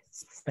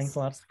 Thanks a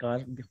lot,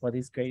 Scott, for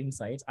these great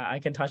insights. I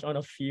can touch on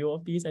a few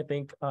of these. I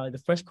think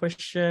the first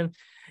question,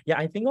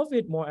 I think of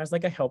it more as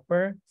like a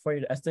helper for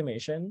the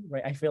estimation,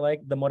 right? I feel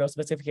like the model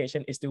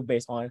specification is still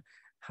based on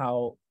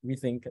how we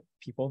think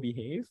people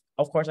behave.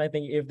 Of course, I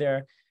think if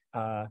there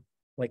are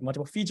like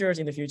multiple features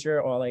in the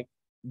future, or like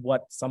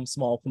what some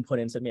small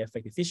components that may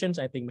affect decisions,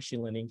 I think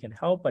machine learning can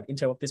help. But in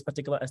terms of this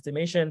particular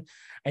estimation,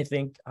 I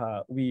think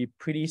we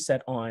pretty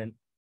set on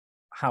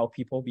how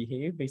people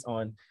behave based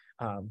on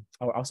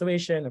our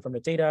observation and from the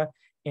data.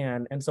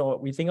 And so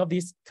we think of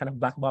these kind of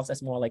black box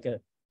as more like a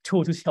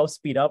tool to help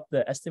speed up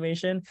the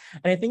estimation.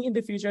 And I think in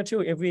the future too,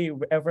 if we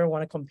ever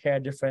want to compare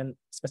different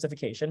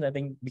specifications, I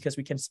think because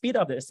we can speed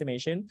up the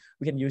estimation,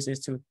 we can use this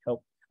to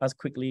help us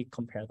quickly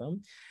compare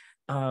them.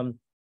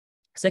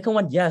 Second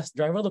one, yes,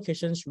 driver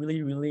locations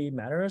really, really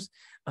matters.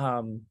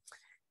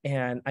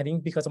 And I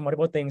think because of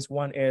multiple things,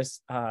 one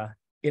is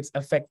it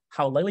affects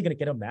how likely going to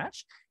get a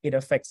match. It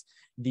affects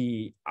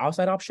the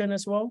outside option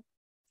as well.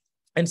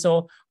 And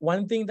so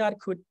one thing that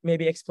could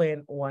maybe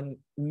explain one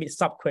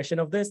sub question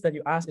of this that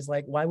you asked is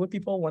like, why would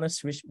people want to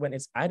switch when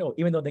it's idle,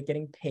 even though they're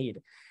getting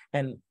paid?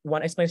 And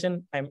one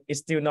explanation is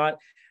still not,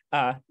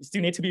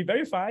 still need to be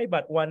verified,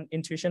 but one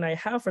intuition I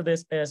have for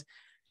this is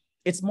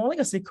it's more like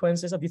a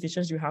sequences of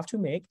decisions you have to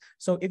make.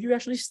 So if you're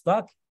actually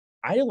stuck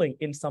idling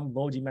in some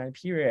low demand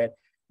period,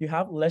 you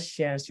have less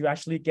chance to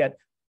actually get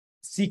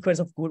sequence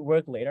of good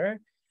work later.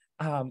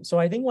 So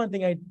I think one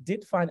thing I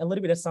did find a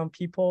little bit that some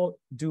people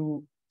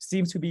do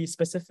seem to be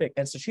specific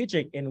and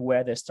strategic in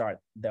where they start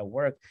their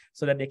work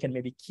so that they can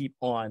maybe keep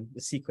on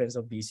the sequence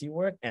of BC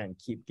work and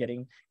keep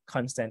getting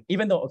constant,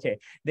 even though, okay,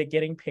 they're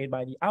getting paid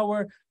by the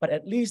hour, but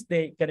at least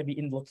they're going to be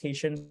in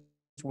locations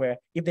where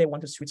if they want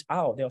to switch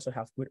out, they also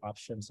have good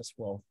options as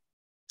well.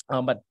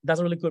 But that's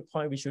a really good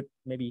point. We should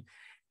maybe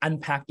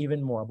unpack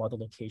even more about the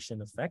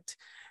location effect.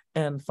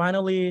 And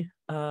finally,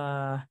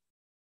 so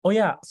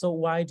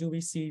why do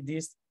we see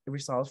these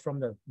results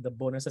from the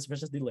bonuses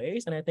versus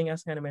delays? And I think,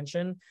 as Hannah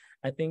mentioned,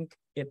 I think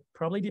it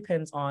probably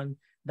depends on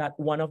that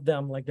one of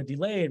them, like the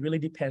delay, it really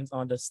depends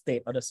on the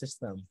state of the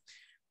system.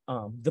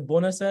 The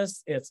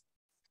bonuses, it's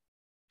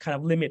kind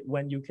of limit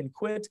when you can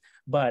quit,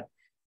 but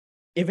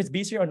if it's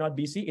BC or not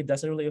BC, it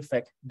doesn't really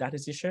affect that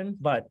decision.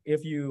 But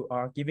if you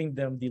are giving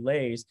them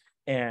delays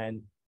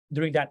and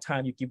during that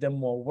time you give them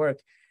more work,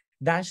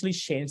 that actually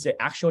changes the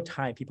actual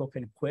time people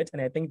can quit.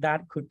 And I think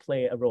that could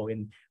play a role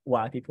in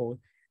why people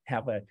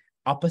have an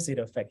opposite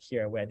effect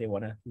here where they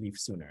want to leave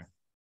sooner.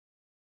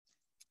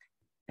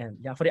 And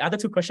yeah, for the other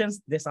two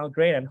questions, they sound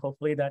great. And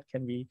hopefully that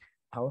can be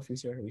our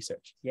future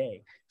research.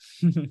 Yay.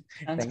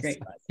 Sounds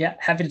great. Yeah,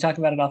 happy to talk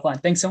about it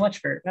offline. Thanks so much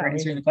for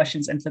answering the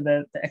questions and for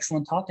the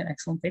excellent talk and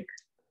excellent paper.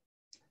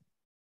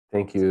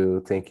 Thank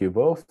you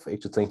both.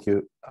 Actually, thank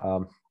you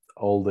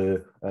all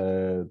the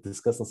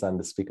discussants and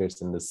the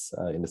speakers in this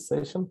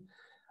session.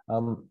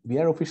 We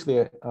are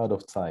officially out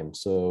of time,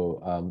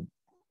 so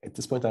at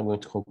this point I'm going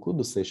to conclude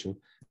the session.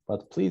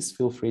 But please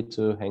feel free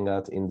to hang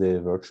out in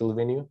the virtual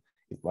venue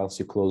once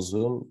you close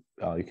Zoom,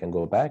 you can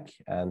go back,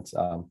 and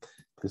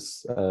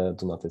please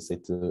do not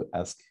hesitate to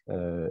ask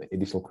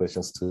additional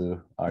questions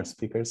to our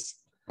speakers.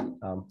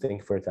 Thank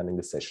you for attending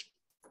this session.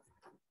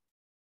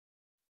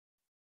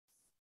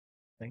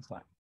 Thanks a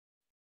lot.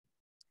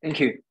 Thank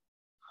you.